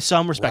in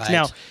some respects. Right.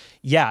 Now,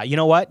 yeah, you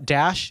know what?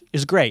 Dash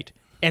is great,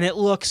 and it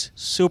looks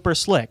super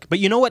slick. But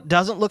you know what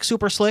doesn't look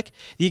super slick?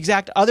 The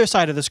exact other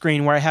side of the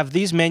screen, where I have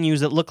these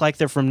menus that look like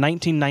they're from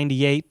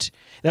 1998.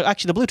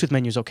 Actually, the Bluetooth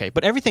menu is okay,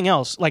 but everything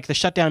else, like the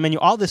shutdown menu,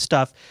 all this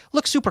stuff,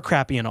 looks super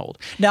crappy and old.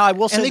 Now, I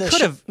will say they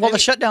could have. Well, the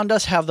shutdown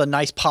does have the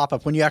nice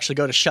pop-up when you actually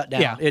go to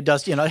shutdown. Yeah. It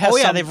does, it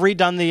has they've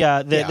redone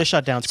the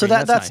shutdown screen.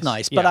 So that's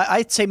nice. But Yeah.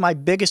 I'd say my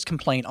biggest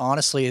complaint,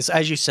 honestly, is,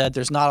 as you said,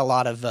 there's not a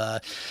lot of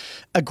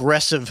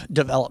aggressive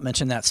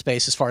development in that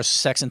space as far as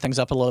sexing things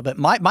up a little bit.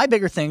 My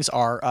bigger things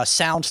are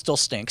sound still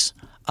stinks.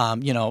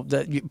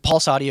 The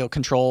pulse audio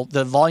control,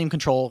 the volume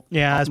control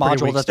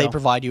module that they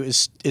provide you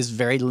is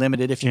very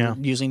limited if you're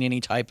using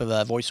any type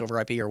of voice over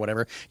IP or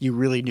whatever. You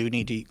really do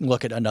need to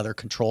look at another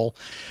control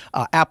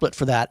applet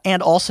for that.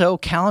 And also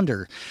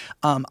calendar.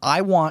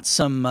 I want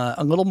some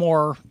a little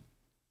more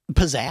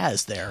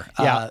pizzazz there.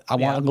 I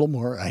want a little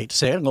more, I hate to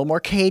say it, a little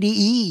more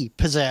KDE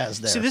pizzazz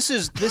there. See, this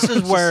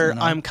is where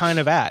I'm kind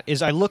of at,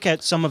 is I look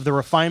at some of the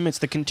refinements,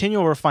 the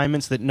continual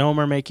refinements that GNOME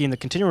are making, the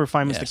continual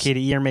refinements that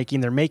KDE are making.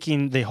 They're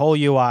making the whole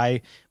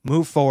UI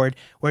move forward,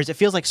 whereas it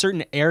feels like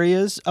certain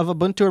areas of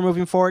Ubuntu are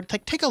moving forward.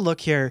 Take a look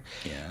here.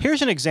 Yeah.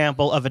 Here's an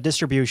example of a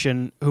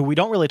distribution who we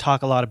don't really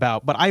talk a lot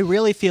about, but I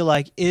really feel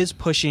like is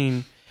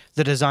pushing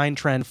the design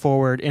trend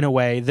forward in a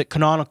way that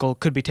Canonical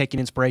could be taking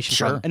inspiration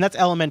from, and that's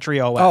Elementary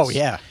OS. Oh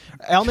yeah,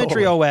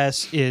 Elementary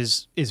OS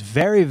is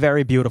very,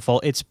 very beautiful.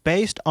 It's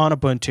based on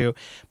Ubuntu,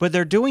 but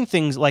they're doing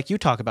things like you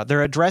talk about.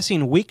 They're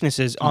addressing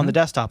weaknesses on the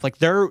desktop. Like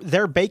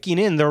they're baking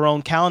in their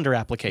own calendar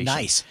application.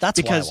 Nice,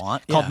 that's what I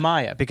want. Called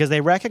Maya, because they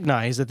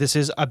recognize that this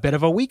is a bit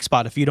of a weak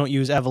spot if you don't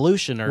use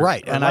Evolution or and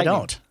Lightning. I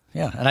don't.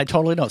 Yeah, and I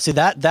totally don't. See,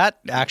 that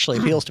actually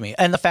appeals to me,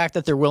 and the fact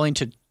that they're willing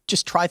to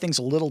just try things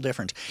a little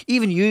different,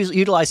 even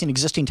utilizing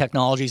existing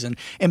technologies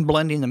and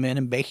blending them in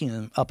and baking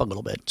them up a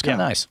little bit. It's kind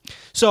of nice.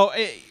 So,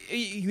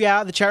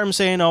 the chat room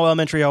saying, "Oh,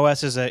 Elementary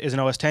OS is an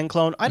OS 10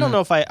 clone." I don't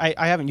know if I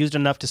haven't used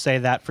enough to say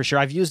that for sure.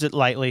 I've used it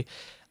lightly.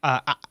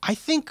 I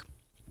think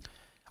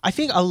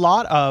a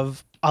lot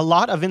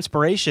of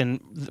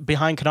inspiration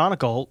behind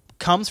Canonical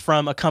comes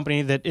from a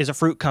company that is a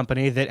fruit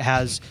company that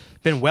has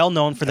been well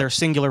known for their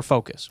singular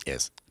focus.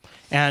 Yes,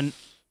 and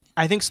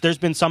I think there's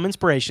been some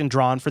inspiration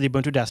drawn for the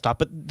Ubuntu desktop,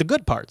 but the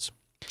good parts.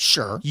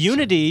 Sure.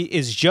 Unity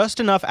is just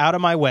enough out of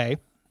my way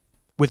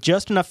with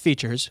just enough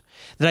features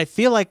that I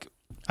feel like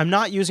I'm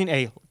not using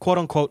a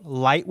quote-unquote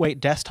lightweight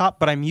desktop,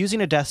 but I'm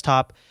using a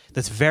desktop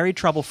that's very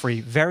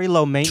trouble-free, very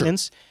low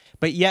maintenance,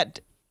 but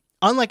yet,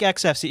 unlike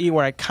XFCE,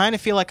 where I kind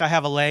of feel like I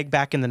have a leg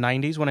back in the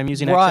 90s when I'm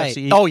using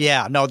XFCE. Oh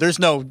yeah, no, there's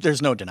no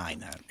denying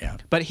that. Yeah.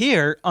 But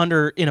here, in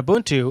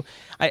Ubuntu,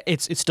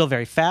 it's still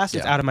very fast.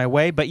 It's out of my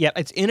way, but yet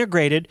it's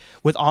integrated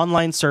with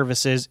online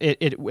services.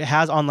 It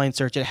has online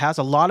search. It has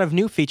a lot of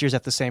new features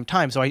at the same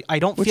time. So I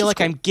don't feel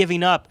like I'm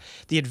giving up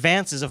the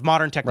advances of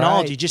modern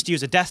technology just to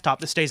use a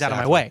desktop that stays out of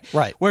my way.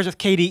 Right. Whereas with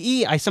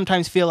KDE, I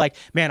sometimes feel like,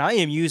 man, I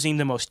am using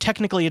the most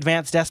technically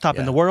advanced desktop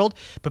in the world,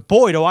 but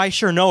boy, do I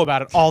sure know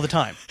about it all the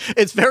time.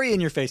 It's very in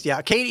your face.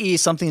 Yeah, KDE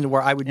is something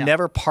where I would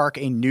never park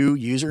a new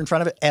user in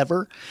front of it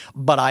ever,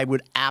 but I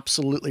would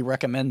absolutely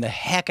recommend the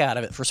heck out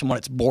of it for someone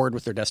that's bored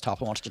with their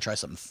desktop and wants to try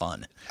something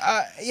fun.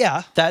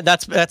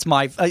 That's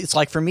my. It's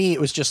like for me,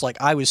 it was just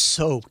like I was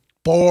so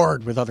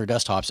bored with other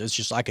desktops. It's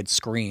just I could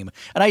scream,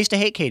 and I used to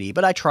hate KDE,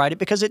 but I tried it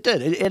because it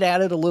did. It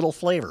added a little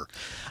flavor.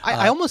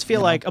 I almost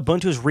feel like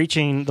Ubuntu is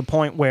reaching the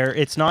point where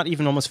it's not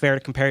even almost fair to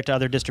compare it to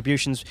other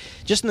distributions,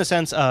 just in the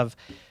sense of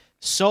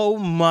so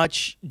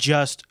much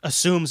just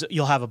assumes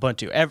you'll have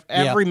Ubuntu.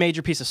 Every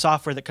major piece of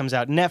software that comes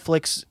out,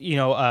 Netflix,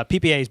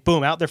 PPAs,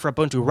 boom, out there for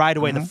Ubuntu right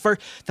away.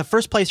 The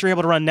first place you're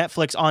able to run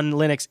Netflix on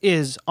Linux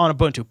is on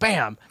Ubuntu.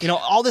 Bam.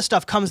 All this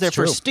stuff comes there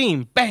for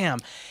Steam. Bam.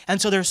 And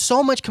so there's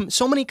so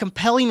many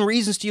compelling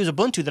reasons to use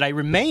Ubuntu that I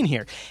remain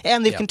here.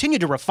 And they've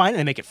continued to refine it.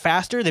 They make it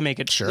faster. They make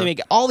it. They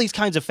make all these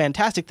kinds of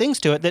fantastic things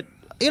to it that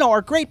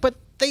are great, but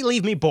they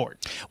leave me bored.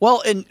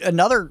 Well, and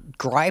another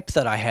gripe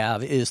that I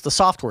have is the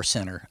Software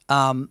Center.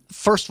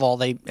 First of all,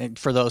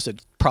 for those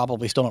that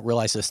probably still don't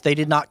realize this, they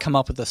did not come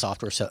up with the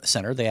Software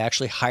Center. They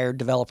actually hired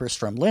developers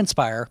from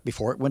Linspire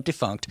before it went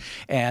defunct,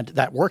 and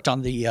that worked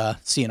on the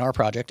CNR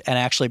project and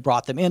actually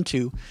brought them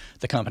into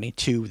the company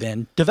to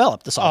then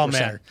develop the Software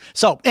Center.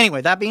 So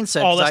anyway, that being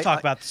said, let's talk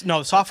about this. No,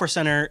 the Software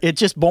Center. It's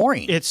just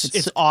boring.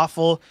 It's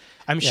awful.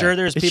 I'm sure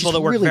there's people that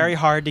work very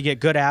hard to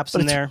get good apps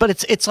in there.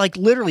 But it's like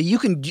literally you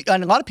can,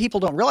 and a lot of people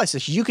don't realize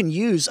this, you can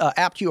use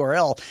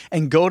apt.url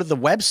and go to the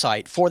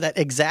website for that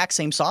exact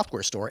same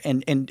software store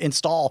and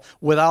install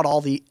without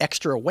all the the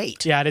extra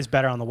weight. Yeah, it is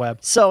better on the web.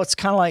 So it's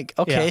kind of like,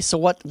 okay, Yeah. so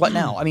what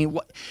now? I mean,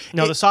 what?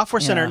 No, the Software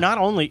Center yeah. not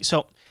only.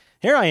 So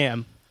here I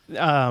am.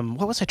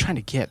 What was I trying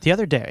to get the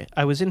other day?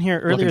 I was in here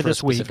earlier for a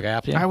this week. specific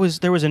app, yeah?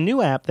 There was a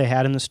new app they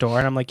had in the store,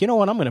 and I'm like, you know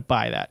what? I'm going to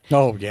buy that.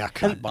 Oh yeah,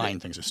 God, buying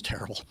things is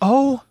terrible.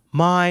 Oh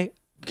my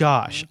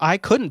gosh, I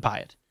couldn't buy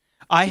it.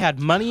 I had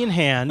money in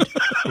hand,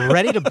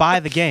 ready to buy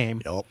the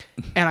game,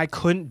 and I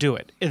couldn't do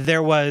it.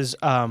 There was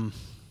a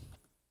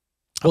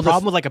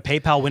problem with like a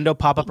PayPal window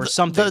pop-up or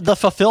something. The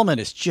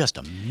fulfillment is just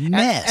a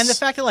mess. And the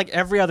fact that like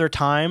every other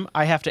time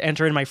I have to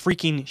enter in my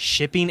freaking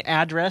shipping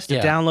address to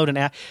download an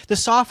app. The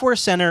Software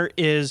Center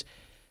is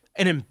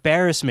an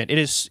embarrassment.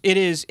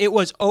 It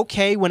was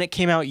okay when it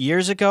came out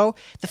years ago.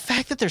 The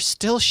fact that they're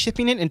still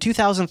shipping it in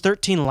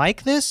 2013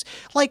 like this,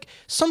 like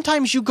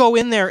sometimes you go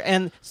in there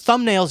and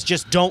thumbnails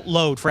just don't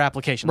load for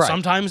applications. Right.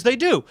 Sometimes they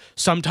do.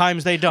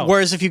 Sometimes they don't.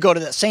 Whereas if you go to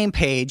that same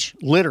page,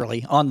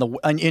 literally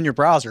in your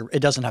browser, it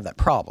doesn't have that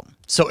problem.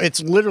 So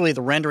it's literally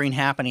the rendering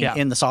happening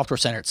in the Software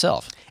Center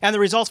itself. And the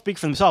results speak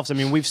for themselves. I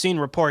mean, we've seen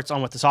reports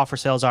on what the software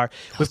sales are.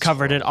 We've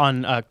covered it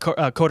on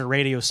Coder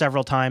Radio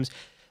several times.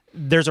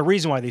 There's a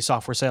reason why these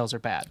software sales are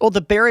bad. Well, the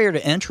barrier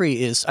to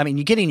entry is, I mean,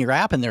 you getting your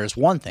app in there is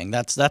one thing.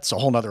 That's a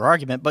whole other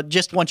argument. But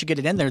just once you get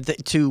it in there,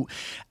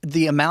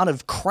 the amount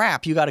of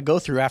crap you got to go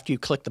through after you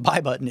click the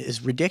buy button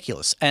is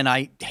ridiculous. And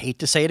I hate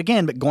to say it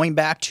again, but going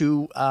back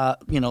to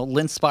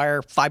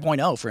Linspire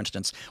 5.0, for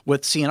instance,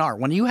 with CNR,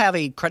 when you have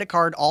a credit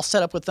card all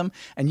set up with them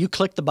and you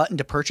click the button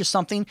to purchase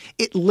something,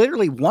 it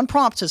literally one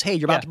prompt says, "Hey,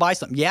 you're about to buy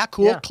something." Yeah,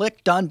 cool. Yeah.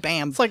 Click, done,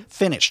 bam. It's like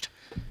finished.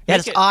 It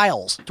has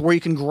aisles to where you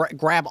can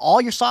grab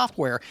all your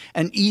software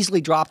and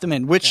easily drop them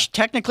in, which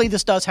technically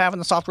this does have in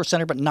the Software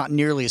Center, but not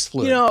nearly as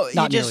fluid.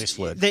 Nearly as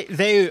fluid.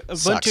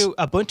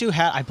 Ubuntu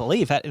had, I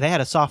believe, they had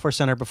a Software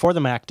Center before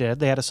the Mac did.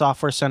 They had a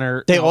Software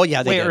Center early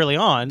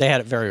on. They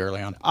had it very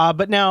early on.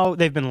 But now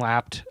they've been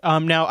lapped.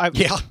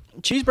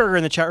 Cheeseburger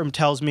in the chat room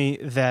tells me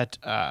that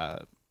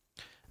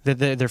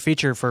their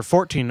feature for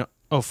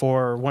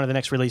 14.04, one of the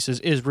next releases,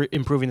 is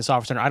improving the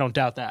Software Center. I don't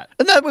doubt that.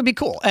 And that would be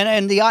cool.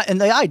 And the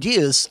idea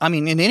is, I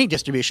mean, in any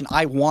distribution,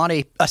 I want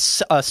a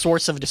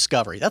source of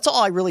discovery. That's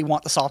all I really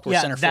want the Software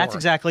Center for. That's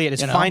exactly it.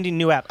 It's finding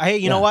new app. Hey,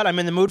 you know what? I'm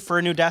in the mood for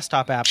a new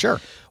desktop app. Sure.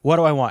 What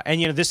do I want?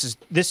 And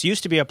this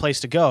used to be a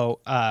place to go.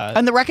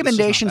 And the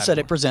recommendations that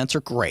it presents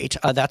are great.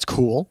 That's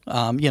cool.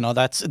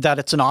 That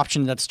it's an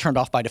option that's turned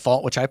off by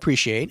default, which I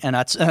appreciate, and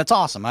that's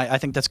awesome. I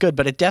think that's good.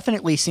 But it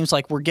definitely seems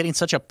like we're getting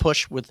such a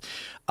push with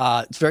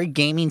it's very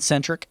gaming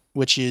centric,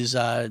 which is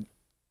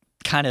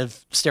kind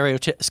of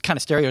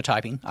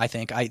stereotyping. I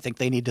think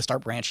they need to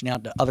start branching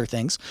out to other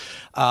things.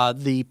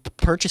 The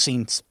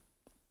purchasing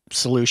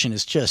solution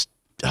is just.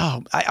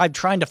 Oh, I'm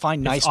trying to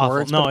find nice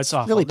words. No, but it's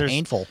awful. Really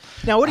painful.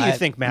 Now, what do you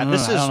think, Matt?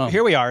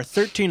 Here we are,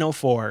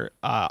 13.04.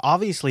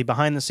 Obviously,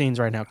 behind the scenes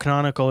right now,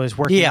 Canonical is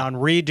working on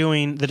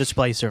redoing the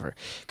display server.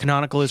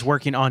 Canonical is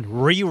working on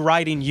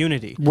rewriting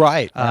Unity.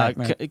 Right.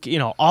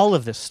 All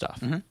of this stuff.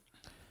 Mm-hmm.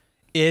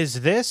 Is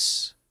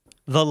this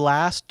the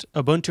last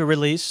Ubuntu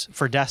release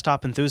for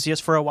desktop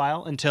enthusiasts for a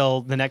while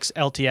until the next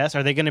LTS?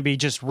 Are they going to be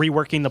just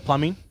reworking the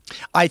plumbing?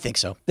 I think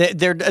so.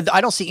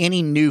 I don't see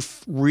any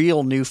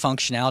real new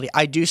functionality.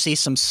 I do see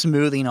some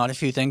smoothing on a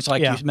few things,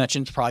 like you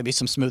mentioned. Probably be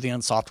some smoothing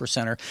on Software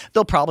Center.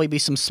 There'll probably be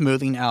some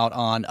smoothing out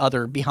on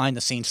other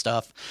behind-the-scenes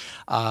stuff.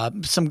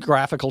 Some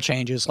graphical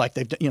changes, like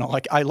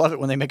like I love it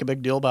when they make a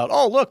big deal about,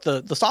 oh look,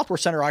 the Software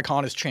Center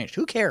icon has changed.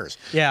 Who cares?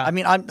 Yeah. I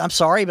mean, I'm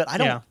sorry, but I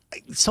don't. Yeah.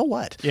 So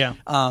what? Yeah.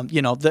 I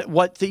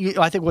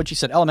think what you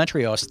said,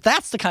 elementary OS.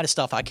 That's the kind of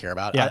stuff I care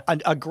about. Yeah.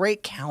 A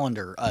great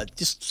calendar,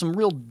 just some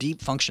real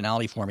deep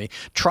functionality for me.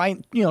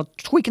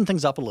 Tweaking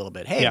things up a little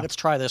bit. Hey, let's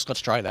try this.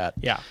 Let's try that.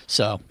 Yeah.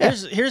 So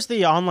here's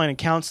the online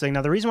accounts thing.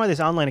 Now, the reason why this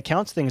online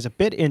accounts thing is a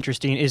bit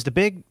interesting is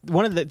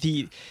one of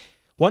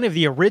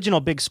the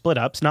original big split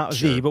ups, not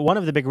but one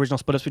of the big original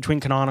split ups between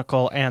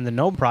Canonical and the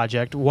GNOME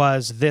project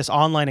was this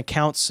online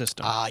accounts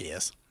system.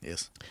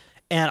 Yes.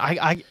 And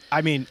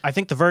I mean, I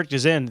think the verdict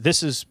is in.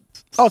 This is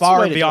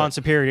far beyond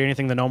superior to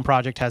anything the GNOME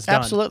project has done.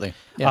 Absolutely.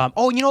 Yeah.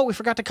 You know what? We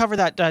forgot to cover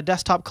that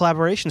desktop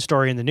collaboration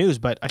story in the news,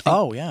 but I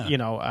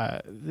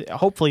think,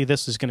 hopefully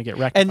this is going to get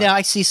rectified. And now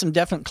I see some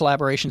definite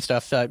collaboration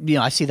stuff.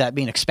 I see that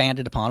being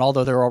expanded upon,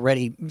 although they're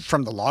already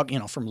from the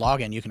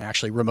login, you can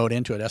actually remote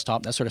into a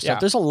desktop, that sort of stuff.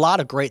 There's a lot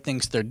of great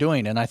things they're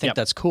doing, and I think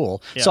that's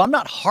cool. Yep. So I'm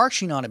not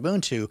harshing on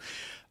Ubuntu,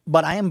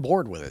 but I am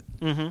bored with it,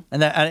 and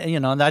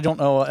and I don't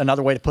know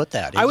another way to put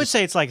that. I would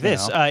say it's like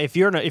this: if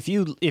you like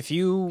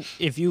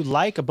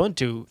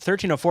Ubuntu,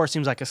 13.04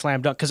 seems like a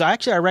slam dunk. Because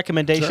our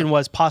recommendation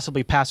was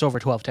possibly pass over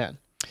 12.10.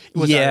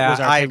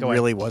 I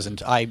really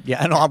wasn't.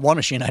 And on one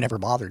machine I never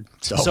bothered.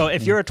 So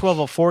if you're a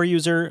 12.04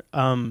 user,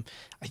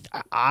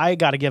 I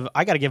gotta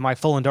give my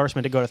full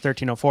endorsement to go to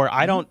 13.04.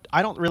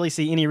 I don't really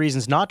see any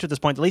reasons not to at this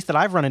point, at least that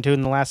I've run into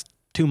in the last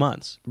 2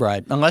 months.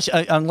 Right. Unless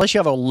you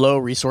have a low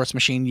resource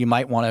machine, you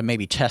might want to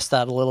maybe test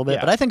that a little bit. Yeah.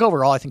 But I think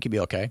overall, I think you'd be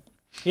okay.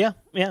 Yeah,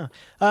 yeah.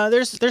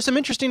 There's some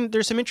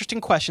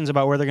interesting questions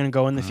about where they're going to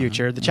go in the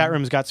future. The chat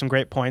room's got some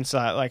great points.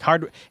 Like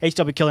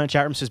HW Killer in the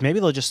chat room says maybe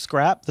they'll just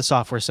scrap the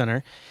software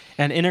center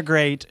and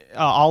integrate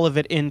all of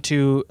it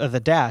into the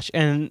dash.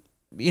 And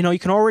you know, you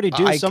can already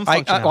do some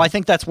functionality. I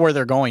think that's where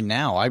they're going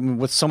now. I mean,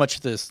 with so much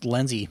of this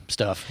Lensy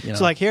stuff. You know.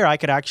 So like here, I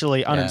could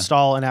actually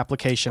uninstall an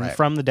application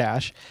from the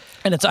dash.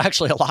 And it's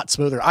actually a lot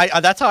smoother.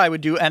 That's how I would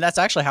do, and that's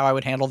actually how I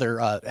would handle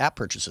their app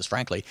purchases,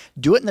 frankly.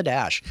 Do it in the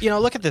dash. You know,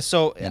 look at this.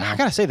 So I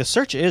got to say, the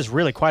search is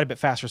really quite a bit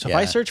faster. So if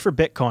I search for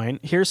Bitcoin,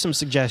 here's some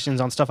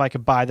suggestions on stuff I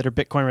could buy that are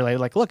Bitcoin related.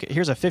 Like, look,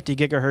 here's a 50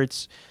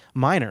 gigahertz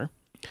miner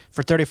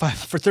for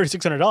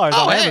 $3,600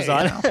 on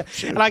Amazon,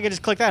 and I can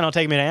just click that and it'll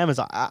take me to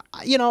Amazon.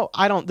 You know,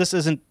 this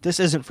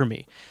isn't for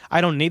me. I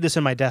don't need this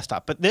in my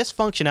desktop. But this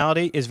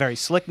functionality is very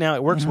slick now.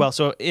 It works well.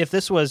 So if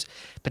this was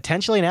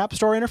potentially an App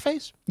Store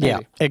interface, maybe.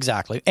 Yeah,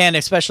 exactly, and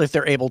especially if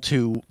they're able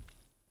to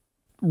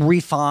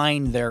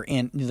refine their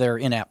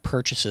in-app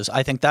purchases,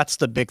 I think that's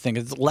the big thing.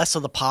 It's less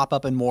of the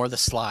pop-up and more of the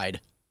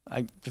slide.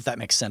 If that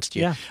makes sense to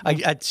you. Yeah.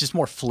 It's just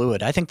more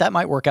fluid. I think that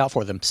might work out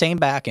for them. Same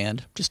back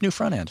end, just new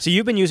front end. So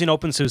you've been using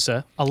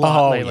OpenSUSE a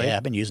lot lately. Yeah,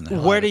 I've been using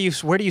that. Where do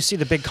you see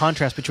the big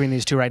contrast between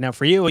these two right now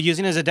for you?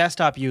 Using it as a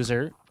desktop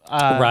user.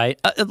 Right.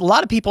 A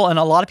lot of people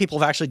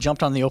have actually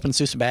jumped on the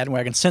OpenSUSE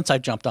bandwagon since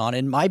I've jumped on.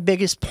 And my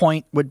biggest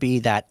point would be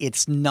that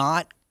it's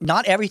not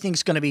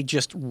everything's going to be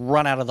just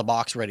run out of the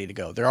box ready to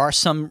go. There are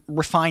some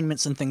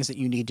refinements and things that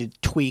you need to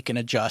tweak and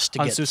adjust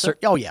to get.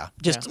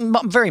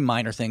 Very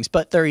minor things,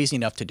 but they're easy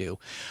enough to do.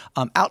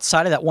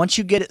 Outside of that, once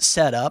you get it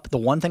set up, the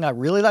one thing I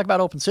really like about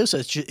OpenSUSE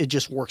is it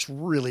just works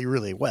really,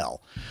 really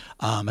well.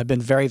 I've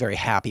been very, very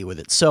happy with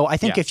it. So I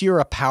think if you're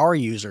a power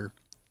user,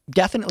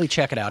 definitely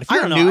check it out. If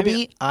you're a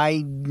newbie,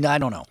 I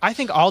don't know. I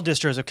think all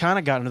distros have kind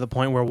of gotten to the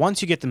point where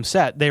once you get them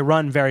set, they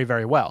run very,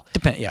 very well.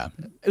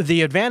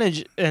 The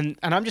advantage, and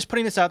I'm just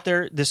putting this out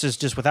there, this is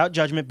just without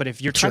judgment, but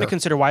if you're trying to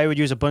consider why I would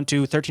use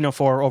Ubuntu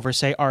 13.04 over,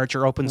 say, Arch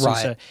or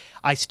OpenSUSE,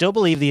 I still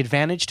believe the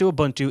advantage to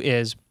Ubuntu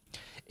is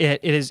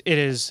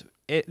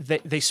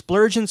they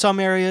splurge in some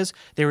areas,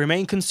 they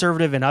remain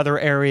conservative in other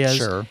areas,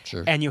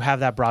 and you have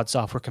that broad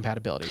software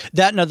compatibility.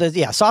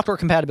 Software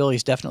compatibility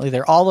is definitely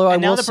there. Although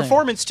now the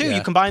performance too.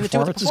 You combine the two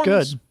with the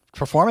performance. Is good.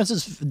 Performance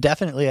is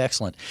definitely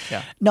excellent.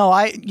 Yeah. No,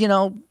 I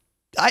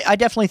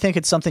definitely think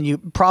it's something you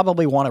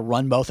probably want to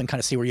run both and kind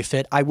of see where you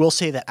fit. I will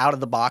say that out of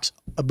the box,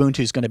 Ubuntu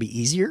is going to be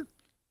easier.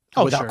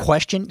 Without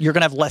question, you're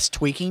going to have less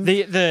tweaking.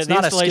 The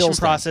installation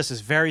process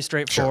is very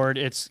straightforward.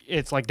 It's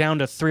like down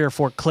to 3 or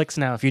 4 clicks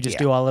now if you just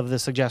do all of the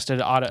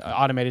suggested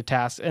automated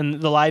tasks,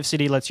 and the live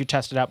CD lets you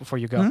test it out before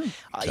you go.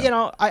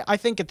 I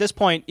think at this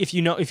point, if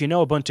you know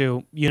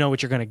Ubuntu, you know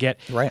what you're going to get.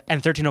 Right.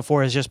 And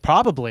 13.04 is just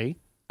probably.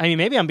 I mean,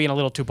 maybe I'm being a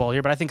little too bold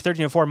here, but I think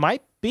 13.04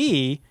 might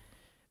be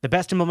the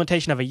best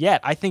implementation of it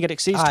yet. I think it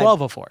exceeds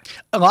 12.04.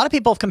 A lot of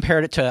people have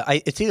compared it to,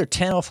 it's either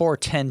 10.04 or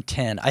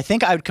 10.10. I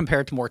think I would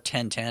compare it to more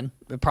 10.10,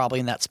 probably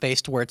in that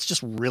space to where it's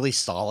just really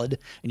solid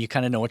and you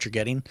kind of know what you're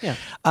getting.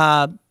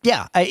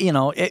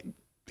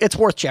 It's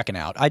worth checking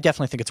out. I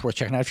definitely think it's worth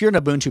checking out. If you're an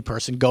Ubuntu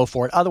person, go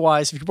for it.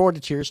 Otherwise, if you're bored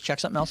to tears,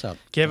 check something else out.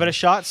 Give it a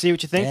shot. See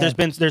what you think. Yeah.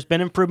 There's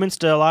been improvements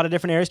to a lot of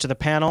different areas. To the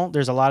panel,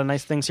 there's a lot of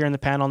nice things here in the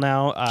panel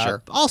now.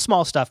 All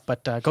small stuff,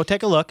 but go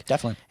take a look.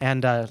 Definitely.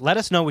 And let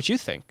us know what you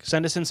think.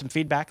 Send us in some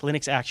feedback.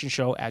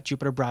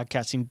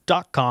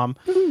 LinuxActionShow@JupiterBroadcasting.com.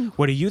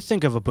 What do you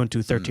think of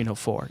Ubuntu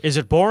 13.04? Is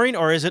it boring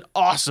or is it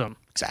awesome?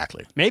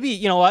 Exactly. Maybe,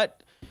 you know what?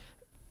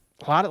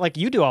 A lot of, like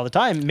you do all the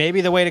time.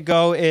 Maybe the way to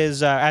go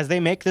is as they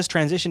make this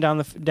transition down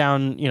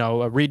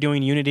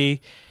redoing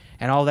Unity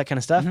and all that kind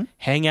of stuff.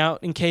 Hang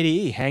out in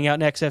KDE, hang out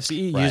in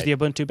XFCE, use the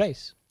Ubuntu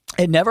base.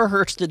 It never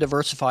hurts to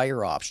diversify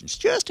your options,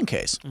 just in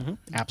case.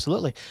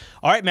 Absolutely.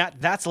 All right,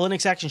 Matt. That's the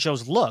Linux Action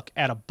Show's look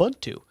at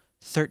Ubuntu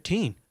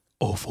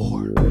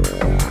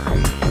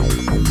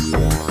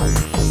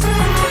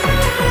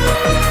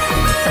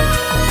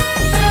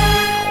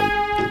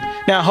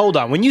 13.04. Now hold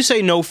on. When you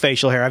say no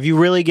facial hair, have you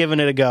really given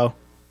it a go?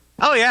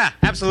 Oh, yeah,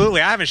 absolutely.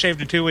 I haven't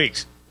shaved in 2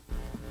 weeks.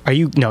 Are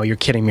you? No, you're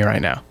kidding me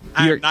right now.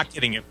 I'm not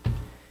kidding you.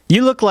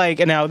 You look like,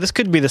 now this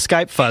could be the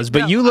Skype fuzz,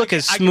 but you look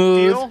as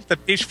smooth. I can feel the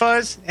peach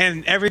fuzz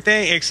and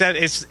everything, except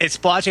it's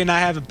splotchy and I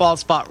have a bald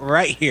spot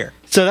right here.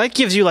 So that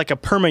gives you like a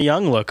perma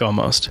young look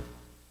almost.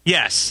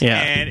 Yes,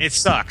 and it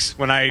sucks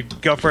when I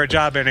go for a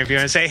job interview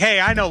and say, hey,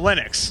 I know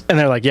Linux. And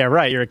they're like, yeah,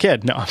 right, you're a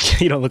kid. No,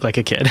 you don't look like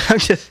a kid. I'm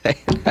just saying.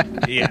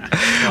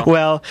 Yeah.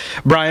 Well,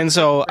 Brian,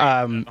 so,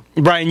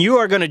 Brian, you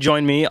are going to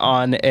join me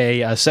on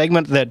a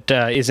segment that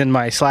is in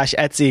my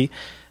 /Etsy.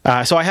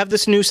 So I have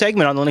this new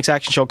segment on the Linux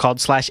Action Show called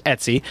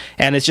 /Etsy,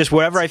 and it's just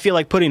whatever I feel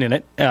like putting in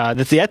it.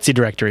 That's the Etsy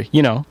directory.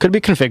 You know, could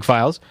be config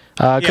files,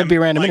 could be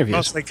random interviews.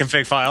 Mostly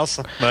config files,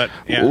 but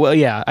yeah. Well,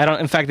 yeah, I don't.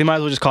 In fact, they might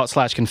as well just call it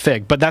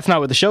 /config, but that's not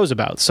what the show's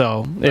about,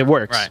 so it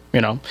works. Right.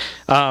 You know.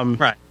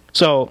 Right.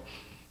 So,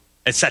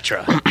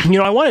 etc. You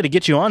know, I wanted to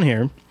get you on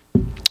here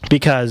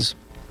because,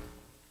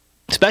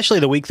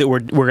 especially the week that we're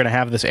going to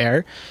have this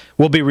air,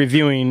 we'll be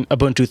reviewing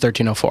Ubuntu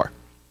 13.04.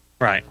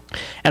 Right.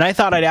 And I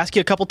thought I'd ask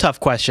you a couple tough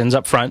questions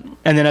up front,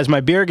 and then as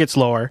my beer gets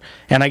lower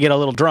and I get a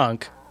little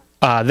drunk,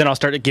 Then I'll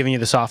start giving you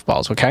the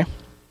softballs, okay?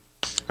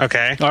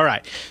 Okay. All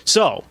right.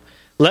 So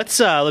let's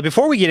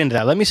before we get into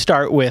that, let me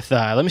start with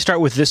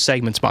this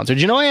segment sponsor. Do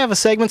you know I have a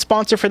segment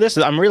sponsor for this?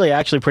 I'm really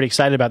actually pretty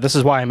excited about this. This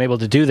is why I'm able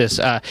to do this.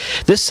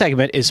 This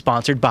segment is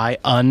sponsored by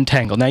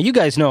Untangle. Now you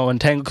guys know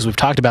Untangle because we've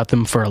talked about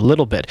them for a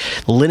little bit.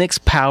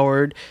 Linux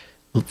powered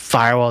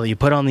firewall that you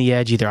put on the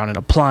edge, either on an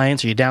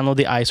appliance or you download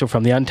the ISO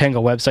from the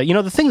Untangle website. You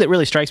know, the thing that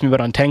really strikes me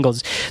about Untangle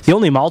is the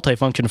only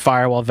multifunction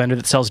firewall vendor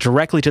that sells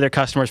directly to their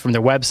customers from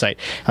their website.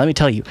 Now, let me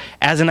tell you,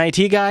 as an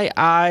IT guy,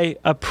 I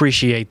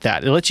appreciate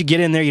that. It lets you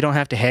get in there. You don't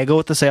have to haggle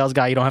with the sales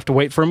guy. You don't have to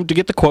wait for him to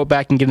get the quote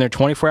back and give them their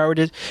 24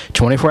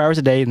 hours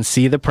a day and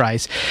see the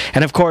price.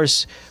 And of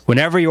course,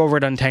 whenever you're over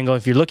at Untangle,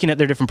 if you're looking at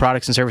their different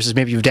products and services,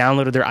 maybe you've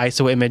downloaded their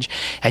ISO image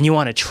and you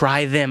want to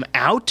try them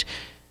out,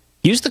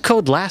 use the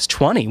code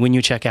LAST20 when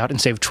you check out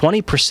and save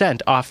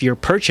 20% off your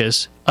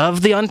purchase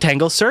of the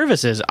Untangle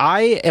services.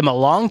 I am a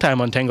longtime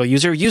Untangle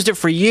user, used it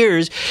for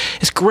years.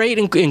 It's great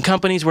in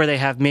companies where they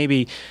have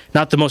maybe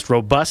not the most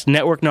robust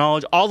network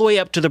knowledge, all the way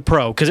up to the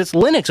pro, because it's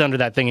Linux under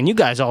that thing, and you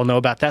guys all know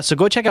about that. So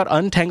go check out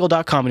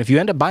untangle.com, and if you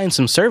end up buying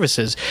some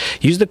services,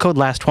 use the code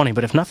LAST20,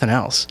 but if nothing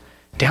else,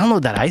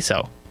 download that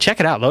ISO. Check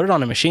it out. Load it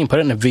on a machine. Put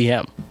it in a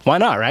VM. Why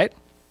not, right?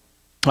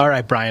 All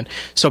right, Brian.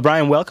 So,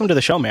 Brian, welcome to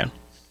the show, man.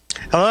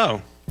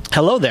 Hello.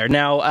 Hello there.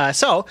 Now,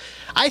 so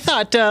I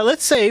thought,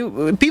 let's say,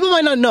 people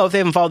might not know if they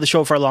haven't followed the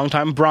show for a long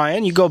time.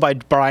 Brian, you go by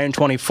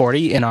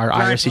Brian2040 in our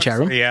IRC chat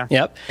room. Yeah.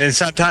 Yep. And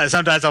sometimes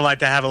I like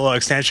to have a little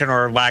extension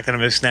or lack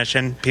of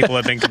extension. People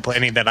have been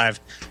complaining that I've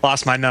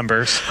lost my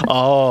numbers.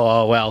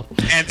 Oh, well.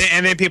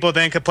 And then people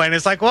then complain.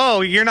 It's like,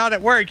 whoa, you're not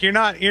at work. You're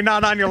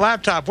not on your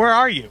laptop. Where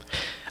are you?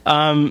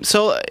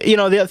 So, you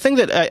know, the thing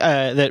that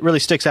that really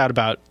sticks out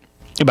about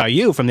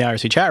you from the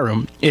IRC chat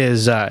room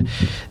is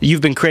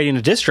you've been creating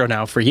a distro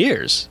now for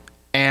years.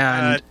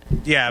 And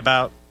yeah,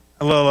 about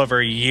a little over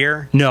a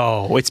year.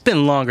 No, it's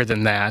been longer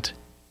than that.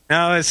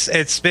 No,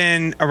 it's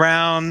been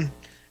around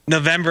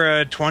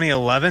November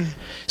 2011.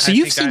 So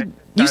you've seen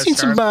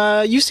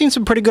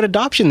some pretty good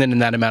adoption then in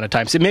that amount of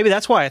time. So maybe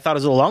that's why I thought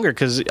it was a little longer,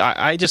 because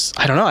I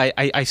don't know.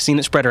 I've seen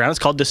it spread around. It's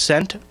called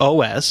Descent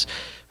OS,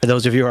 for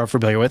those of you who are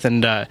familiar with,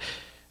 and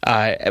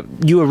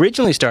you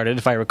originally started,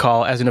 if I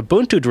recall, as an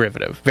Ubuntu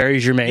derivative, very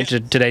germane to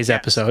today's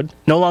episode.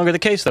 No longer the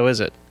case, though, is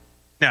it?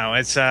 No,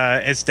 it's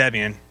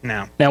Debian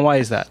now. Now, why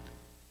is that?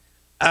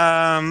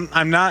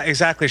 I'm not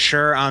exactly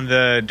sure on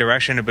the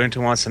direction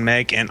Ubuntu wants to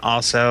make, and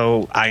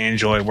also I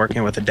enjoy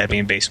working with the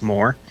Debian base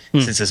more.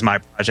 Since it's my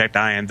project,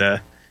 I am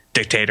the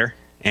dictator,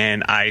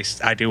 and I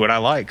do what I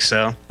like.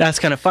 So that's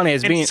kind of funny.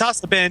 It's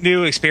also been a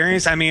new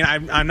experience. I mean,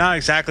 I'm not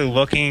exactly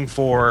looking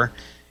for,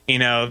 you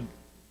know,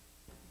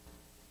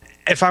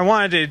 if I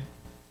wanted to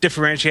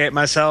differentiate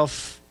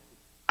myself,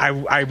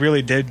 I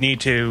really did need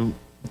to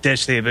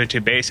ditch the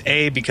Ubuntu base.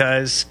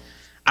 Because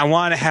I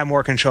want to have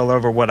more control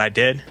over what I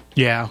did.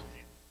 Yeah.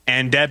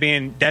 And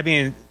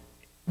Debian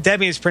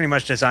is pretty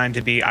much designed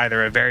to be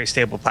either a very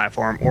stable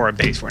platform or a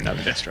base for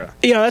another distro.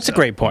 You know, that's a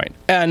great point.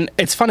 And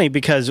it's funny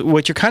because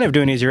what you're kind of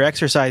doing is you're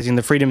exercising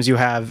the freedoms you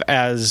have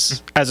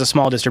as a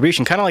small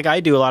distribution, kind of like I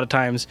do a lot of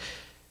times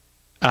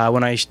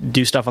when I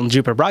do stuff on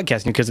Jupiter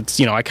Broadcasting, because it's,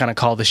 you know, I kind of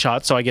call the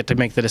shots, so I get to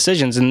make the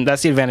decisions, and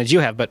that's the advantage you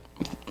have. But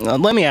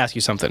let me ask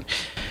you something.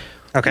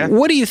 Okay.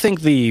 What do you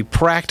think the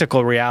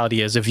practical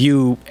reality is of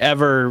you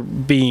ever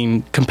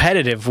being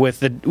competitive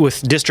with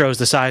distros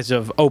the size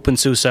of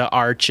OpenSUSE,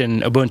 Arch,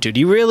 and Ubuntu?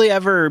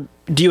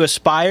 Do you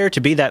aspire to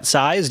be that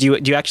size? Do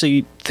you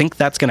actually think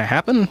that's going to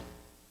happen?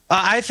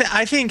 I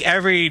think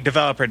every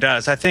developer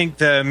does. I think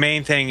the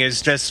main thing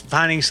is just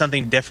finding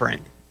something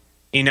different.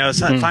 You know,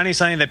 finding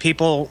something that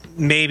people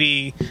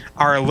maybe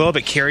are a little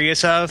bit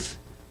curious of,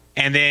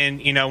 and then,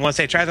 you know, once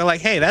they try, they're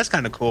like, hey, that's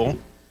kind of cool.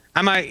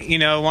 I might, you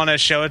know, want to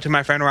show it to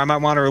my friend, or I might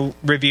want to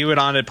review it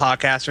on a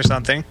podcast or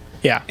something.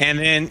 Yeah.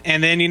 And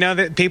then you know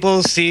that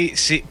people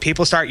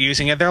people start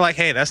using it. They're like,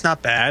 hey, that's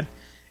not bad,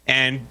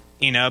 and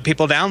you know,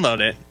 people download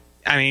it.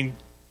 I mean,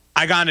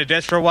 I got into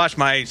DistroWatch.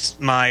 My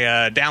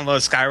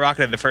download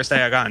skyrocketed the first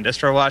day I got on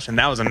DistroWatch, and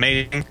that was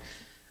amazing.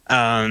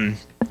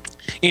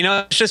 You know,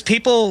 it's just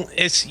people.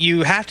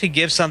 You have to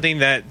give something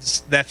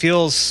that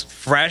feels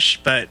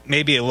fresh, but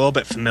maybe a little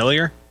bit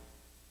familiar.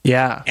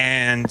 Yeah.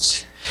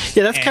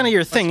 Yeah, that's kind of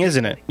your thing,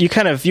 isn't it? You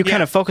kind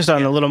of focused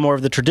on a little more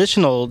of the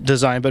traditional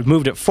design, but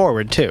moved it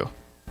forward too.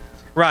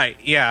 Right.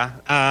 Yeah.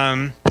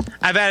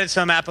 I've added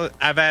some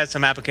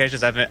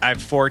applications.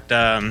 I've forked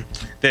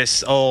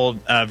this old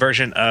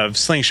version of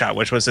Slingshot,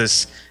 which was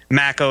this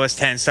Mac OS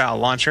X style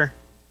launcher,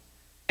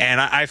 and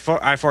I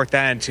forked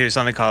that into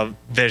something called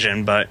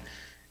Vision. But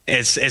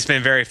it's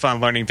been very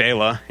fun learning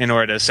Vela in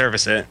order to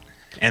service it,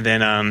 and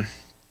then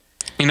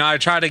you know, I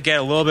try to get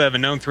a little bit of a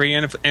GNOME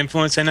 3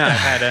 influence in it. I've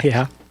had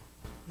yeah.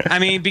 I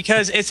mean,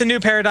 because it's a new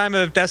paradigm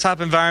of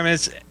desktop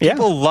environments.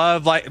 People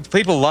love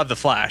the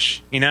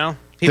Flash. You know,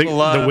 people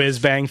love the whiz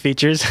bang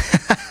features.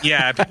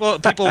 Yeah,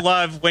 people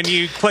love when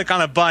you click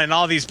on a button,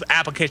 all these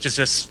applications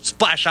just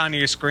splash onto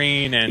your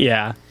screen, and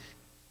yeah,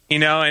 you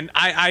know, and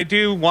I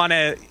do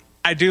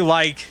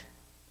like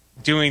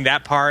doing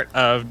that part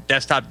of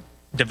desktop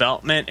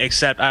development,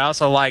 except I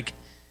also like,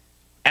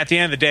 at the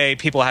end of the day,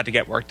 people have to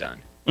get work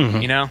done.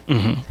 You know?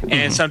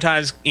 And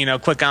sometimes, you know,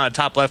 clicking on the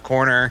top left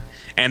corner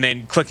and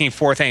then clicking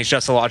 4 things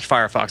just to launch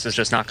Firefox is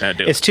just not going to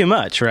do it. It's too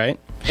much, right?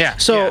 Yeah.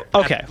 So, yeah,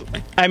 okay.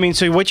 absolutely. I mean,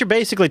 so what you're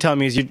basically telling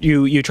me is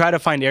you try to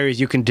find areas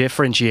you can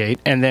differentiate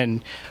and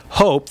then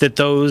hope that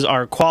those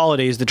are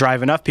qualities that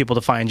drive enough people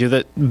to find you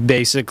that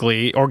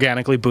basically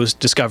organically boost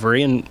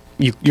discovery and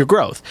your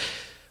growth.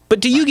 But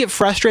do you get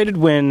frustrated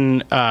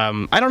when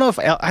I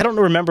don't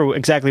remember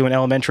exactly when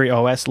Elementary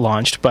OS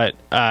launched, but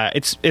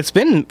it's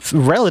been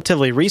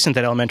relatively recent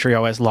that Elementary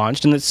OS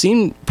launched, and it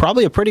seemed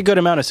probably a pretty good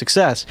amount of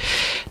success.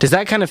 Does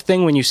that kind of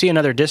thing, when you see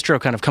another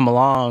distro kind of come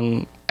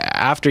along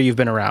after you've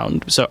been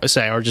around, so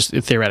say, or just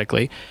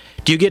theoretically,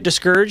 do you get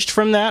discouraged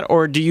from that,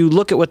 or do you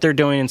look at what they're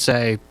doing and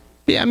say,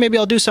 yeah, maybe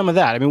I'll do some of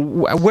that? I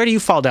mean, where do you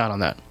fall down on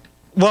that?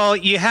 Well,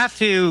 you have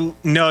to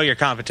know your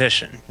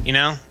competition, you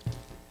know?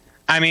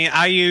 I mean,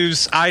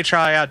 I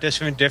try out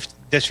different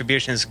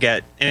distributions to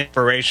get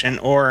inspiration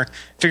or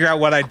figure out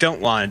what I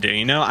don't want to do.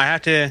 You know, I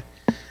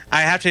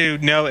have to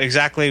know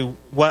exactly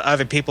what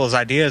other people's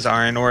ideas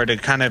are in order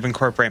to kind of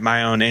incorporate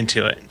my own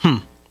into it.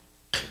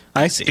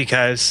 I see.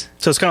 Because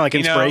so it's kind of like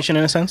inspiration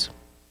in a sense.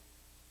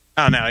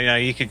 Oh no, you know,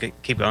 you could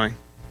keep going.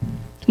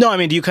 No, I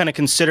mean, do you kind of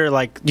consider,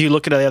 like, do you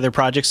look at the other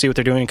projects, see what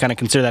they're doing, and kind of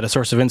consider that a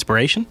source of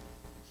inspiration?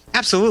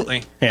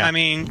 Absolutely. Yeah. I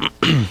mean,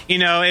 you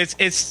know,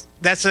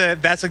 that's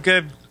a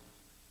good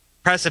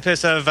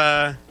precipice of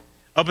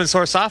open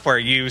source software.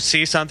 You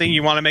see something,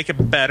 you want to make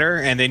it better,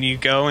 and then you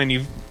go and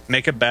you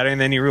make it better, and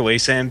then you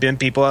release it, and then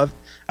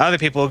other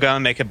people will go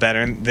and make it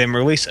better and then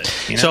release it.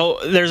 You know? So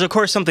there's of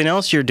course something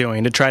else you're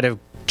doing to try to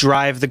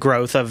drive the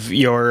growth of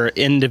your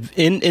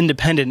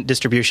independent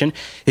distribution.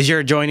 Is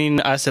you're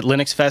joining us at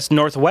Linux Fest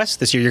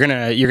Northwest this year.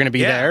 You're gonna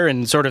be there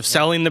and sort of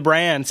selling the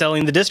brand,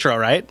 selling the distro,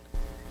 right?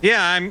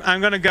 Yeah,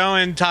 I'm going to go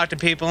and talk to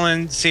people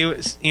and see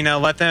what, you know,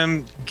 let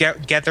them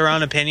get their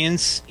own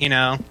opinions. You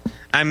know,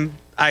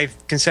 I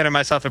consider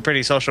myself a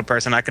pretty social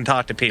person. I can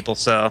talk to people,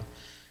 so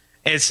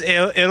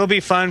it'll be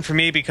fun for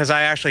me because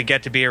I actually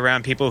get to be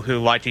around people who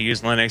like to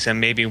use Linux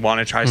and maybe want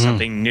to try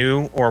something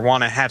new or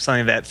want to have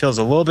something that feels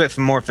a little bit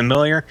more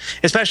familiar,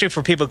 especially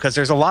for people because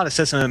there's a lot of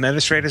system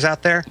administrators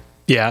out there.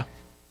 Yeah.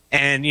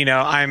 And you know,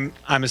 I'm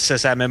a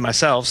sysadmin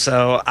myself,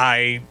 so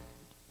I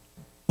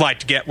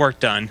like to get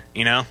work done,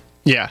 you know?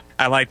 Yeah.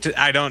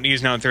 I don't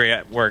use Gnome 3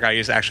 at work. I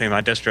use actually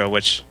my distro,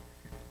 which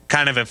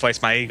kind of inflates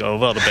my ego a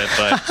little bit,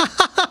 but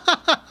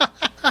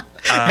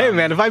hey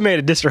man, if I made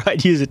a distro,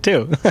 I'd use it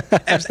too.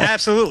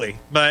 Absolutely.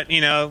 But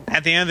you know,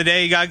 at the end of the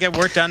day, you gotta get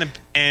work done,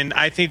 and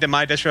I think that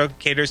my distro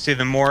caters to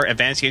the more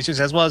advanced users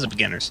as well as the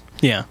beginners.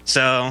 Yeah.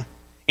 So,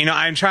 you know,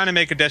 I'm trying to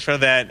make a distro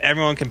that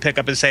everyone can pick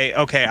up and say,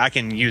 okay, I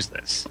can use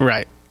this.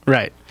 Right.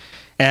 Right.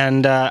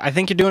 And I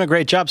think you're doing a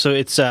great job. So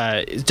it's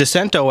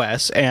Descent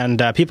OS, and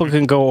people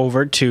can go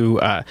over to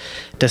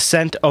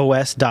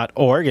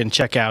descentos.org and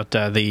check out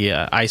the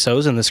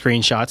ISOs and the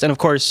screenshots. And of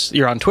course,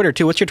 you're on Twitter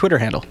too. What's your Twitter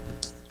handle?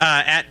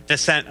 At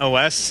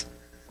DescentOS.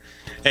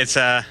 It's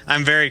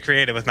I'm very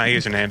creative with my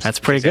usernames. That's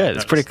pretty good.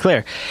 It's pretty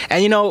clear.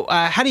 And you know,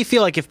 how do you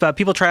feel like if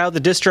people try out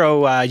the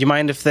distro? You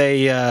mind if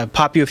they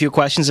pop you a few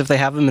questions if they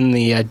have them in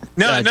the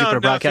Jupiter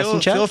Broadcasting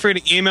chat? Feel free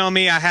to email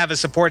me. I have a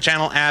support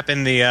channel app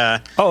in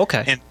the oh,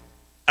 okay.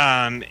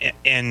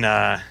 In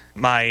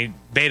my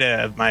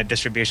beta of my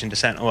distribution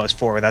Descent OS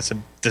 4. That's a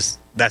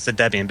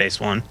Debian based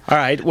one. All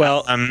right.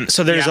 Well,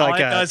 so there's all like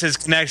it does is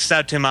connects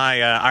out to my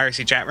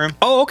IRC chat room.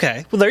 Oh,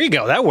 okay. Well, there you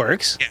go. That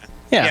works.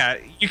 Yeah.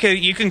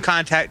 You can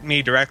contact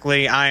me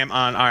directly. I am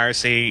on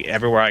IRC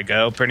everywhere I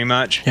go, pretty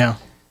much. Yeah,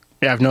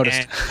 I've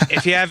noticed. And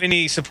if you have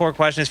any support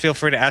questions, feel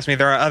free to ask me.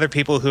 There are other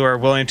people who are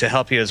willing to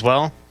help you as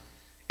well.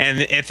 And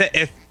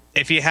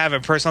if you have a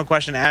personal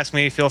question to ask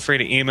me, feel free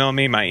to email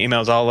me. My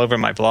email's all over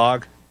my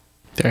blog.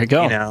 There you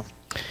go. You know.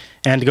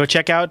 And go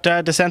check out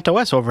Descent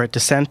OS over at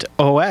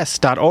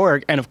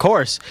descentos.org. And of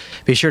course,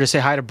 be sure to say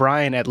hi to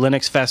Brian at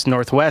Linux Fest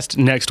Northwest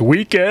next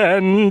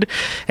weekend.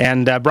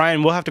 And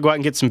Brian, we'll have to go out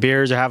and get some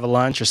beers or have a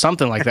lunch or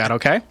something like that,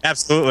 okay?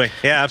 Absolutely.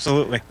 Yeah,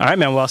 absolutely. All right,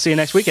 man. Well, I'll see you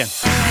next weekend.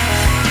 All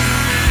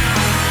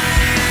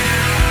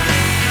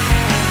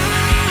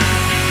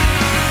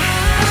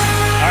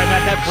right,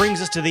 Matt, that brings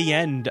us to the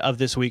end of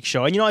this week's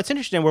show. And, you know, it's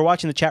interesting. We're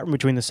watching the chat room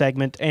between the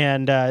segment,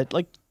 and,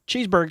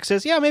 Cheeseburg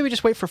says, yeah, maybe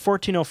just wait for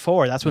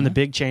 1404. That's when the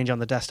big change on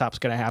the desktop is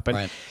going to happen.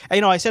 Right. And,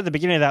 you know, I said at the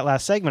beginning of that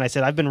last segment, I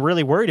said, I've been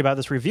really worried about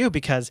this review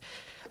because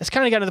it's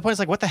kind of gotten to the point, it's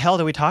like, what the hell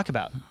do we talk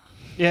about?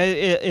 Yeah,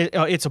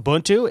 it's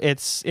Ubuntu.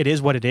 It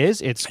is what it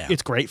is. It's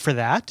great for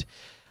that.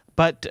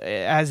 But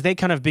as they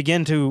kind of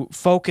begin to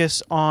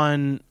focus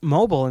on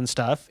mobile and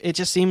stuff, it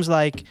just seems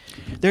like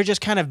they're just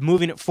kind of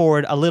moving it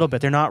forward a little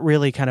bit. They're not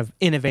really kind of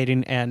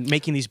innovating and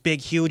making these big,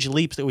 huge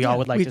leaps that we all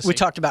would like to see. We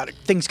talked about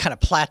things kind of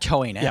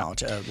plateauing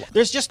out.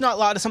 There's just not a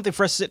lot of something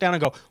for us to sit down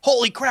and go,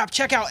 holy crap,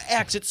 check out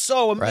X. It's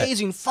so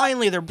amazing. Right.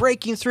 Finally, they're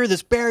breaking through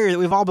this barrier that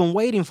we've all been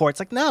waiting for.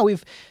 It's like, no,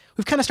 we've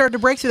we've kind of started to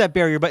break through that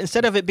barrier, but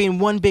instead of it being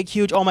one big,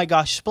 huge, oh my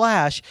gosh,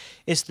 splash,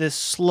 it's this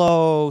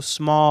slow,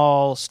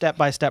 small,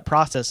 step-by-step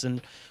process,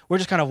 and we're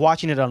just kind of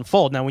watching it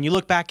unfold. Now, when you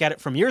look back at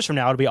it from years from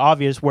now, it'll be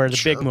obvious where the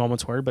big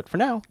moments were, but for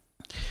now,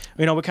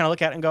 we kind of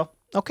look at it and go,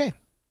 okay.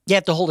 You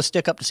have to hold a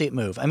stick up to see it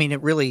move. I mean,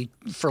 it really,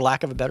 for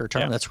lack of a better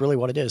term, that's really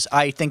what it is.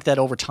 I think that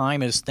over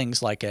time, as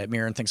things like a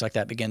mirror and things like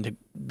that begin to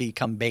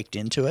become baked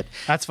into it,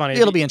 that's funny.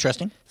 It'll be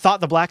interesting.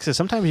 Thought the Black says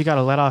sometimes you got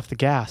to let off the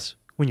gas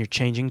when you're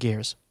changing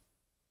gears.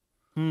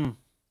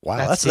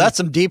 Wow, that's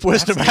some deep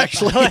wisdom,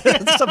 actually.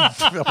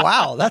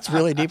 Wow, that's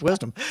really deep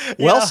wisdom.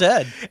 Well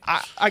said.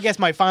 I guess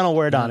my final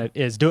word on it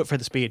is do it for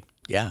the speed.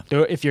 Yeah.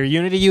 Do it. If you're a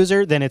Unity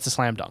user, then it's a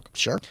slam dunk.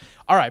 Sure.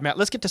 All right, Matt,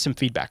 let's get to some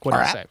feedback. What do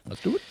you say?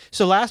 Let's do it.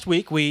 So last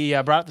week, we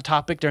brought up the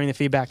topic during the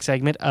feedback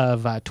segment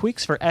of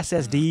tweaks for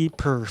SSD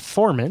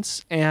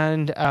performance,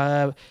 and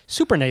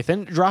Super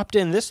Nathan dropped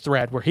in this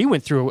thread where he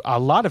went through a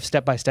lot of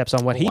step-by-steps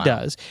on what he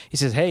does. He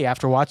says, hey,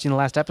 after watching the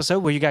last episode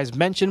where you guys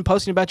mentioned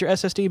posting about your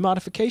SSD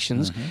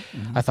modifications,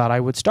 I thought I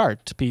would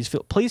start.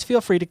 Please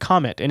feel free to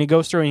comment. And he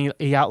goes through and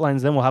he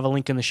outlines them. We'll have a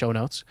link in the show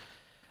notes.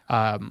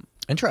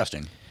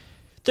 Interesting.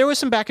 There was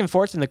some back and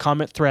forth in the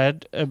comment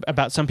thread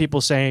about some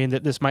people saying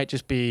that this might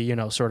just be,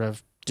 sort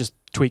of just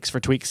tweaks for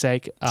tweaks'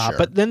 sake. Sure.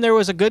 But then there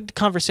was a good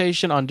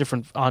conversation on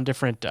different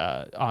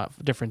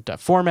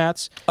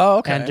formats. Oh,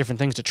 okay. And different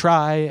things to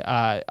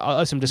try.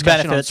 Some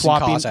discussion benefits on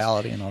swapping, and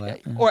causality, and all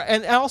that.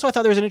 And also I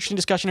thought there was an interesting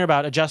discussion here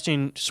about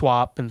adjusting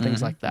swap and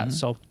things like that.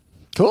 So.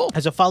 Cool.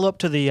 As a follow-up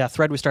to the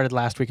thread we started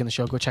last week in the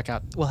show, go check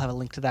out. We'll have a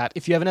link to that.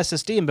 If you have an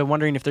SSD and been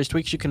wondering if there's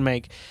tweaks you can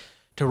make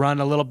to run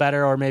a little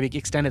better or maybe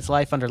extend its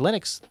life under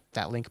Linux,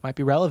 that link might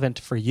be relevant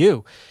for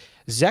you.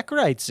 Zek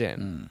writes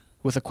in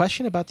with a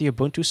question about the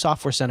Ubuntu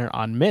Software Center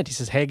on Mint. He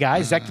says, hey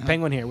guys, Zek the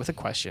Penguin here with a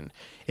question.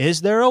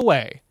 Is there a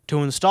way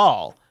to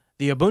install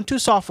the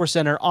Ubuntu Software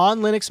Center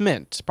on Linux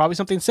Mint? Probably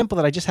something simple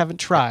that I just haven't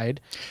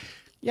tried.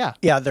 Yeah.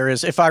 Yeah, there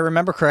is. If I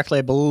remember correctly,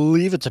 I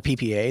believe it's a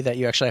PPA that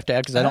you actually have to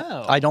add, because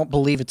I don't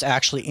believe it's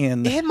actually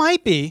in. It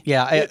might be.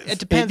 Yeah, it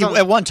depends.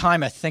 At one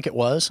time, I think it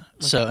was.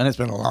 So, and it's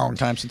been a long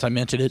time since I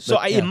minted it. So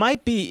but, it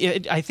might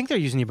be. I think they're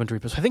using the Ubuntu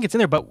repos. I think it's in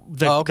there. But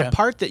the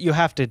part that you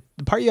have to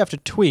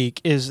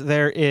tweak is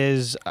there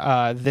is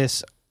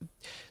this.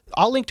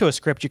 I'll link to a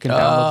script you can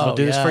download that'll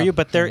do this for you,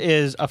 but there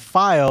is a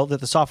file that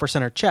the Software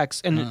Center checks,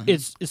 and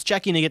it's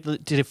checking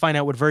to find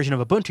out what version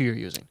of Ubuntu you're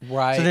using.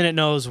 Right. So then it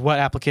knows what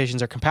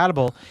applications are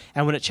compatible,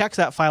 and when it checks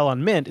that file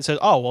on Mint, it says,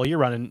 "Oh, well, you're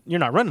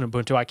not running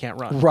Ubuntu. I can't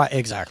run." Right.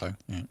 Exactly.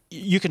 Yeah.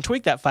 You can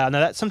tweak that file.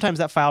 Now, sometimes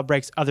that file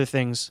breaks other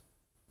things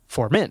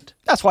for Mint.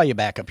 That's why you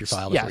back up your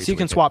file. Yeah, so you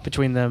can swap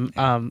between them.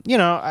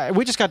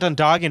 We just got done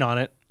dogging on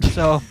it,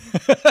 so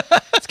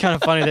it's kind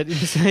of funny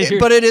that.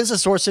 But it is a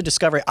source of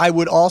discovery. I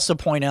would also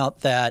point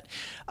out that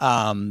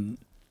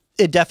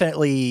it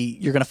definitely,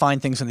 you're going to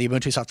find things in the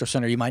Ubuntu Software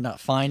Center you might not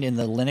find in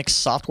the Linux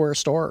software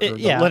store, or the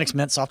Linux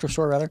Mint software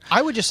store, rather.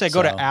 I would just say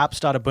go to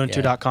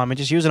apps.ubuntu.com and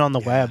just use it on the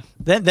web.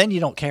 Then you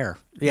don't care.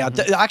 Yeah,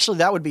 actually,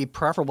 that would be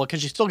preferable,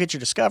 because you still get your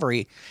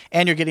discovery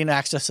and you're getting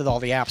access to all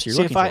the apps you're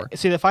looking for.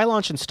 If I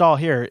launch install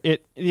here,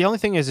 the only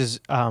thing is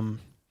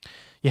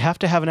you have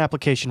to have an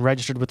application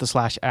registered with the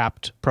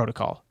 /apt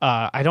protocol.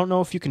 I don't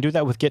know if you can do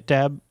that with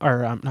GitDeb,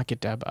 or not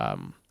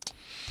GitDeb.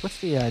 What's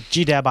the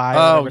GDEBI?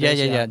 Oh,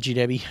 yeah.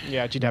 GDEBI.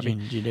 Yeah,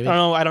 GDEBI.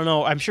 I don't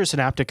know. I'm sure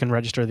Synaptic can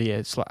register the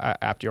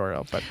apt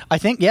URL, but I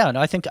think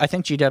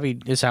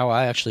GDEBI is how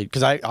I actually,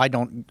 because I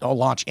don't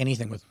launch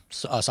anything with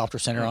Software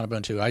Center on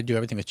Ubuntu. I do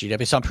everything with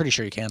GDEBI, so I'm pretty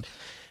sure you can.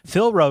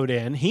 Phil wrote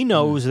in. He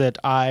knows that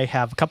I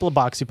have a couple of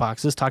Boxy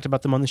boxes. Talked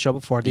about them on the show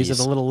before. These are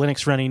the little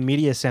Linux running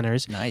media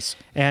centers. Nice.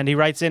 And he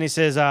writes in. He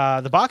says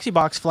the Boxy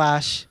Box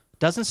Flash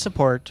doesn't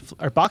support,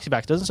 or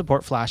BoxyBox doesn't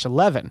support Flash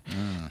 11.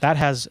 That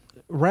has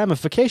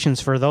ramifications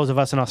for those of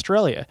us in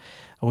Australia.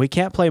 We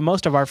can't play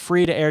most of our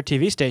free-to-air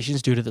TV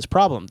stations due to this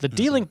problem. The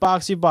D-Link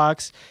Boxy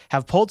Box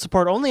have pulled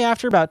support only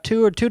after about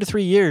 2 to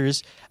 3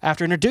 years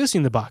after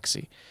introducing the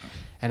Boxy.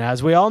 And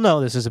as we all know,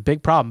 this is a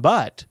big problem,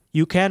 but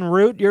you can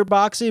root your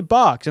Boxy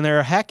box, and there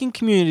are hacking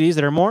communities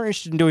that are more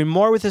interested in doing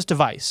more with this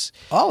device.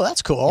 Oh,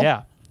 that's cool.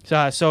 Yeah.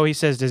 So he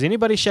says, does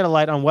anybody shed a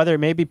light on whether it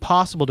may be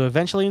possible to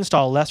eventually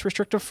install less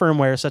restrictive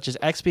firmware such as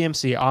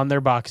XBMC on their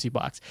Boxy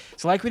box?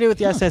 So like we did with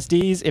the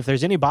SSDs, if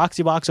there's any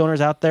Boxy box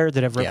owners out there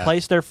that have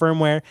replaced their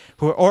firmware,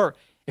 or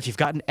if you've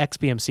gotten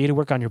XBMC to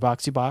work on your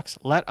Boxy box,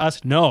 let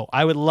us know.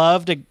 I would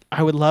love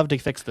to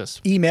fix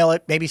this. Email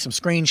it, maybe some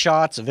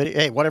screenshots, a video,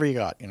 hey, whatever you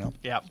got,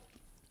 Yeah.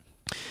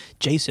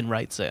 Jason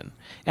writes in,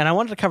 and I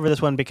wanted to cover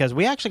this one because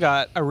we actually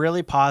got a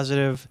really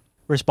positive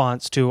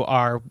response to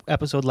our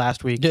episode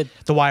last week, the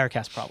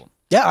Wirecast problem.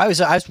 Yeah, I was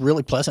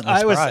really pleasantly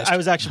surprised. I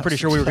was actually pretty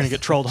sure we were going to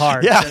get trolled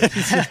hard. Yeah,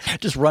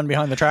 just run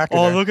behind the tractor.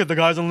 Oh, look at the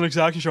guys on Linux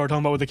Action Show are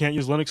talking about what they can't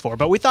use Linux for.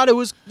 But we thought it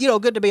was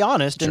good to be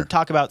honest and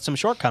talk about some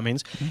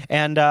shortcomings.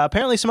 And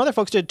apparently some other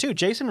folks did too.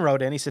 Jason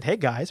wrote in. He said, "Hey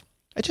guys,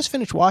 I just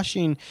finished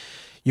watching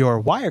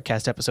your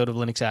Wirecast episode of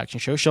Linux Action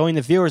Show, showing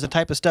the viewers the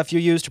type of stuff you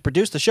use to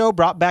produce the show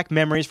brought back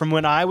memories from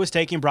when I was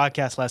taking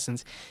broadcast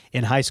lessons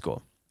in high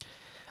school.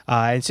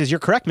 It says, you're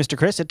correct, Mr.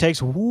 Chris. It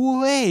takes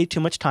way too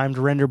much time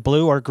to render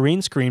blue or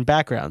green screen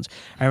backgrounds.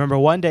 I remember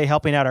one day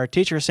helping out our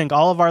teacher sync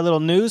all of our little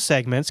news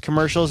segments,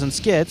 commercials, and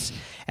skits,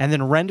 and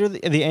then render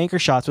the anchor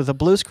shots with a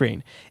blue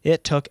screen.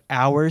 It took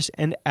hours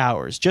and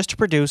hours just to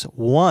produce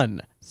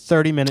one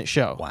 30-minute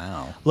show.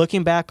 Wow.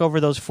 Looking back over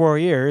those 4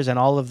 years and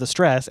all of the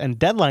stress and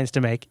deadlines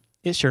to make,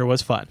 it sure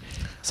was fun.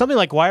 Something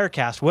like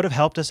Wirecast would have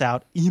helped us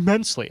out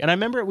immensely. And I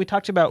remember we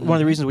talked about one of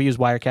the reasons we use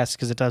Wirecast is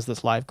because it does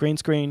this live green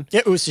screen.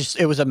 It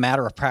was a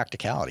matter of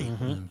practicality.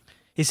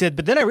 He said,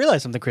 but then I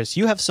realized something, Chris.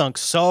 You have sunk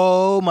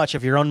so much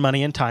of your own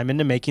money and time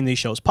into making these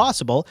shows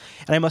possible,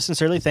 and I must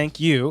sincerely thank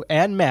you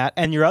and Matt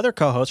and your other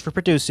co-hosts for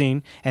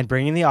producing and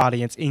bringing the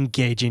audience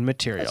engaging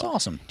material. That's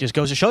awesome. Just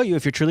goes to show you,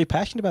 if you're truly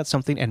passionate about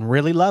something and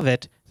really love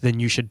it, then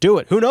you should do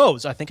it. Who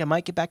knows? I think I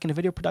might get back into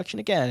video production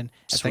again. And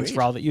thanks Sweet.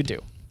 for all that you do.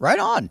 Right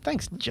on.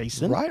 Thanks,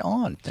 Jason. Right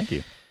on. Thank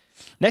you.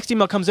 Next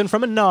email comes in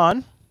from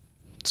Anon.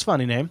 It's a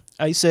funny name.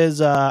 He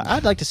says,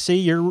 I'd like to see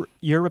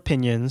your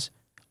opinions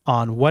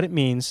on what it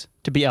means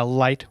to be a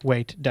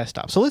lightweight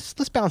desktop. So let's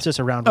bounce this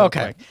around real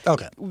quick.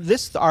 Okay.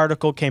 This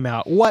article came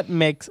out, what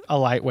makes a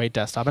lightweight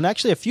desktop? And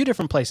actually a few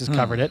different places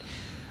covered it.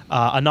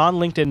 Anon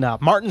linked in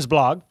Martin's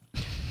blog.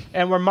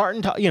 And where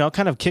Martin,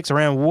 kind of kicks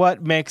around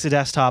what makes a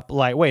desktop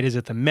lightweight. Is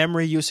it the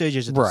memory usage?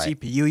 Is it the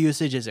CPU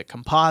usage? Is it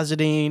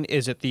compositing?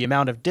 Is it the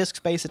amount of disk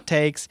space it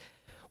takes?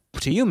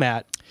 To you,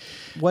 Matt,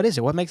 what is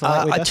it? What makes a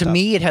lightweight desktop? To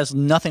me, it has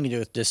nothing to do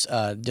with disk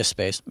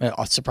space,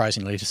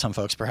 surprisingly to some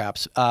folks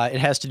perhaps. It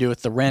has to do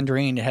with the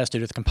rendering. It has to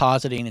do with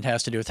compositing. It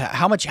has to do with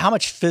how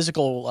much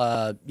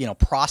physical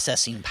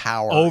processing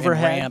power.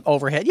 Overhead?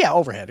 Overhead. Yeah,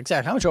 overhead.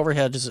 Exactly. How much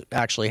overhead does it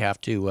actually have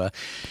to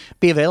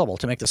be available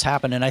to make this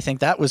happen? And I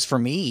think that was for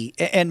me.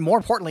 And more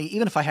importantly,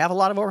 even if I have a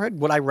lot of overhead,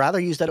 would I rather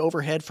use that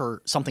overhead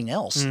for something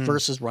else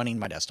versus running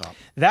my desktop?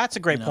 That's a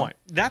great point.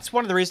 That's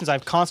one of the reasons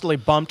I've constantly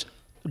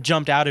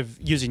jumped out of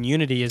using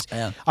Unity is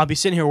I'll be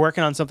sitting here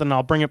working on something and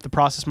I'll bring up the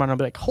process monitor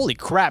and I'll be like, holy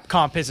crap,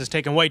 Compiz is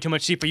taking way too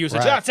much CPU usage.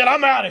 Right. That's it,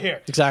 I'm out of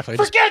here. Exactly.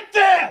 Forget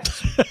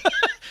this!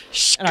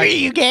 Screw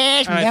you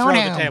guys. And I throw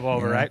the table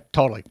over, right?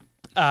 Totally.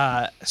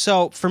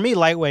 So for me,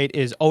 lightweight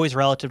is always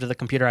relative to the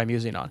computer I'm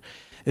using on.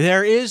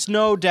 There is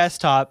no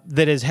desktop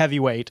that is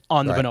heavyweight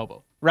on the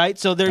Bonobo. Right?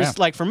 So there's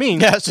like for me...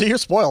 Yeah, so you're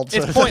spoiled.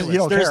 It's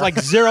pointless. There's like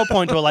 0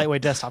 point to a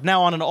lightweight desktop.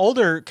 Now on an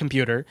older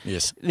computer,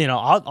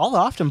 I'll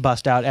often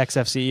bust out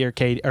XFCE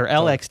or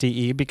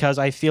LXDE because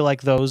I feel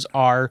like those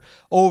are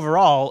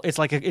overall, it's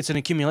like it's an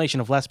accumulation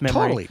of less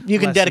memory. Totally. You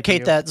can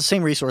dedicate CPU. the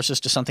same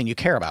resources to something you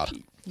care about.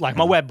 Like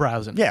my web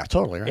browsing. Yeah,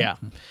 totally. Right? Yeah.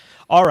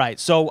 All right,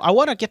 so I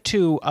want to get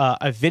to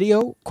a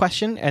video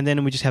question, and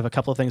then we just have a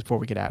couple of things before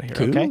we get out of here,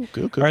 okay?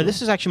 Cool. All right,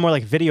 this is actually more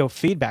like video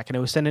feedback, and it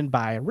was sent in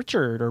by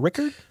Richard.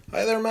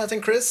 Hi there, Matt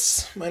and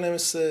Chris. My name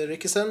is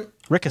Rickison.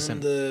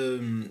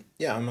 And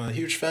I'm a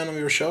huge fan of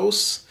your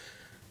shows.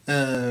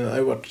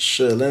 I watch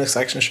Linux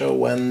Action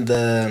Show and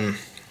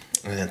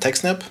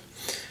TechSnap.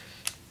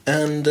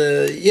 And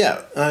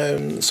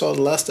I saw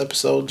the last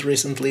episode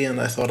recently, and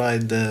I thought I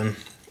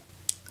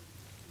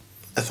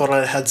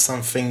had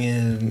something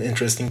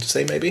interesting to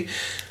say, maybe,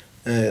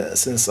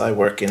 since I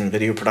work in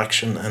video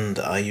production and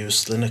I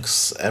use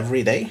Linux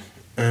every day.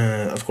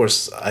 Of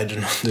course, I do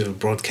not do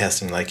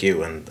broadcasting like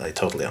you, and I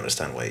totally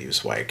understand why you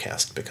use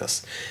Wirecast,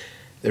 because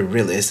there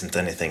really isn't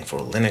anything for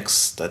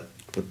Linux that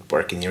would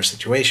work in your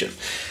situation.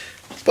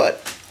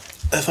 But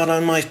I thought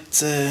I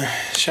might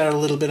share a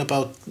little bit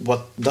about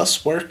what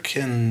does work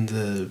and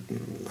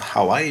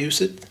how I use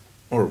it,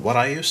 or what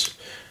I use.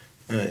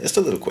 Just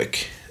a little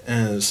quick.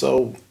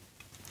 So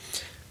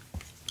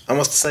I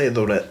must say,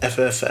 though, that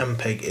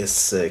FFmpeg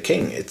is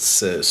king.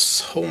 It's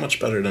so much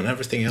better than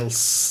everything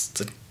else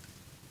that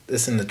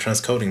is in the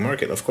transcoding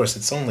market. Of course,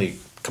 it's only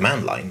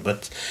command line,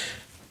 but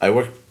I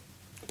work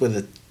with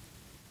it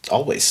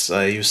always.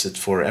 I use it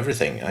for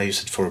everything. I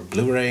use it for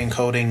Blu-ray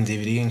encoding,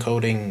 DVD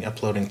encoding,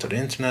 uploading to the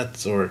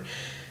internet, or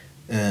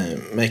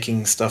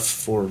making stuff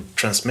for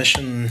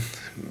transmission,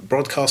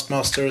 broadcast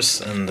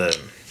masters, and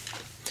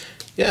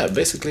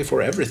basically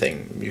for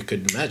everything you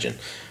could imagine.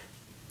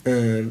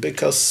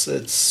 Because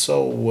it's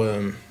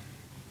so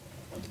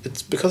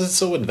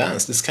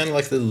advanced. It's kind of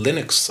like the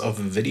Linux of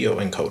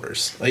video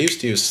encoders. I used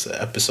to use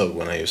Episode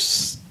when I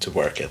used to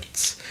work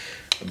at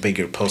a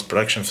bigger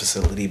post-production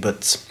facility,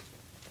 but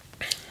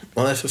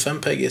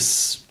FFmpeg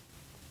is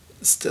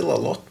still a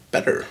lot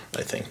better,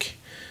 I think.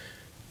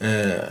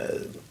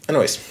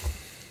 Anyways,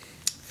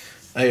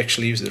 I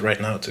actually use it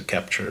right now to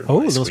capture my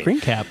little screen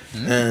cap.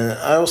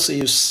 I also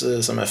use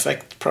some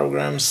effect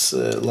programs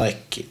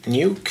like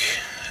Nuke.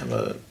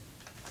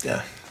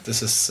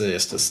 This is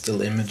just a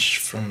still image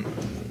from...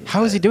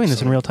 How is he doing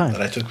this in real time?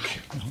 That I took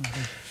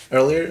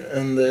earlier,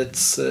 and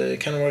it's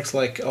kind of works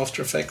like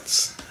After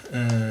Effects.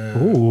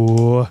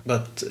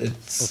 But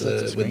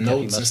it's with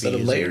nodes instead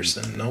of layers,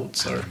 and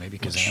nodes are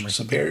much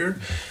superior.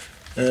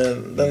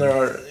 Then there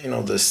are,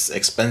 this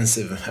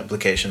expensive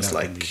applications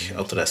like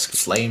Autodesk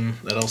Flame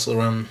that also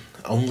run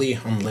only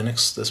on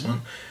Linux, this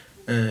one.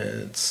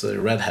 It's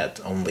Red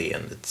Hat only,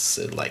 and it's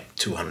like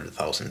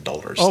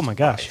 $200,000. Oh my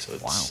gosh! So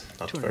it's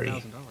not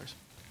very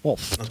Well,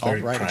 not all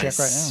very right, check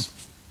right now.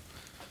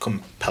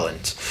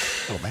 compellent.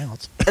 Oh man,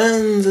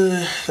 And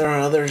there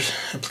are other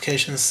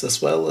applications as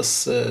well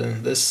as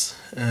this,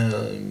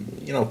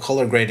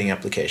 color grading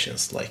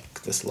applications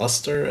like this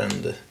Luster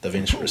and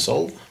DaVinci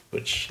Resolve,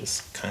 which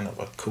is kind of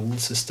a cool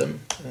system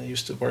I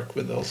used to work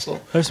with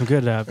also. There's some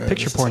good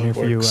picture porn here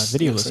for you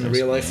video listeners. In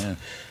real life.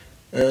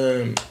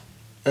 Yeah.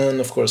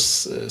 And of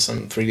course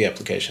some 3D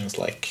applications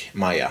like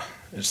Maya.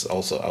 It's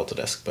also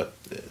Autodesk, but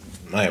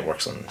Maya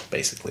works on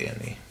basically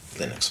any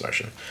Linux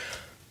version.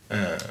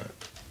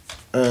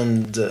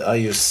 And I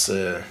use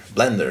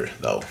Blender,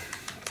 though,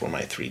 for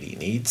my 3D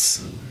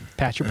needs.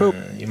 Patch your poop.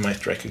 You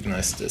might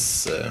recognize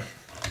this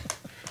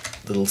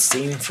little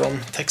scene from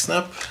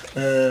TechSnap.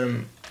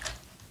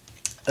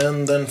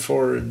 And then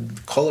for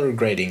color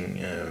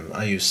grading,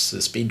 I use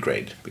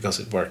SpeedGrade, because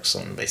it works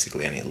on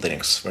basically any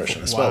Linux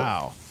version as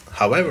well.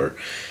 However,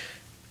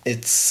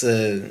 it's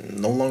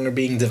no longer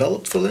being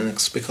developed for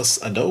Linux because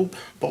Adobe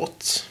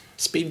bought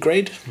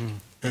SpeedGrade,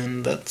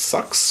 and that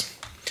sucks.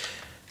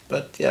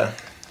 But yeah,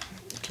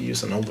 you can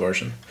use an old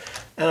version.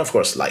 And of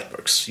course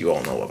Lightworks. You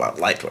all know about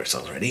Lightworks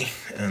already,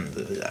 and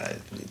it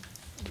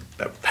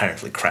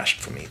apparently crashed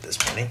for me this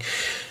morning.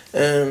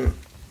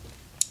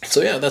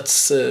 So yeah,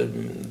 that's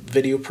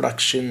video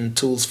production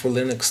tools for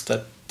Linux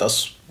that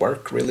does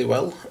work really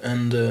well,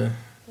 and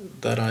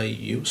that I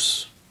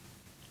use.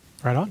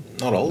 Right on.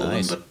 Not all of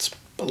them, but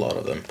a lot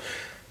of them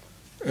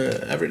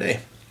every day.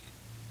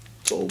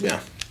 So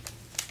yeah.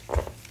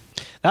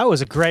 That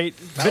was a great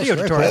video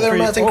tutorial. Hi there,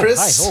 Matt and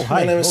Chris. Hi.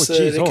 My name is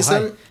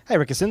Rickison. Hi,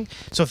 Rickison.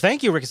 So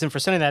thank you, Rickison, for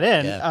sending that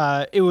in.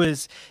 Yeah. It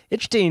was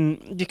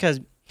interesting because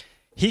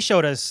he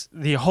showed us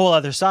the whole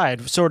other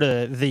side, sort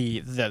of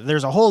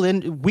there's a whole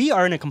we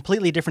are in a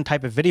completely different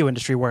type of video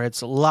industry where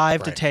it's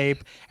live to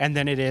tape, and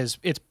then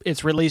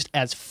it's released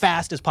as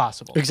fast as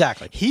possible.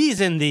 Exactly. He's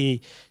in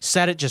the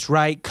set it just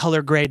right,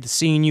 color grade the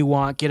scene you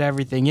want, get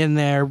everything in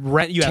there.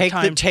 You have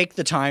time. Take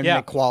the time,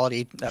 make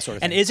quality, that sort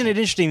of thing. And isn't it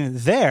interesting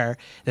there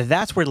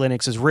that's where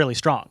Linux is really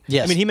strong?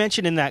 Yes. I mean, he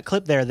mentioned in that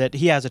clip there that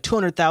he has a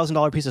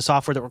 $200,000 piece of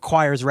software that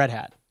requires Red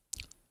Hat.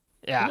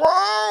 Yeah.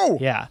 Whoa!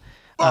 Yeah.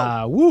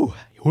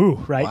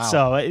 Right? Wow.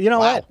 So, you know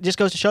what? Just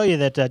goes to show you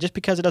that just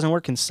because it doesn't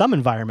work in some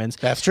environments,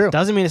 that's true,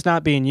 doesn't mean it's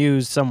not being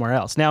used somewhere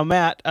else. Now,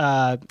 Matt,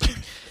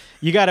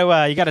 you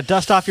gotta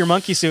dust off your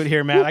monkey suit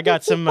here, Matt. I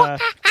got some I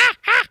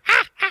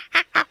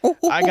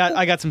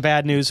got some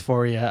bad news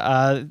for you.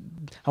 I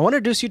want to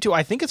introduce you to,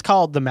 I think it's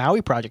called the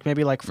Maui Project,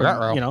 maybe like from,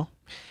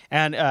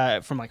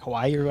 and from like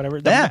Hawaii or whatever.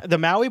 The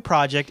Maui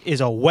Project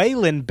is a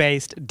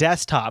Wayland-based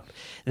desktop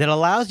that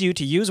allows you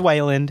to use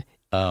Wayland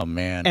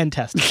and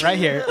test it. Right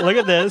here. Look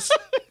at this.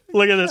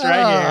 Look at this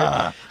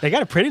right here. They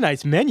got a pretty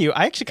nice menu.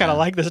 I actually kind of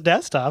like this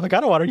desktop. I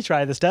kind of want to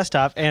try this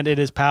desktop, and it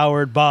is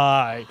powered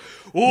by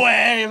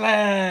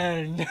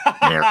Wayland.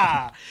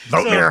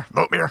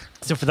 Vote beer.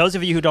 So for those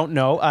of you who don't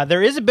know,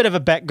 there is a bit of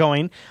a bet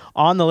going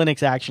on the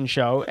Linux Action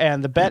Show,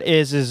 and the bet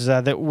is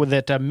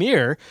that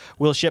Amir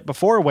will ship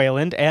before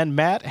Wayland, and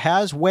Matt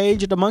has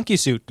waged a monkey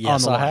suit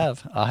on the line.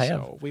 I have.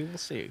 So we will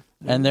see.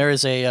 And there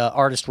is a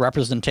artist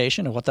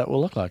representation of what that will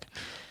look like.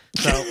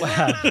 So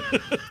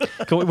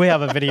we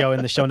have a video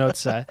in the show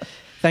notes.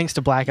 Thanks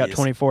to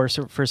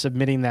Blackout24 for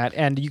submitting that.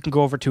 And you can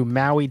go over to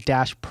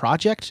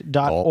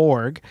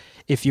maui-project.org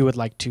if you would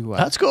like to.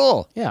 That's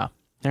cool. Yeah,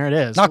 there it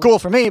is. Not cool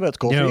for me, but it's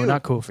cool for you.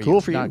 Not cool for you. Cool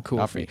for you. Not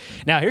cool for you.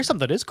 Now, here's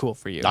something that is cool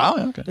for you.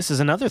 Oh, okay. This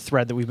is another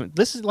thread that we've been.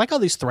 This is like all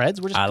these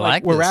threads. We're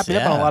just we're wrapping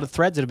up on a lot of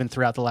threads that have been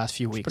throughout the last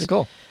few weeks. Pretty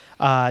cool.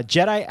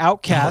 Jedi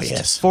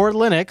Outcast for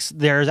Linux.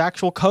 There's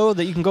actual code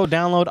that you can go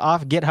download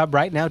off GitHub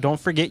right now. Don't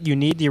forget, you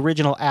need the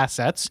original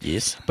assets.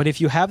 Yes. But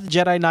if you have the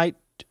Jedi Knight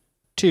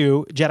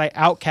 2 Jedi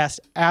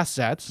Outcast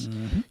assets,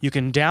 you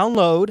can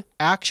download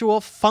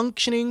actual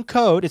functioning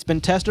code. It's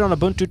been tested on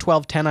Ubuntu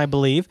 12.10, I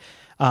believe.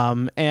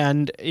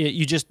 And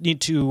you just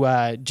need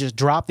to just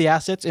drop the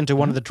assets into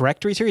one of the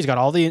directories here. He's got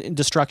all the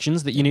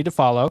instructions that you need to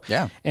follow.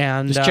 Yeah.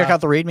 And just check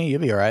out the README.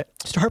 You'll be all right.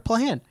 Start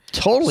playing.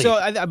 Totally. So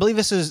I believe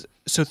this is...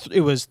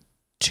 it was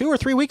 2 or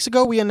 3 weeks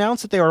ago we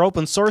announced that they were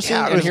open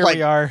sourcing, and here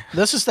we are.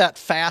 This is that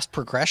fast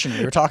progression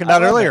you were talking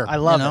about earlier. I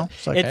love it.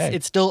 It's, like,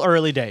 it's still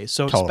early days,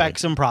 so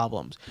expect some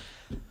problems.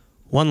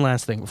 One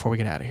last thing before we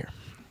get out of here.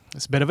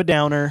 It's a bit of a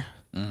downer.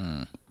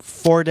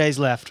 4 days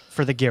left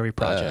for the Gary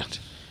Project.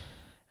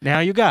 Now,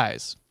 you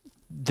guys,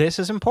 this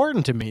is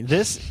important to me.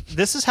 This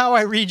is how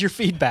I read your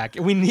feedback.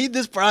 We need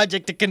this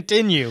project to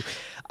continue.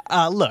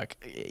 Look,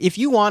 if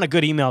you want a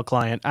good email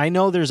client, I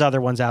know there's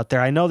other ones out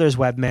there. I know there's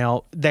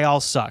webmail. They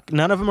all suck.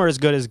 None of them are as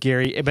good as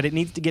Gary, but it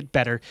needs to get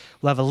better.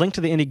 We'll have a link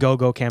to the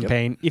Indiegogo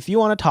campaign. If you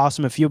want to toss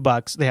them a few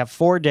bucks, they have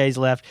 4 days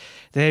left.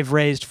 They've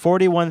raised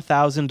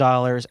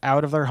 $41,000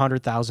 out of their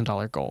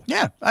 $100,000 goal.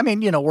 Yeah. I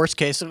mean, worst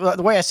case,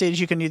 the way I see it is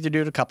you can either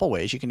do it a couple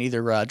ways. You can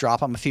either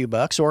drop them a few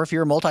bucks, or if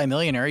you're a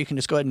multimillionaire, you can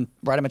just go ahead and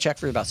write them a check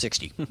for about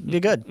 60. Be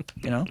good,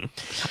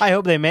 I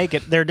hope they make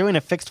it. They're doing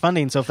a fixed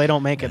funding, so if they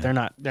don't make it, they're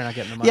not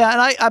getting the money.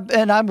 Yeah,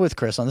 and I'm with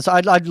Chris on this.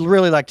 I'd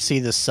really like to see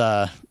this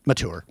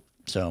mature.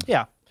 So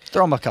yeah.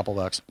 Throw them a couple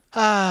bucks.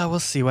 We'll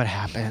see what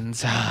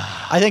happens.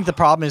 I think the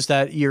problem is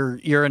that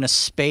you're in a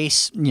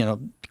space,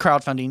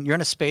 crowdfunding. You're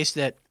in a space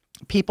that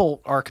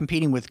people are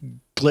competing with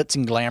glitz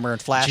and glamour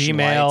and flash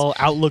Gmail, lights.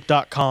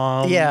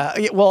 Outlook.com. Yeah,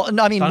 well,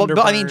 I mean,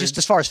 Thunderbird. just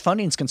as far as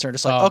funding is concerned,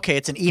 it's like okay,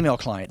 it's an email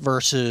client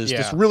versus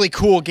this really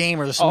cool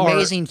game or this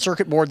amazing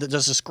circuit board that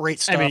does this great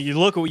stuff. I mean, you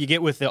look at what you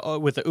get with the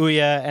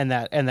Ouya and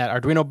that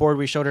Arduino board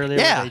we showed earlier.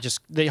 Yeah,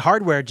 the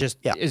hardware just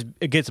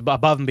it gets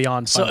above and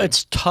beyond funding. So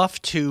it's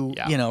tough to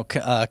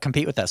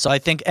compete with that. So I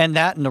think and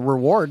the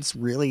rewards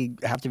really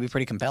have to be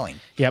pretty compelling.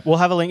 Yep, we'll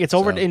have a link. It's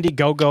over at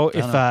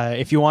Indiegogo.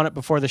 If you want it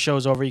before the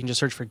show's over, you can just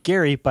search for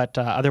Gary. But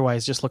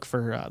otherwise, just look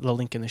for the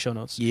link in the show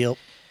notes. Yep.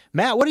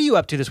 Matt, what are you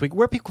up to this week?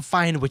 Where people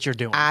find what you're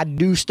doing? I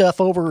do stuff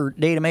over at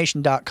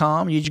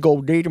datamation.com. You just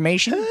go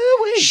Datamation,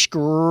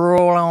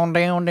 scroll on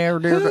down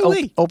there,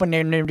 open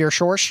their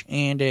source,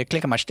 and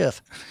click on my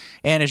stuff.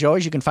 And as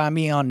always, you can find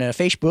me on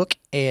Facebook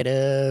at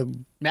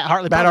Matt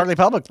Hartley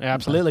Public. Yeah,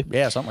 absolutely.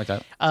 Yeah, something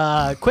like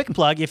that. Quick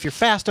plug, if you're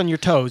fast on your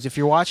toes, if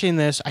you're watching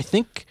this, I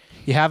think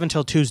you have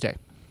until Tuesday.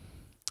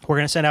 We're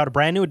going to send out a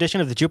brand new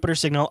edition of the Jupiter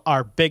Signal,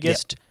 our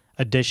biggest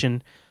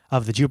edition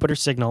of the Jupiter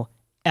Signal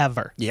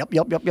ever. Yep.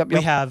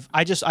 We have,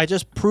 I just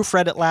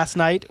proofread it last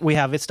night. We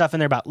have stuff in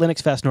there about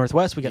Linux Fest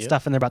Northwest. We got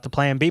stuff in there about the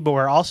Plan B, but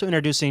we're also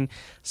introducing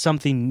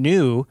something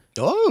new.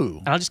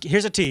 Oh. And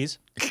here's a tease.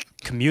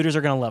 Commuters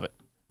are going to love it.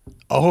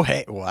 Oh,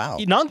 hey, wow.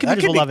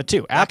 Non-commuters will love it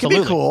too.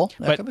 Absolutely. That could be cool.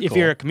 But if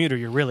you're a commuter,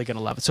 you're really going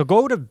to love it. So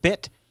go to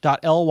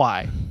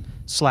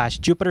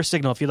bit.ly/Jupiter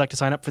Signal if you'd like to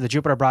sign up for the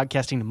Jupiter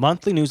Broadcasting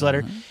monthly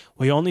newsletter.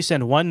 We only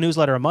send one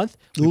newsletter a month.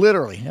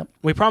 Literally. Yep.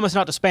 We promise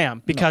not to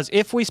spam because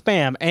if we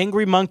spam,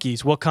 angry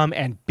monkeys will come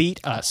and beat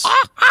us.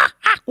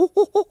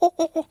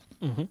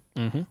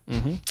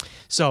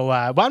 So,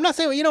 well, I'm not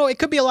saying, it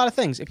could be a lot of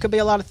things. It could be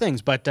a lot of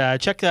things, but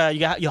check,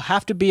 you'll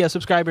have to be a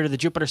subscriber to the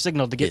Jupiter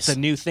Signal to get the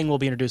new thing we'll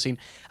be introducing.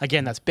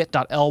 Again, that's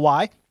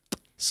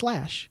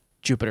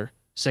bit.ly/Jupiter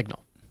Signal.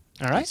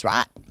 All right?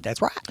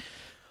 That's right.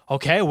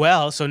 Okay,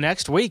 well, so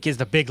next week is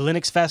the big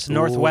Linux Fest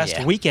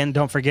Northwest weekend.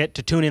 Don't forget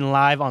to tune in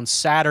live on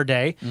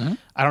Saturday.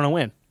 I don't know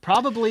when.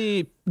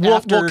 Probably we'll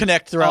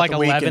connect throughout the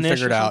week and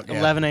figure it out.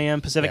 11 a.m.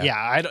 Pacific.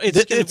 Yeah,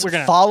 we're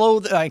gonna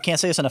follow. I can't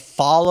say this enough.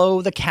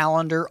 Follow the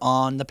calendar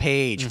on the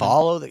page.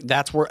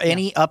 That's where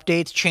any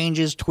updates,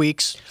 changes,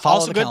 tweaks. Follow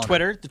also the good calendar.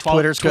 Twitter. The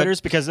Twitter's good.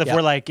 Because if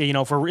we're like,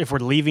 if we're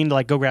leaving to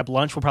like go grab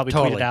lunch, we'll probably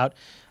tweet it out.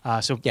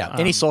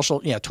 Any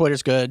social. Yeah,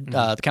 Twitter's good.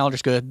 The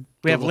calendar's good.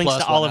 We have links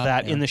to all of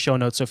that in the show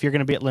notes. So if you're going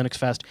to be at Linux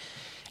Fest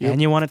and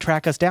you want to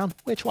track us down,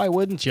 which why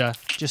wouldn't you?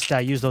 Just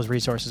use those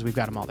resources. We've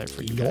got them all there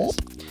for you guys.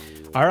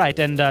 All right,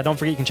 and don't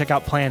forget you can check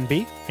out Plan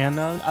B. And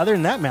other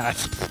than that, Matt,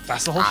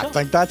 that's the whole show. I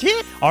think that's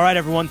it. All right,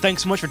 everyone,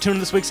 thanks so much for tuning in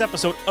this week's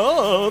episode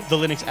of the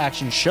Linux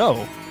Action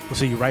Show. We'll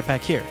see you right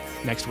back here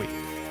next week.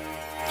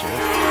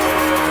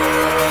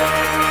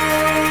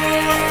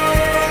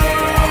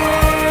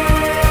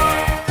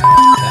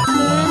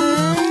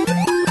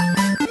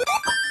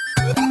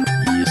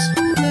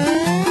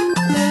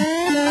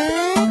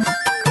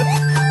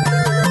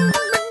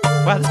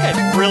 Wow, this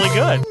guy's really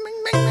good.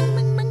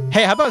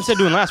 Hey, how about instead of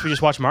doing last, we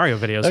just watch Mario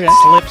videos? Okay.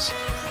 Slips.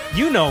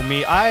 You know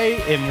me. I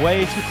am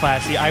way too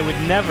classy. I would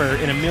never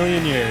in a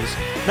million years,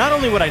 not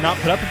only would I not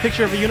put up a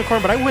picture of a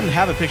unicorn, but I wouldn't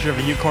have a picture of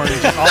a unicorn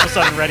just all of a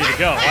sudden ready to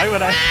go. Why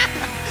would I?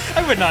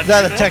 I would not. Is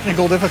that a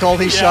technical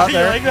difficulty shot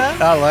there? You like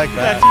that? I like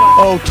that.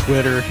 Oh,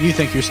 Twitter. You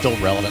think you're still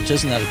relevant.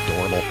 Isn't that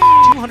adorable?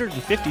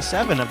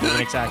 257 of the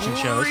Linux Action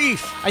shows.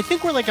 I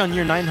think we're like on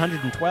year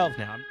 912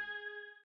 now.